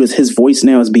the issue is his voice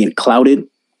now is being clouded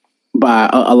by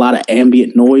a lot of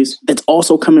ambient noise that's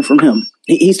also coming from him.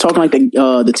 He's talking like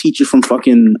the teacher from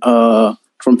fucking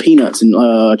from Peanuts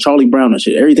and Charlie Brown and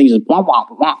shit. Everything's just wah, wah,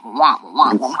 wah, wah, wah.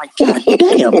 I'm like, God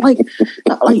damn,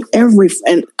 like every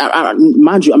and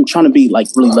mind you, I'm trying to be like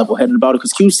really level headed about it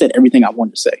because Q said everything I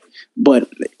wanted to say. But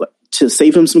to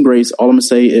save him some grace, all I'm gonna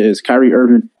say is Kyrie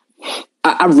Irving.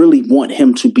 I really want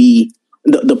him to be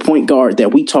the point guard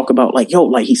that we talk about. Like, yo,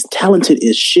 like he's talented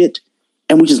as shit,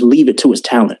 and we just leave it to his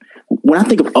talent. When I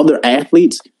think of other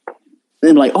athletes,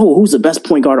 I'm like, oh, who's the best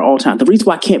point guard of all time? The reason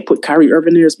why I can't put Kyrie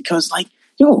Irving there is because, like,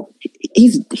 yo,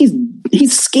 he's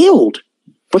skilled,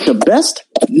 but the best,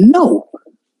 no.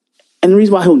 And the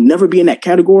reason why he'll never be in that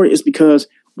category is because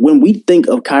when we think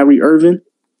of Kyrie Irving,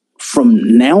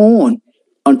 from now on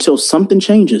until something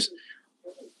changes,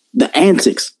 the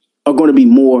antics are going to be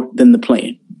more than the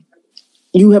playing.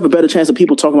 You have a better chance of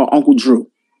people talking about Uncle Drew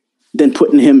than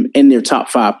putting him in their top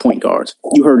 5 point guards.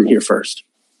 You heard it here first.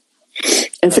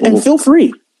 And feel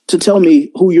free to tell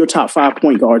me who your top 5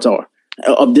 point guards are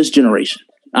of this generation.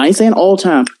 I ain't saying all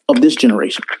time, of this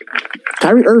generation.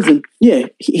 Kyrie Irving, yeah,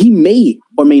 he may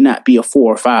or may not be a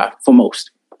 4 or 5 for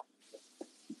most.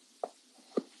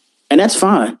 And that's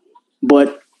fine.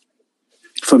 But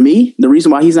for me, the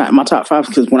reason why he's not in my top 5 is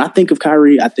because when I think of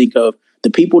Kyrie, I think of the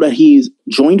people that he's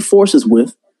joined forces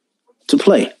with to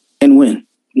play and win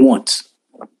once.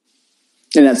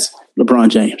 And that's LeBron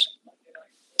James.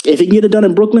 If he can get it done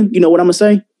in Brooklyn, you know what I'm going to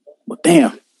say? Well,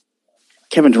 damn,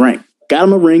 Kevin Durant got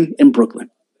him a ring in Brooklyn.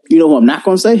 You know who I'm not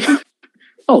going to say?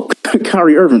 Oh,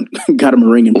 Kyrie Irving got him a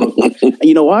ring in Brooklyn. And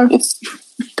you know why? Because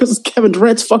it's Kevin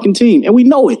Durant's fucking team. And we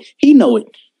know it. He know it.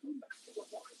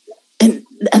 And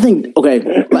I think,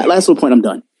 okay, last little point, I'm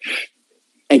done.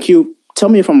 And Q, tell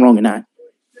me if I'm wrong or not.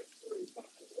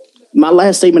 My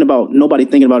last statement about nobody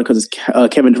thinking about it because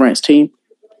it's Kevin Durant's team.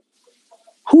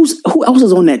 Who else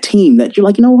is on that team that you're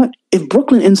like, you know what? If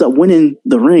Brooklyn ends up winning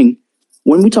the ring,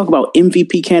 when we talk about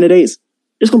MVP candidates,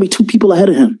 there's going to be 2 people ahead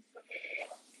of him.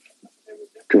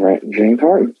 Durant and James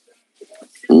Harden.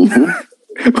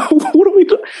 Mm-hmm. What are we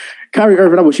doing? Kyrie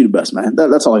Irving, I wish you the best, man.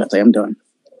 That's all I got to say. I'm done.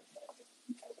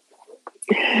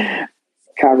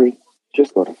 Kyrie,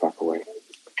 just go the fuck away.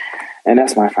 And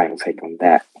that's my final take on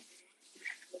that.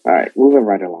 All right, moving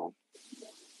right along.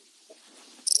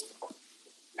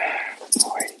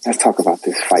 Boy, let's talk about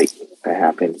this fight that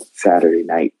happened Saturday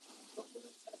night.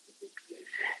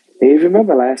 And you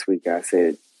remember last week I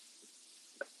said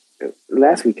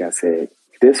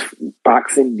this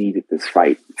boxing needed this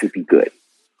fight to be good.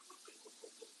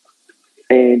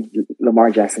 And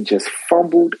Lamar Jackson just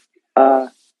fumbled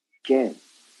again.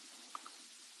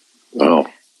 Oh,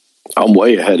 I'm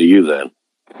way ahead of you then.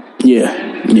 Yeah.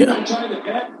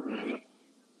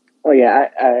 Oh yeah,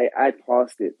 I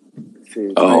paused it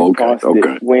to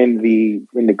okay. when the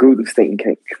Gruden statement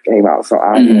came out. So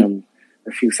I am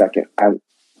a few seconds.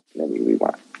 Let me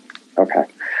rewind. Okay.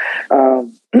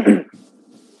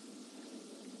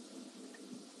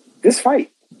 This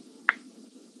fight.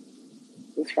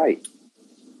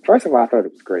 First of all, I thought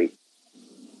it was great.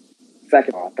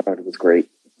 Second of all, I thought it was great.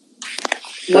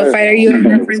 What fight are you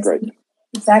referencing?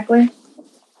 Exactly.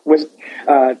 With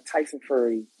Tyson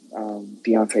Fury,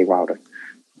 Deontay Wilder.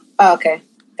 Oh, okay.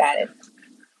 Got it.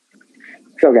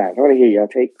 So, guys, I want to hear your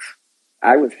takes.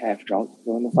 I was half drunk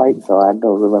during the fight, so I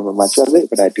don't remember much of it,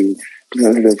 but I do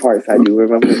remember the parts I do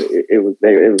remember. It was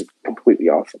completely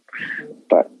awesome.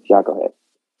 But y'all go ahead.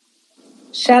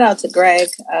 Shout out to Greg.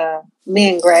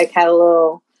 Me and Greg had a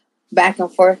little back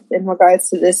and forth in regards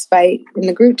to this fight in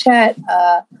the group chat.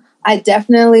 I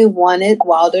definitely wanted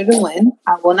Wilder to win.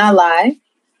 I will not lie.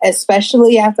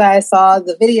 Especially after I saw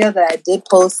the video that I did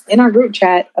post in our group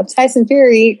chat of Tyson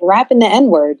Fury rapping the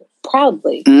N-word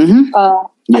proudly. Mm-hmm.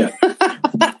 Yeah.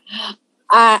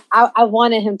 I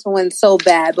wanted him to win so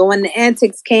bad, but when the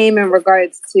antics came in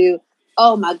regards to,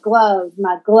 oh, my gloves,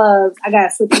 I gotta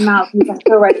switch them out.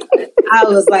 I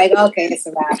was like, okay, it's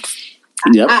a wrap.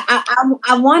 Yep. I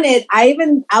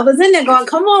was in there going,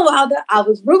 come on, Wilder. I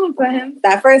was rooting for him.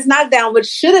 That first knockdown, which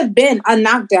should have been a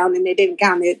knockdown, and they didn't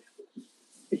count it.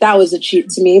 That was a cheat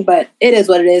to me, but it is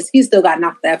what it is. He still got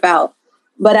knocked the F out.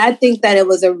 But I think that it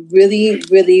was a really,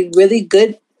 really, really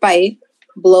good fight,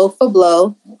 blow for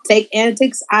blow. Take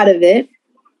antics out of it.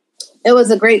 It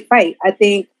was a great fight. I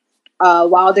think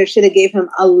Wilder should have gave him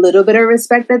a little bit of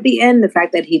respect at the end. The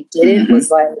fact that he didn't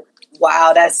was like,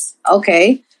 wow, that's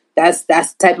okay. That's the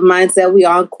type of mindset we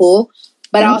on, cool.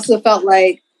 But I also felt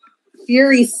like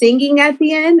Fury singing at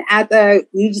the end,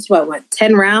 you just went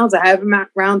 10 rounds or however many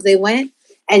rounds they went,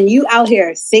 and you out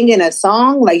here singing a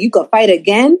song like you could fight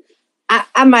again.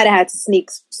 I might have had to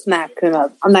snap him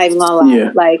up. I'm not even gonna lie.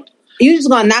 Yeah. Like, you just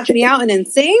gonna knock me out and then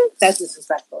sing? That's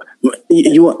disrespectful.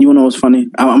 You want to know what's funny?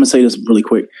 I'm gonna say this really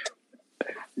quick.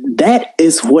 That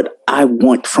is what I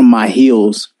want from my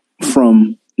heels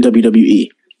from WWE.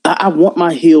 I want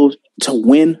my heels to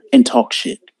win and talk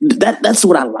shit. That's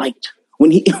what I liked.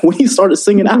 When he started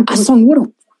singing, I sung with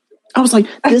him. I was like,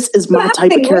 this is my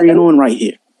type of carrying on right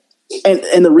here.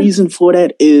 And the reason for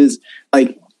that is,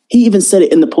 like, he even said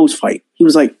it in the post fight. He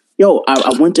was like, yo,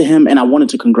 I went to him and I wanted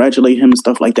to congratulate him and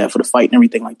stuff like that for the fight and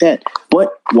everything like that.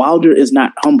 But Wilder is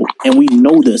not humble. And we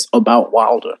know this about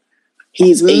Wilder.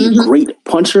 He's a great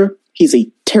puncher. He's a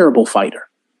terrible fighter.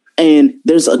 And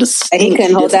there's a distinct... And he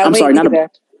couldn't hold that weight either.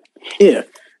 Yeah.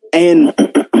 And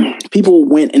people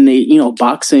went and they,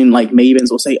 boxing like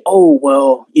mavens will say, oh,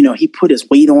 well, he put his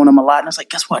weight on him a lot. And it's like,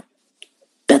 guess what?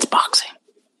 That's boxing.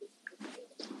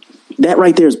 That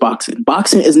right there is boxing.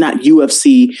 Boxing is not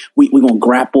UFC. We're going to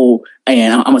grapple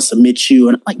and I'm going to submit you.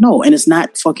 And like, no. And it's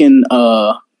not fucking,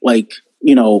 fight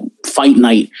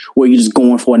night where you're just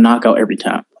going for a knockout every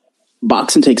time.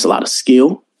 Boxing takes a lot of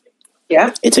skill.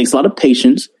 Yeah. It takes a lot of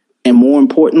patience. And more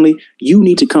importantly, you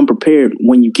need to come prepared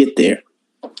when you get there.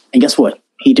 And guess what?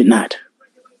 He did not.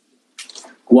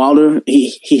 Wilder,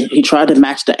 he tried to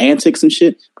match the antics and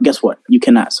shit. But guess what? You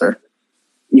cannot, sir.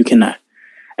 You cannot.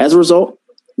 As a result,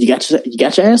 you got your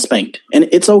ass spanked. And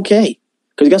it's okay.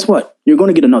 Because guess what? You're going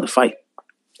to get another fight.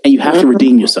 And you have to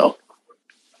redeem yourself.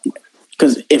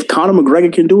 Because if Conor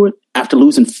McGregor can do it after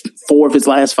losing 4 of his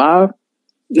last 5,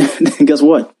 then guess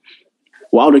what?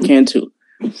 Wilder can too.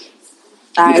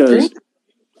 I agree.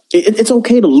 It's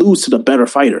okay to lose to the better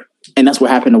fighter. And that's what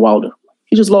happened to Wilder.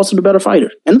 He just lost to the better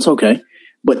fighter. And it's okay.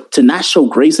 But to not show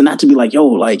grace and not to be like,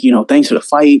 yo, thanks for the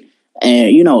fight.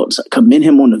 And, commend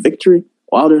him on the victory.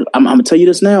 Wilder, I'm going to tell you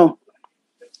this now.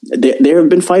 There have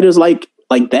been fighters like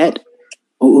that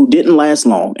who didn't last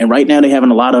long. And right now they're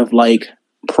having a lot of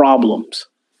problems.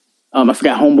 I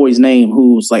forgot homeboy's name,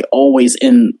 who's always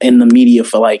in the media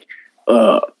for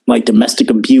domestic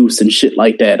abuse and shit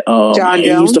like that. John Jones? He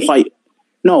used to fight.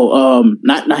 No,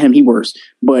 not him. He worse,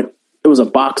 but it was a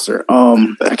boxer.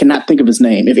 I cannot think of his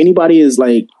name. If anybody is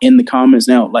in the comments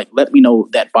now, let me know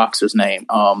that boxer's name.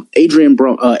 Adrian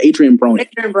Broner. I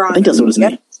think that's what his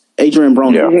name. Adrian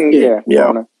Broner.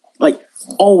 Yeah.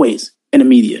 Always in the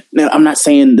media. Now, I'm not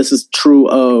saying this is true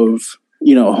of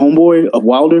homeboy of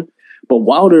Wilder, but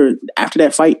Wilder after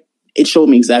that fight, it showed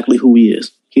me exactly who he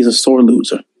is. He's a sore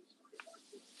loser.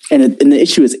 And the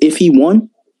issue is, if he won,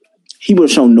 he would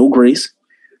have shown no grace.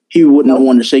 He wouldn't have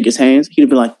wanted to shake his hands. He'd have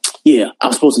been like, yeah, I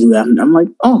was supposed to do that. And I'm like,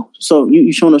 oh, so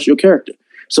you showing us your character.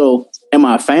 So am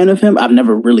I a fan of him? I've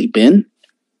never really been.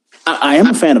 I am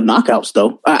a fan of knockouts,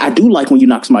 though. I do like when you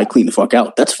knock somebody clean the fuck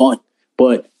out. That's fun.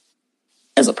 But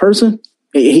as a person,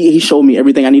 he showed me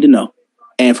everything I need to know.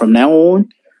 And from now on,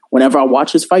 whenever I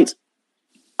watch his fights,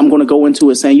 I'm going to go into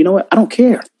it saying, you know what? I don't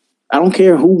care. I don't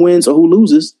care who wins or who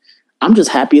loses. I'm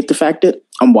just happy at the fact that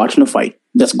I'm watching a fight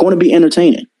that's going to be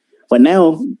entertaining. But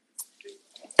now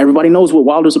everybody knows what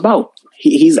Wilder's about.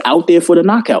 He's out there for the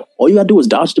knockout. All you got to do is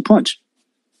dodge the punch,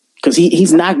 because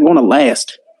he's not going to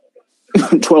last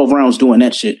 12 rounds doing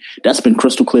that shit. That's been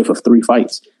crystal clear for 3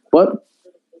 fights. But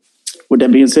with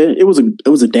that being said, it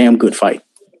was a damn good fight.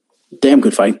 Damn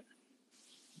good fight.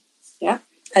 Yeah,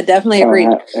 I definitely agree.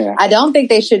 Yeah. I don't think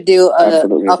they should do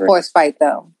a forced fight,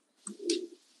 though.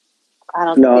 I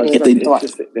don't think they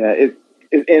should.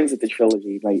 It ends with the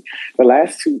trilogy. The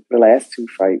last two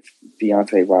fights,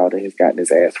 Deontay Wilder has gotten his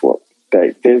ass whooped.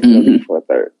 There's no need for a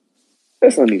third.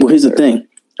 There's no need. Well, here's the thing.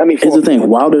 Here's the thing.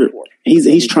 Wilder,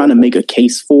 he's trying to make a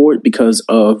case for it because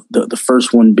of the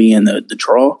first one being the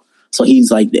draw. So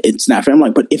he's like, it's not fair. I'm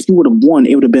like, but if you would have won,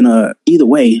 it would have been either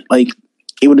way.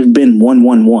 It would have been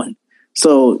 1-1-1.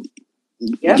 So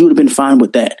you would have been fine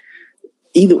with that.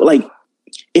 Either like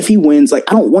if he wins, like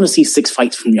I don't want to see 6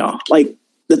 fights from y'all. Like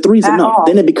the 3's enough.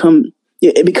 Then it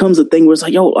becomes a thing where it's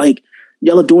like, yo, like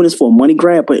y'all are doing this for a money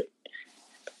grab, but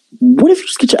what if you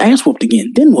just get your ass whooped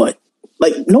again? Then what?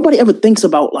 Like nobody ever thinks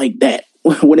about like that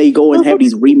when they go and have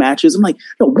these rematches. I'm like,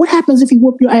 no, what happens if you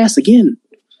whoop your ass again?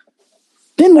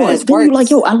 Then what? Then you're like,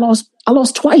 yo, I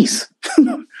lost twice.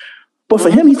 But for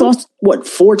him, he lost what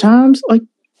 4 times? Like,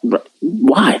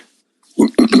 why?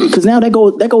 Because now that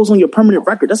goes on your permanent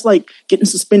record. That's like getting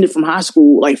suspended from high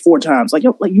school like 4 times. Like,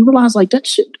 yo, like you realize like that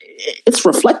shit, it's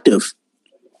reflective.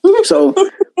 So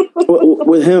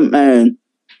with him, man,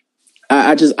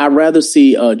 I'd rather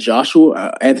see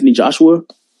Anthony Joshua,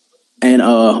 and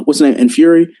what's his name, and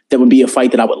Fury. That would be a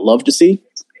fight that I would love to see.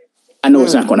 I know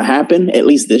it's not going to happen, at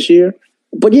least this year.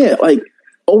 But yeah, like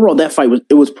overall, that fight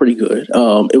was pretty good.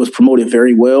 It was promoted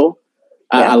very well.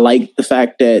 I like the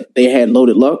fact that they had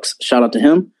Loaded Lux. Shout out to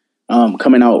him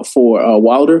coming out for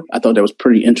Wilder. I thought that was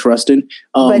pretty interesting.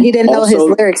 But he didn't know his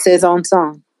lyrics to his own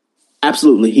song.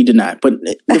 Absolutely, he did not. But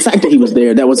the fact that he was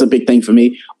there, that was a big thing for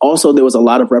me. Also, there was a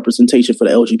lot of representation for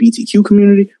the LGBTQ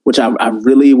community, which I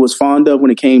really was fond of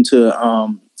when it came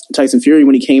to Tyson Fury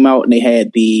when he came out, and they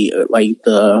had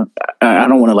I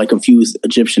don't want to like confuse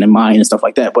Egyptian and Mayan and stuff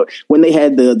like that, but when they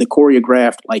had the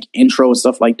choreographed like intro and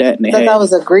stuff like that, and that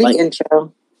was a Greek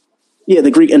intro. Yeah, the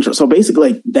Greek intro. So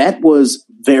basically, like, that was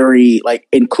very like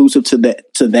inclusive to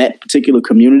that particular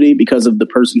community because of the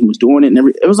person who was doing it, and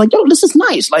it was like, yo, this is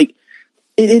nice. Like,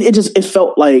 it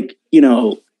felt like, you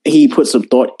know, he put some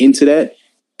thought into that.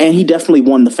 And he definitely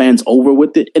won the fans over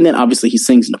with it. And then obviously he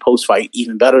sings in the post fight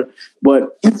even better.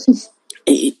 But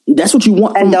that's what you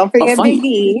want. And don't forget Big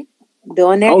E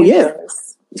doing that. Oh, yeah.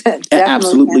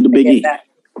 Absolutely, the Big E.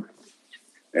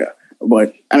 Yeah.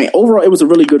 But I mean, overall, it was a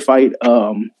really good fight.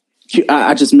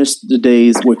 I just missed the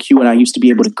days where Q and I used to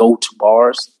be able to go to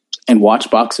bars and watch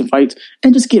boxing fights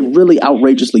and just get really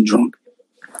outrageously drunk.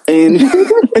 And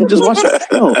just watch it.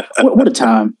 Oh, what a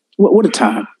time. What a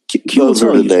time. Those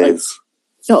were the days.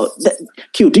 Yo,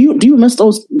 Q, do you miss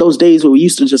those days where we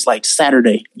used to just like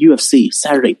Saturday UFC,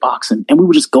 Saturday boxing, and we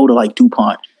would just go to like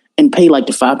DuPont and pay like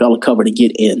the $5 cover to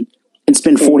get in and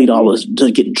spend $40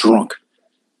 to get drunk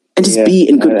and just be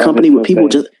in good company with people.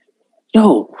 Just,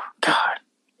 yo, God,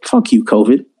 fuck you,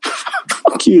 COVID.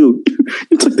 Fuck you.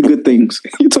 You took the good things.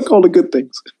 You took all the good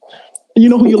things. And you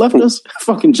know who you left us?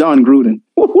 Fucking John Gruden.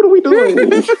 What are we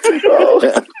doing?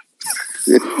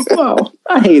 Wow,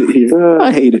 I hate it here.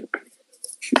 I hate it.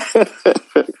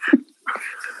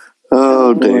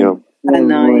 Oh, damn.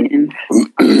 Annoying.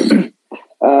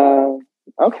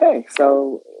 Okay,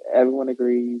 so everyone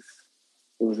agrees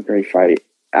it was a great fight.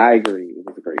 I agree it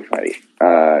was a great fight.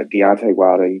 Deontay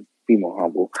Wilder, be more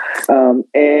humble.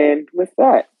 And with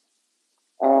that,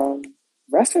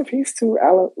 rest in peace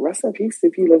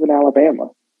if you live in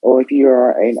Alabama or if you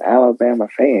are an Alabama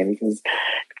fan, because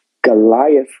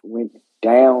Goliath went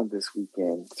down this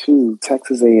weekend to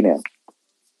Texas A&M.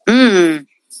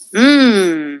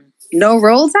 No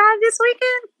Roll Tide this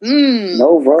weekend?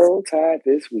 No Roll Tide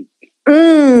this week.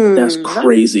 That's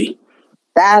crazy.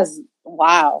 That's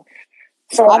wow.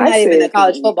 So I'm not even a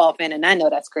college football fan, and I know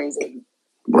that's crazy.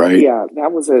 Right. Yeah,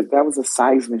 that was a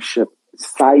seismic shift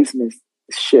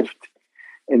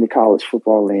in the college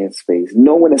football landscape.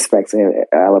 No one expects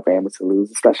Alabama to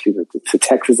lose, especially to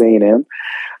Texas A&M.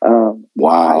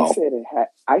 Wow.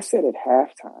 I said at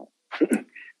halftime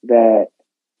that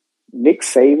Nick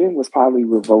Saban was probably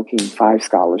revoking 5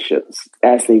 scholarships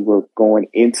as they were going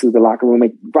into the locker room.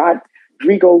 Like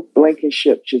Rodrigo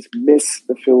Blankenship just missed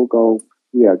the field goal.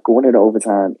 We are going into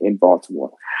overtime in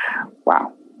Baltimore.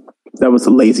 Wow. That was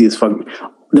the laziest fucking,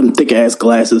 them thick ass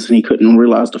glasses, and he couldn't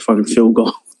realize the fucking field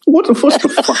goal. What the fuck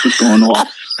is going on?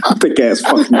 Thick ass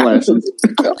fucking glasses.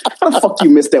 How the fuck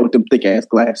you missed that with them thick ass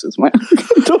glasses, man?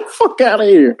 Get the fuck out of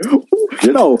here.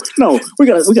 No, we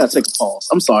gotta take a pause.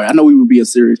 I'm sorry. I know we were being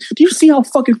serious. Do you see how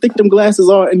fucking thick them glasses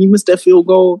are and you missed that field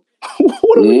goal?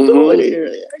 What are we doing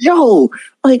here? Yo,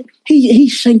 like he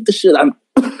shanked the shit out.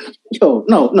 Yo,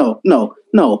 no. Not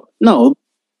no.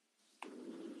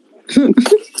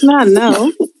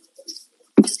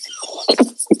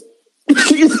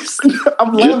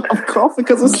 I'm laughing, I'm coughing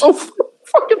because it's so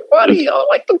fucking funny. Yo,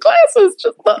 like the glasses,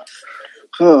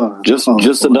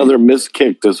 just another missed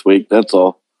kick this week. That's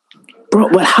all, bro.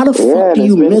 But how the fuck do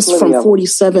you miss from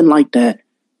 47 like that?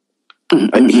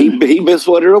 He missed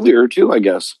one earlier too, I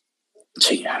guess.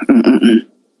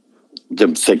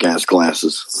 Them thick ass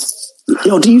glasses.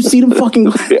 Yo, do you see them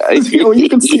fucking? Yo, you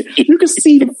can see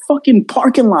the fucking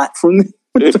parking lot from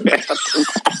What is going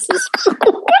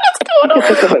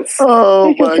on?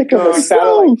 Oh my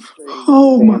god!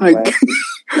 Oh my god!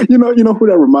 You know who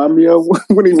that remind me of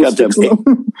when he was fixing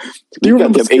them? Do you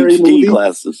remember Scary HD Movie?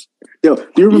 glasses. Yo, do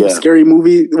you remember Scary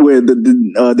Movie where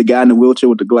the guy in the wheelchair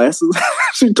with the glasses?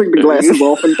 She took the glasses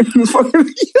off and he was fucking.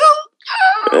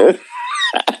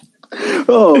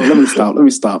 Oh, let me stop.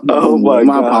 Oh my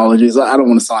God. Apologies. I don't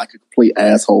want to sound like a complete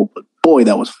asshole, but boy,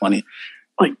 that was funny.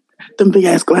 Like them big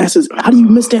ass glasses. How do you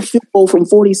miss that field goal from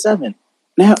 47?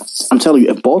 Now, I'm telling you,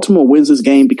 if Baltimore wins this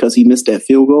game because he missed that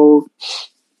field goal,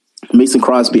 Mason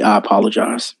Crosby, I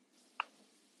apologize.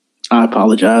 Q,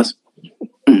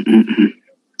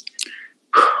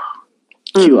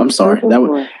 I'm sorry. That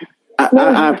was,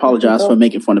 I apologize for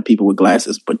making fun of people with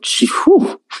glasses, but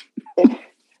whew.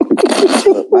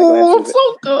 I'm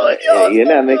so good. Yeah, you're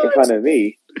not making fun of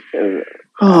me.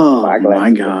 Oh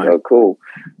my god, so cool.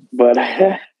 But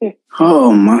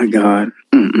oh my god,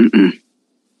 right,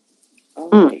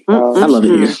 I love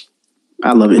it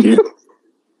here.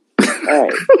 All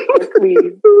right, quickly.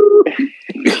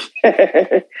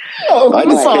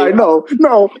 I'm sorry. No,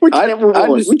 we can't move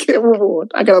on. We can't move on.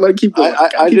 I gotta let it keep going.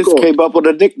 I just came up with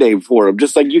a nickname for him,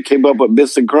 just like you came up with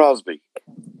Missing Crosby.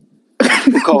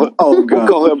 We'll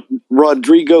call him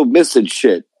Rodrigo Missing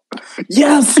Shit.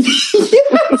 Yes. You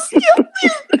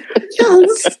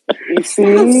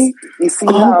see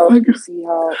how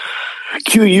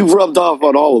Q, you've rubbed off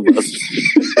on all of us.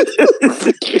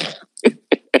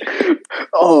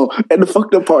 Oh, and the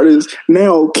fucked up part is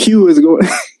now Q is going.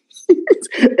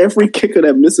 Every kicker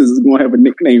that misses is going to have a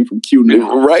nickname from Q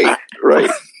now. Right.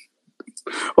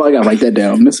 Well, I gotta write that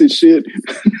down. Missing shit.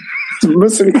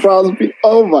 Missing Crosby.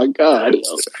 Oh my god.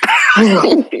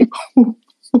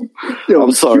 Yo,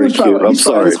 I'm sorry, Q. I'm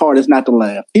sorry. Trying his hardest not to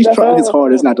laugh. He's trying his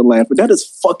hardest not to laugh, but that is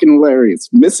fucking hilarious.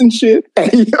 Missing shit.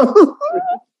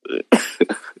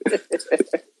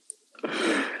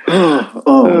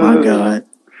 Oh my god.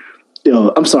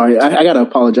 Yo, I'm sorry. I gotta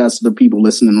apologize to the people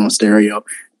listening on stereo.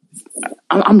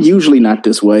 I'm usually not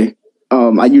this way.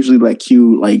 I usually let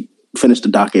Q finish the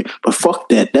docket, but fuck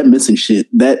that. That missing shit.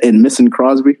 That and Missing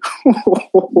Crosby.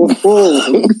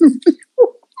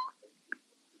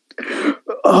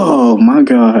 Oh my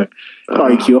god. All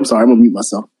right, Q. I'm sorry. I'm gonna mute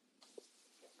myself.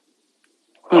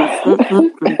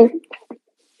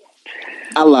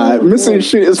 I lied. Missing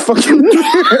shit is fucking.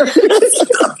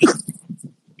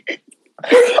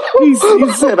 He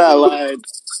said I lied.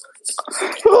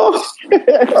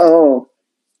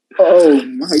 Oh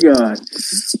my god.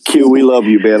 Q, we love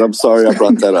you, man. I'm sorry I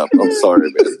brought that up. I'm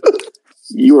sorry, man.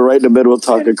 You were right in the middle of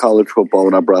talking college football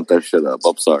when I brought that shit up.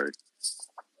 I'm sorry.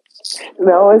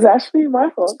 No, it's actually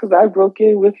my fault because I broke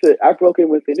in with the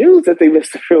news that they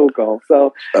missed the field goal.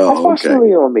 So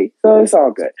unfortunately on me. So it's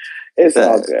all good.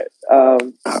 All good. All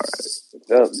right.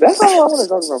 So that's all I want to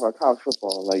talk about college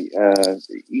football.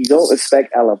 You don't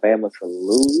expect Alabama to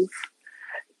lose,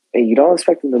 and you don't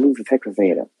expect them to lose to Texas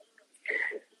A&M.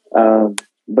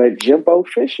 But Jimbo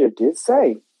Fisher did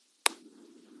say,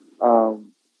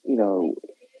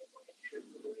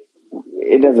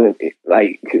 it doesn't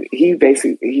he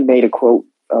made a quote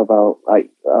about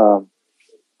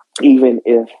even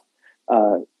if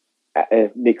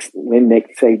when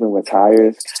Nick Saban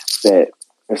retires, that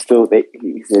he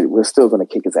said we're still going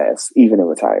to kick his ass even in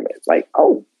retirement.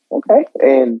 Okay.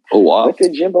 And what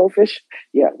did Jimbo Fisher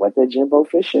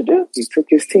do? He took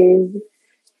his team.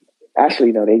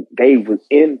 Actually, no, they was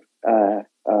in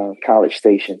College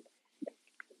Station,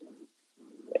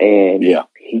 and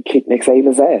he kicked Nick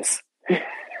Saban's ass.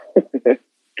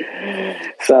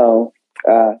 So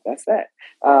that's that.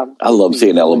 I love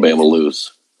seeing Alabama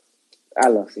lose. I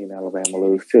love seeing Alabama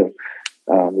lose too,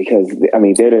 because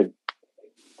they're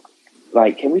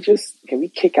can we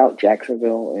kick out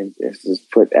Jacksonville and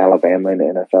just put Alabama in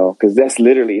the NFL? Because that's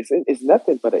literally it's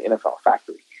nothing but an NFL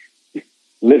factory.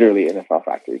 Literally NFL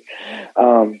factory.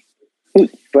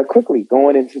 But quickly,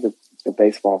 going into the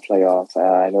baseball playoffs,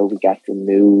 I know we got the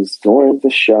news during the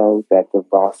show that the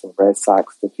Boston Red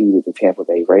Sox defeated the Tampa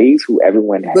Bay Rays, who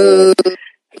everyone had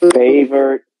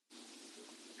favored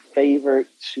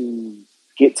to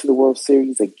get to the World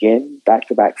Series again,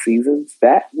 back-to-back seasons.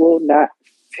 That will not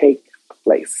take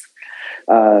place.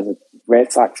 The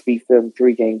Red Sox beat them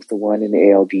 3-1 in the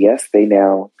ALDS. They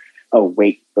now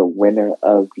await the winner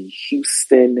of the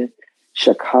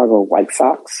Houston-Chicago White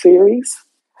Sox series.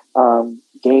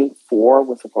 Game 4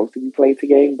 was supposed to be played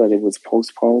today, but it was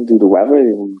postponed due to weather.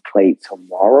 It will be played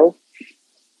tomorrow.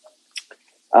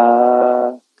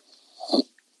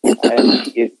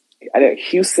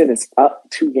 Houston is up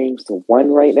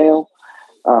 2-1 right now.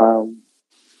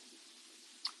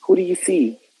 Who do you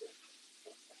see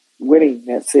winning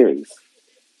that series?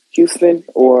 Houston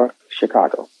or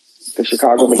Chicago? Does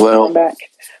Chicago make a comeback?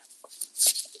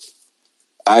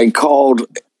 I called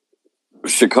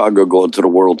Chicago going to the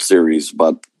World Series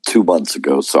about 2 months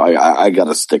ago, so I got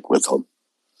to stick with them.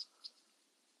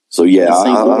 So yeah, Is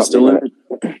St. Louis still in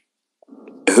it?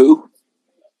 Who?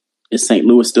 Is St.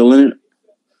 Louis still in it?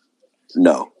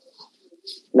 No.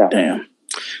 Damn.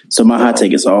 So my hot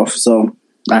take is off. So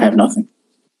I have nothing.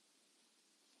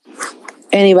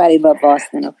 Anybody but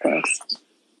Boston, of course.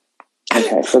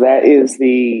 Okay, so that is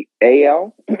the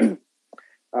AL.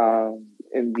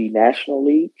 In the National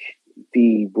League,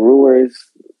 the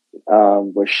Brewers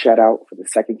were shut out for the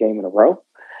second game in a row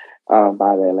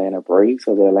by the Atlanta Braves.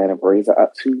 So the Atlanta Braves are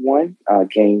up 2-1.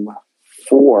 Game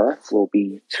 4 will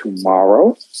be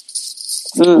tomorrow,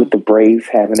 with the Braves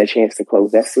having a chance to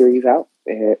close that series out.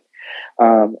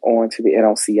 On to the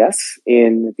NLCS.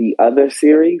 In the other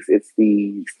series, it's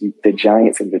the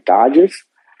Giants and the Dodgers.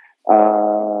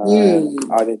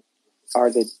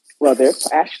 Well, they're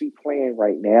actually playing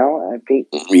right now. I think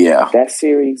that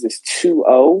series is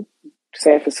 2-0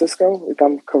 San Francisco, if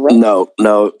I'm correct. No,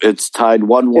 it's tied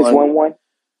 1-1. It's 1-1?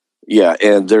 Yeah,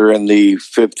 and they're in the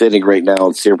 5th inning right now,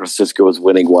 and San Francisco is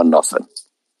winning 1-0.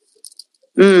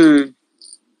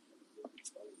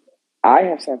 I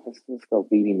have San Francisco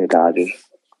beating the Dodgers.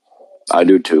 I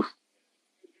do too.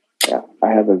 Yeah, I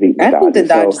have them beating the Dodgers. I think the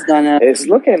Dodgers gonna. It's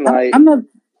looking like I'm gonna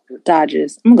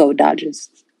go with Dodgers.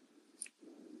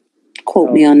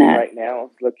 Quote me on that. Right now,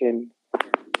 it's looking.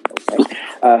 Okay.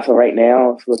 So right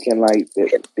now, it's looking like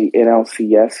the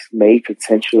NLCS may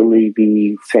potentially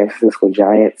be San Francisco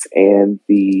Giants and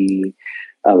the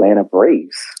Atlanta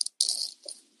Braves.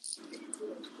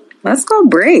 Let's go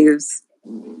Braves.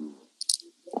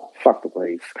 Fuck the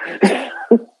Braves.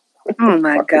 Oh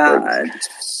my God.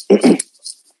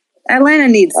 Atlanta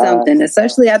needs something,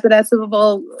 especially after that Super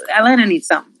Bowl. Atlanta needs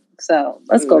something. So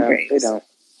let's go Braves.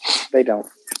 They don't.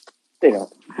 All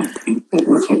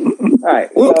right.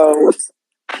 So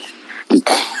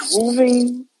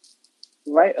moving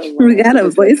right along. We got a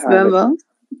voice memo.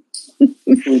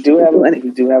 We do have a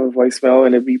voicemail,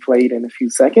 and it'll be played in a few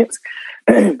seconds.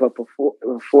 But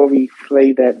before we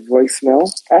play that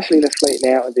voicemail, actually let's play it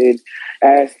now. And then,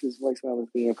 as this voicemail is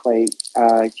being played,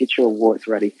 get your awards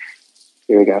ready.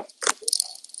 Here we go.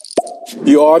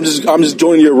 Yo, I'm just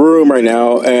joining your room right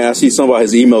now, and I see some about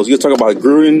his emails. You talk about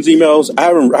Gruden's emails. I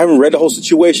haven't read the whole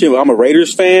situation, but I'm a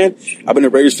Raiders fan. I've been a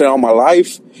Raiders fan all my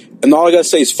life, and all I gotta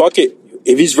say is fuck it.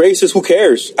 If he's racist, who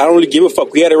cares? I don't really give a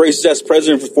fuck. We had a racist ass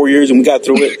president for 4 years, and we got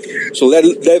through it. So let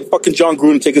fucking John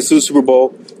Gruden take us to the Super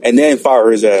Bowl, and then fire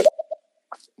his ass.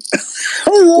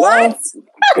 What?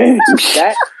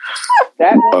 That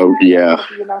oh yeah.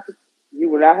 You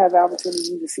will not have the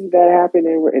opportunity to see that happen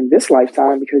in this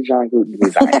lifetime because John Gruden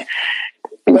resigned.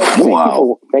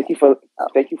 Wow! Thank you for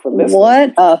listening.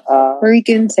 What a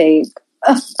freaking take!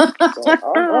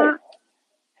 All right.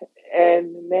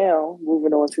 And now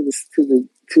moving on to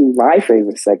my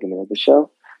favorite segment of the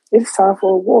show, it's time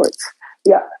for awards.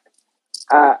 Yeah,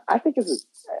 I think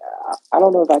I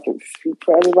don't know if I can speak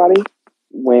for everybody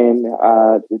when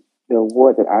the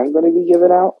award that I'm going to be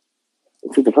giving out.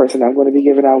 To the person I'm going to be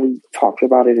giving out, we talked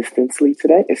about it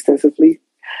extensively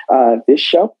this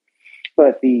show.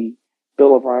 But the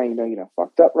Bill O'Brien,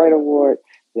 fucked up right award,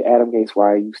 the Adam Gates Why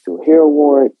Are You Still Here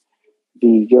award,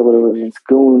 the Gilbert Arenas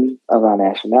Goon of Our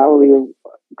Nationality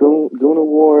Goon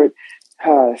award.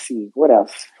 Let's see, what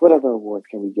else? What other awards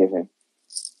can we give him?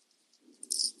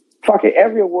 Fuck it,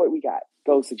 every award we got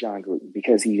goes to John Gruden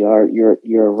because you're a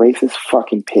racist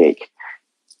fucking pig.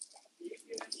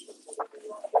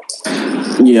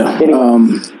 Yeah.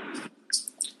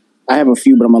 I have a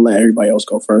few, but I'm gonna let everybody else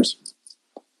go first.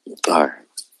 All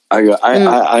right.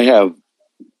 I have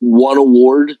one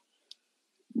award,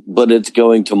 but it's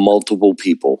going to multiple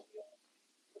people.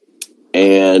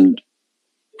 And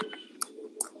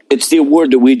it's the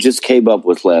award that we just came up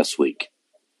with last week.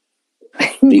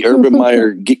 The Urban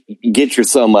Meyer Get Your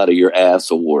Thumb Out of Your Ass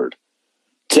award.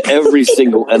 To every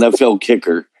single NFL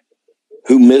kicker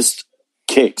who missed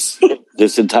kicks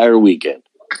this entire weekend.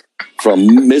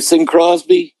 From missing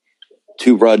Crosby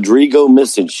to Rodrigo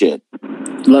missing shit.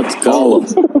 Let's go.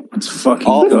 Let's fucking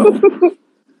go.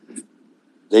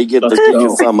 They get the Get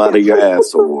Your Thumb Out of Your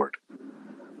Ass award.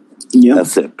 Yeah.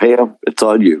 That's it. Pam, it's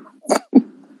on you.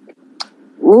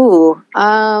 Ooh.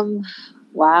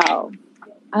 Wow.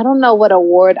 I don't know what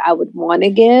award I would want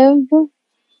to give,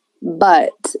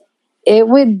 but it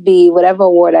would be whatever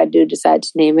award I do decide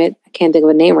to name it. I can't think of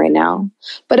a name right now,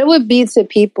 but it would be to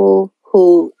people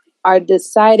who are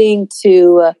deciding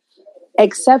to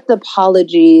accept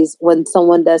apologies when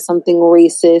someone does something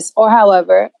racist, or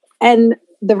however, and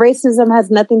the racism has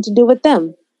nothing to do with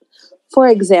them. For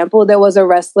example, there was a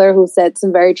wrestler who said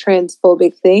some very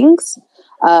transphobic things.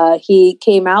 He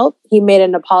came out, he made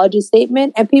an apology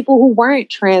statement, and people who weren't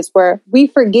trans were, "We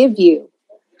forgive you."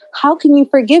 How can you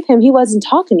forgive him? He wasn't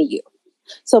talking to you.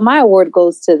 So my award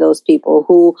goes to those people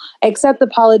who accept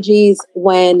apologies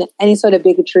when any sort of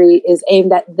bigotry is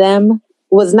aimed at them,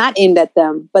 was not aimed at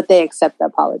them, but they accept the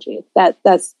apology.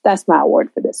 That's my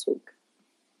award for this week.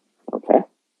 Okay.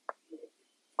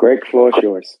 Greg, floor is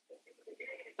yours.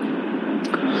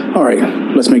 All right,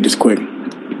 let's make this quick.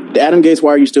 The Adam Gates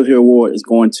Why Are You Still Here award is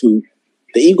going to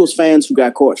the Eagles fans who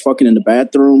got caught fucking in the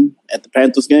bathroom at the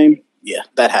Panthers game. Yeah,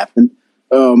 that happened.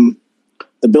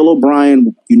 The Bill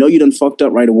O'Brien, you know you done fucked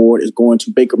up right award is going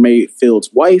to Baker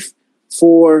Mayfield's wife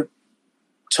for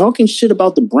talking shit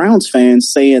about the Browns fans,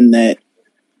 saying that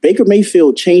Baker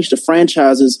Mayfield changed the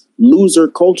franchise's loser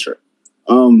culture.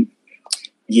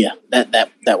 Yeah,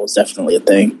 that was definitely a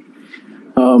thing.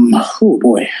 Oh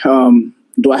boy.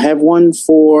 Do I have one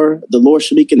for the Lord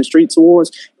Shameik in the Streets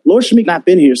Awards? Lord Shameik not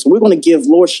been here, so we're going to give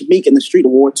Lord Shameik in the Street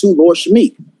Award to Lord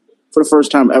Shameik for the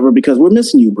first time ever because we're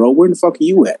missing you, bro. Where the fuck are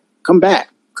you at? Come back.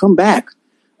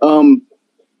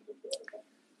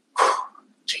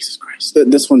 Jesus Christ.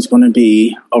 This one's going to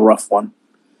be a rough one.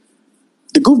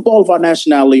 The Goofball of Our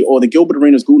Nationality, or the Gilbert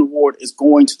Arenas Goon Award, is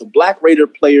going to the Black Raider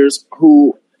players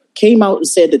who came out and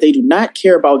said that they do not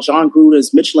care about John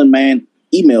Gruden's Michelin Man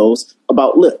emails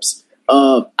about lips.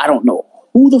 I don't know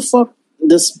who the fuck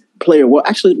this player was.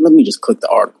 Actually, let me just click the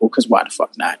article because why the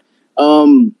fuck not?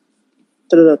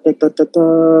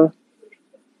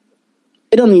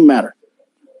 It doesn't even matter.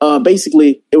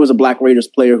 Basically, it was a Black Raiders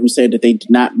player who said that they did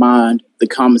not mind the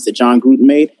comments that John Gruden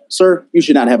made. Sir, you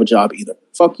should not have a job either.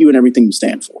 Fuck you and everything you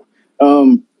stand for.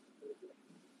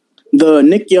 The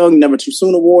Nick Young Never Too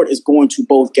Soon Award is going to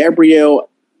both Gabrielle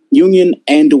Union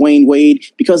and Dwayne Wade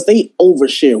because they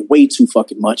overshare way too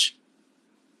fucking much.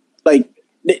 Like,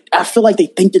 I feel like they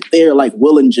think that they're like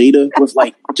Will and Jada with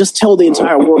like, just tell the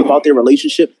entire world about their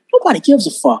relationship. Nobody gives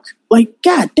a fuck. Like,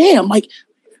 goddamn, like,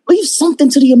 leave something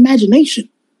to the imagination.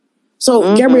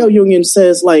 So Gabrielle Union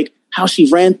says like how she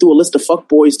ran through a list of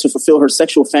fuckboys to fulfill her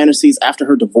sexual fantasies after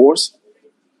her divorce.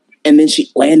 And then she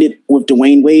landed with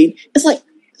Dwayne Wade. It's like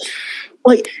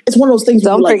it's one of those things.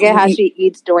 Don't forget how she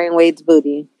eats Dwayne Wade's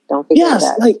booty. Don't forget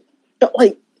that.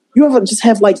 Like you ever just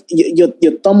have like your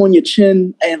thumb on your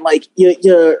chin and like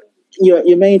your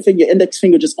main finger, your index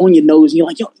finger just on your nose. And you're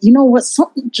like, yo, you know what?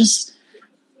 Something just,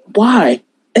 why?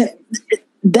 And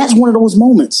that's one of those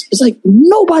moments. It's like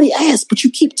nobody asked, but you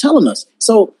keep telling us.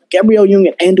 So Gabrielle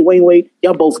Union and Dwayne Wade,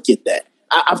 y'all both get that.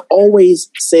 I've always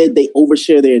said they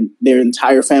overshare their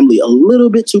entire family a little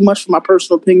bit too much for my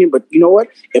personal opinion, but you know what?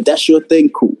 If that's your thing,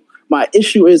 cool. My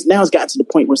issue is now it's gotten to the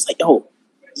point where it's like, yo,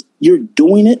 you're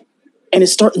doing it and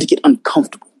it's starting to get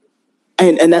uncomfortable.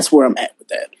 And that's where I'm at with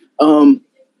that.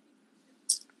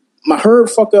 My Herb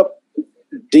Fuck Up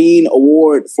Dean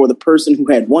Award for the person who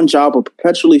had one job but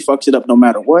perpetually fucks it up no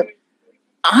matter what.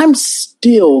 I'm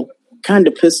still kind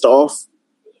of pissed off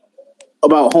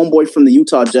about homeboy from the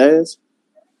Utah Jazz.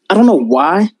 I don't know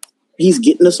why he's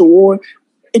getting this award.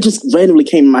 It just randomly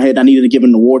came in my head. I needed to give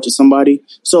an award to somebody.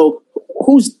 So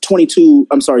who's 27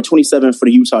 for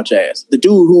the Utah Jazz? The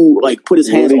dude who like put his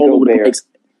hands all over the place.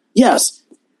 Yes.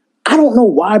 I don't know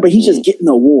why, but he's just getting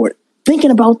the award.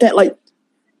 Thinking about that, like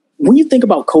when you think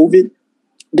about COVID,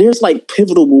 there's like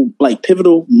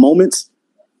pivotal moments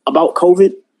about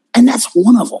COVID, and that's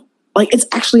one of them. Like it's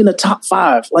actually in the top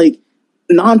 5, like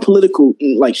non-political,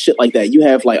 like shit like that. You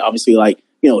have like obviously like,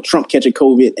 you know, Trump catching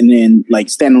COVID and then like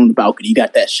standing on the balcony. You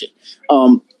got that shit.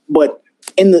 But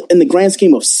in the grand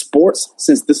scheme of sports,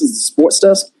 since this is the sports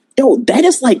stuff, yo, that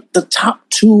is like the top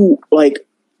 2 like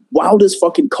wildest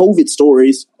fucking COVID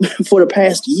stories for the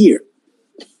past year.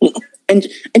 And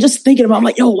just thinking about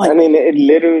like, yo, like I mean, it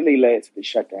literally led to the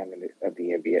shutdown of the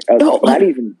NBA.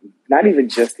 Not even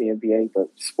just the NBA, but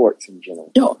sports in general.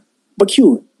 Yo, but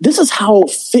Q, this is how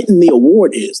fitting the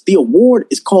award is. The award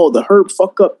is called the Herb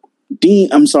Fuck Up Dean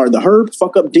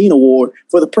Award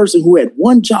for the person who had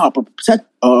one job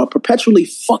but perpetually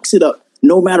fucks it up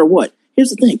no matter what. Here's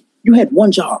the thing. You had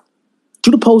one job.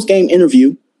 Do the post-game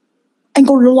interview and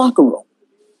go to the locker room.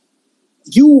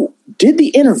 You did the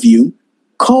interview,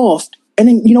 coughed, and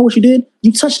then you know what you did?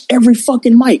 You touched every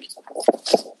fucking mic.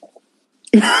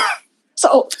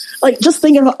 So, like, just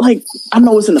thinking about, like, I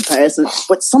know it's in the past,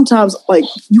 but sometimes, like,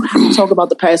 you have to talk about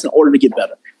the past in order to get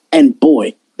better. And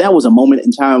boy, that was a moment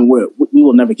in time where we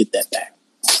will never get that back.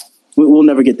 We will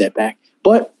never get that back.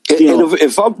 But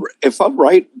if I'm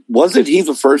right, wasn't he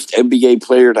the first NBA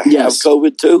player to have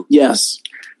COVID too? Yes.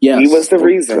 Yes. He was the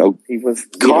reason. He was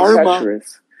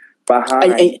treacherous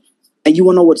behind. And you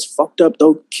want to know what's fucked up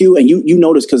though, Q? And you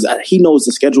notice because he knows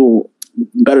the schedule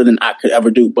better than I could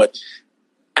ever do. But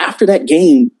after that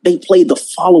game, they played the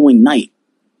following night.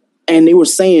 And they were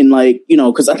saying like,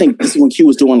 because I think this is when Q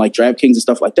was doing like DraftKings and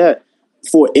stuff like that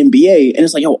for NBA. And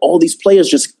it's like, all these players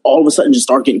just all of a sudden just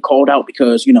start getting called out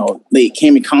because, they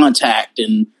came in contact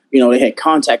and, they had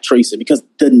contact tracing because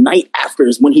the night after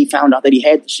is when he found out that he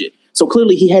had the shit. So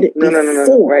clearly he had it before.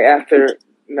 No. Right after.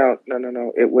 No.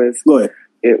 It was. Go ahead.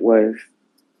 It was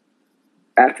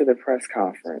after the press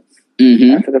conference.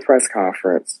 Mm-hmm. After the press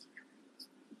conference,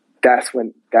 that's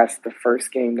the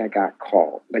first game that got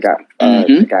called. That got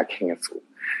canceled.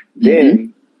 Mm-hmm.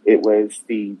 Then it was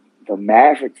the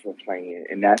Mavericks were playing,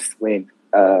 and that's when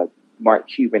Mark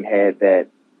Cuban had that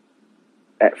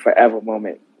forever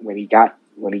moment when he got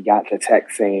the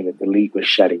text saying that the league was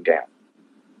shutting down,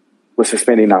 was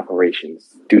suspending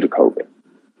operations due to COVID.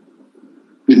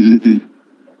 Mm-hmm.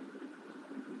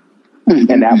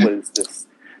 And that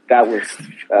was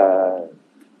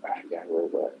I forgot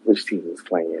which team was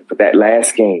playing, but that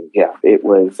last game, it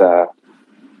was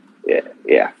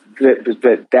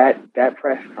But that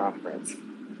press conference,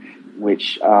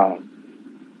 which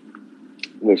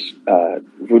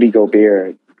Rudy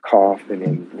Gobert coughed and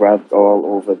then rubbed all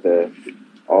over the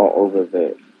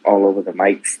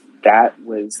mics, that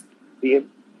was the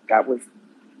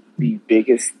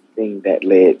biggest thing that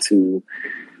led to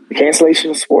the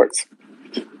cancellation of sports.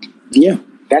 Yeah.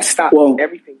 That stopped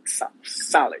everything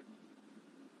solid.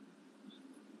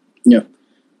 Yeah.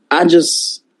 I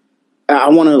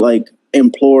want to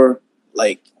implore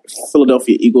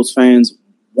Philadelphia Eagles fans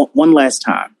one last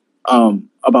time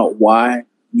about why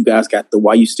you guys got the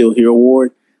Why You Still Here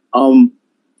award.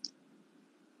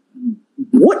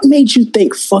 What made you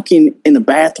think fucking in the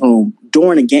bathroom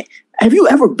during a game? Have you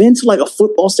ever been to a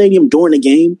football stadium during a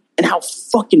game and how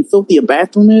fucking filthy a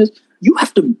bathroom is? You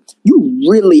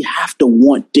really have to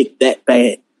want dick that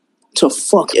bad to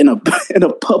fuck in a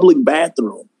public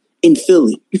bathroom in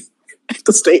Philly.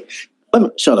 The state.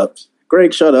 Shut up,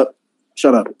 Greg. Shut up.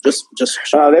 Just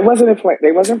shut up. They wasn't playing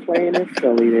in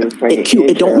Philly. They was playing.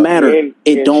 It don't matter.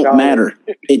 It don't matter.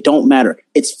 It don't matter.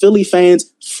 It's Philly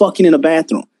fans fucking in a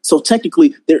bathroom. So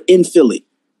technically, they're in Philly.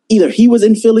 Either he was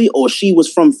in Philly or she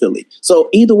was from Philly. So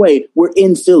either way, we're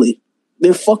in Philly.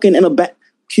 They're fucking in a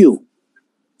Q.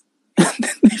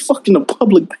 They fucked in a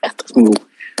public bathroom.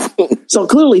 So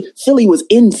clearly, Philly was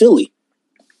in Philly.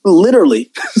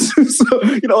 Literally. So,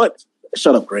 you know what?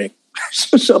 Shut up, Greg.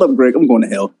 Shut up, Greg. I'm going to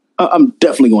hell. I'm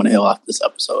definitely going to hell after this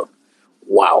episode.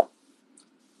 Wow.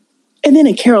 And then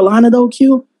in Carolina, though,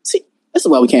 Q, see, this is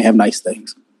why we can't have nice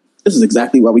things. This is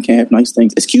exactly why we can't have nice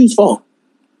things. It's Q's fault.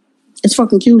 It's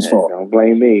fucking Q's fault. Don't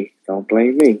blame me. I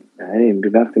didn't do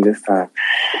nothing this time.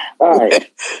 All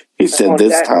right. He said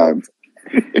this time.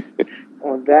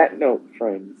 On that note,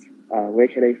 friends, where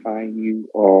can they find you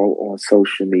all on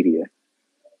social media?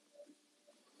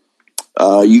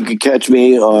 You can catch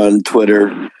me on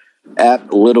Twitter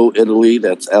at Little Italy.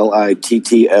 That's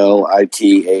LITTLITALY.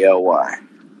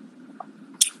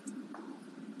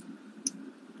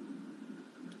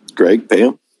 Greg,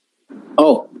 Pam.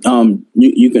 Oh,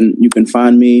 you can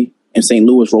find me in St.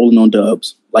 Louis rolling on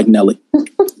dubs like Nelly.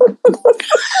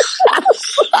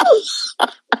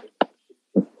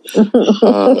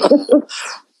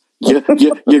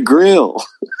 Your grill.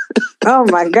 Oh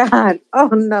my God! Oh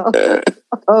no!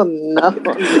 Oh no!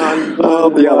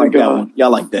 Oh, y'all like that one?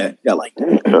 Y'all like that?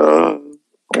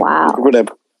 Wow!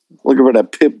 Looking for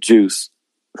that pip juice.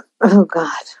 Oh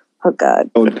God! Oh God!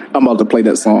 Oh, I'm about to play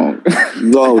that song.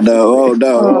 Oh no!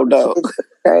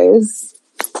 Guys,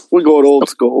 we're going old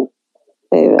school.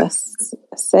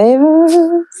 Save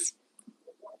us!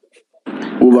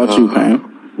 What about you, Pam?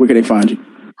 Where can they find you?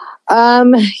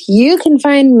 You can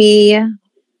find me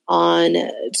on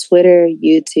Twitter,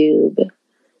 YouTube,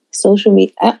 social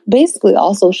media, basically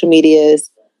all social medias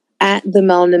at The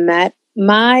Melanin Matt.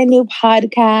 My new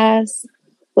podcast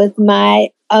with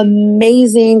my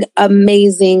amazing. I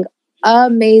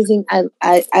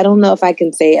don't know if I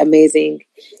can say amazing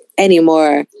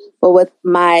anymore, but with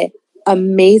my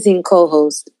amazing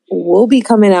co-host will be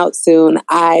coming out soon.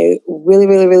 I really,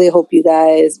 really, really hope you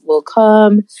guys will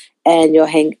come and you'll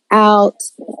hang out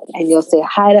and you'll say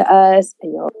hi to us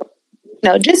and you'll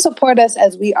just support us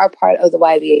as we are part of the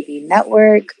YBAB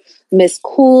network. Miss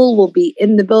Cool will be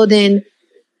in the building.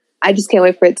 I just can't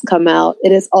wait for it to come out.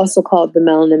 It is also called The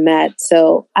Melanin Matt.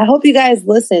 So I hope you guys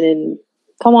listen and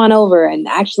come on over, and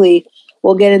actually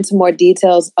we'll get into more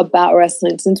details about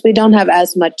wrestling since we don't have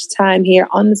as much time here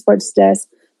on the sports desk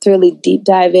to really deep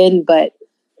dive in, but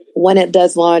when it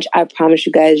does launch, I promise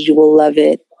you guys, you will love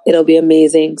it. It'll be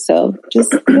amazing. So just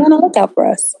be on the lookout for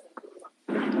us.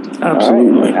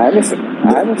 Absolutely. I'm excited.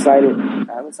 I'm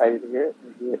excited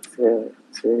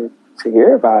to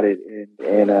hear about it,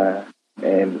 and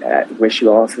I wish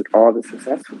you all the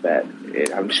success with that.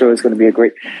 I'm sure it's going to be a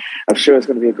great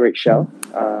show.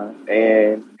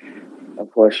 And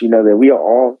of course, you know that we'll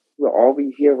all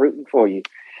be here rooting for you.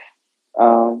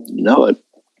 Know it.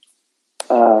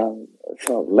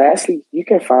 So lastly, you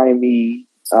can find me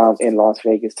in Las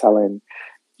Vegas telling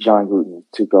John Gruden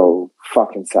to go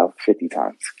fuck himself 50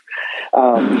 times.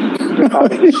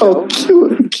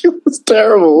 Q was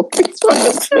terrible.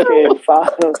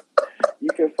 You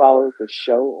can follow the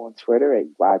show on Twitter at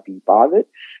YB Bothered.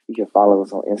 You can follow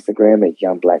us on Instagram at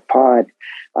Young Black Pod.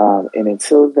 And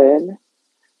until then,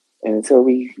 and until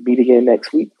we meet again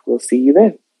next week, we'll see you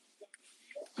then.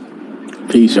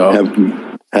 Peace, y'all.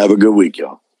 Have a good week,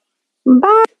 y'all.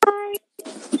 Bye.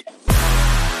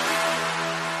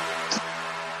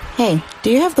 Hey, do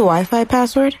you have the Wi-Fi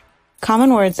password?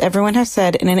 Common words everyone has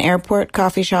said in an airport,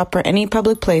 coffee shop, or any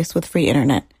public place with free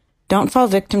internet. Don't fall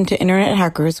victim to internet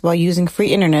hackers while using free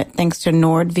internet thanks to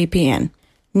NordVPN.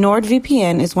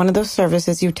 NordVPN is one of those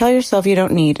services you tell yourself you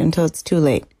don't need until it's too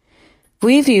late.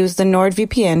 We've used the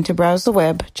NordVPN to browse the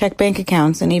web, check bank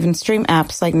accounts, and even stream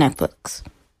apps like Netflix.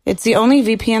 It's the only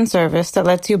VPN service that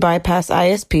lets you bypass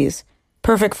ISPs,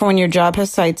 perfect for when your job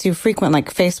has sites you frequent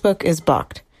like Facebook is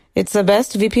blocked. It's the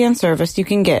best VPN service you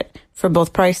can get for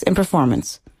both price and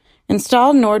performance.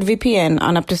 Install NordVPN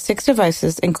on up to 6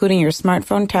 devices, including your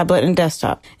smartphone, tablet, and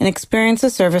desktop, and experience the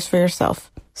service for yourself.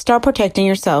 Start protecting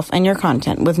yourself and your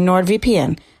content with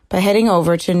NordVPN by heading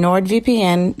over to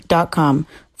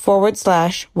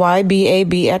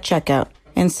nordvpn.com/YBAB at checkout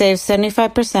and save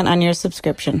 75% on your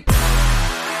subscription.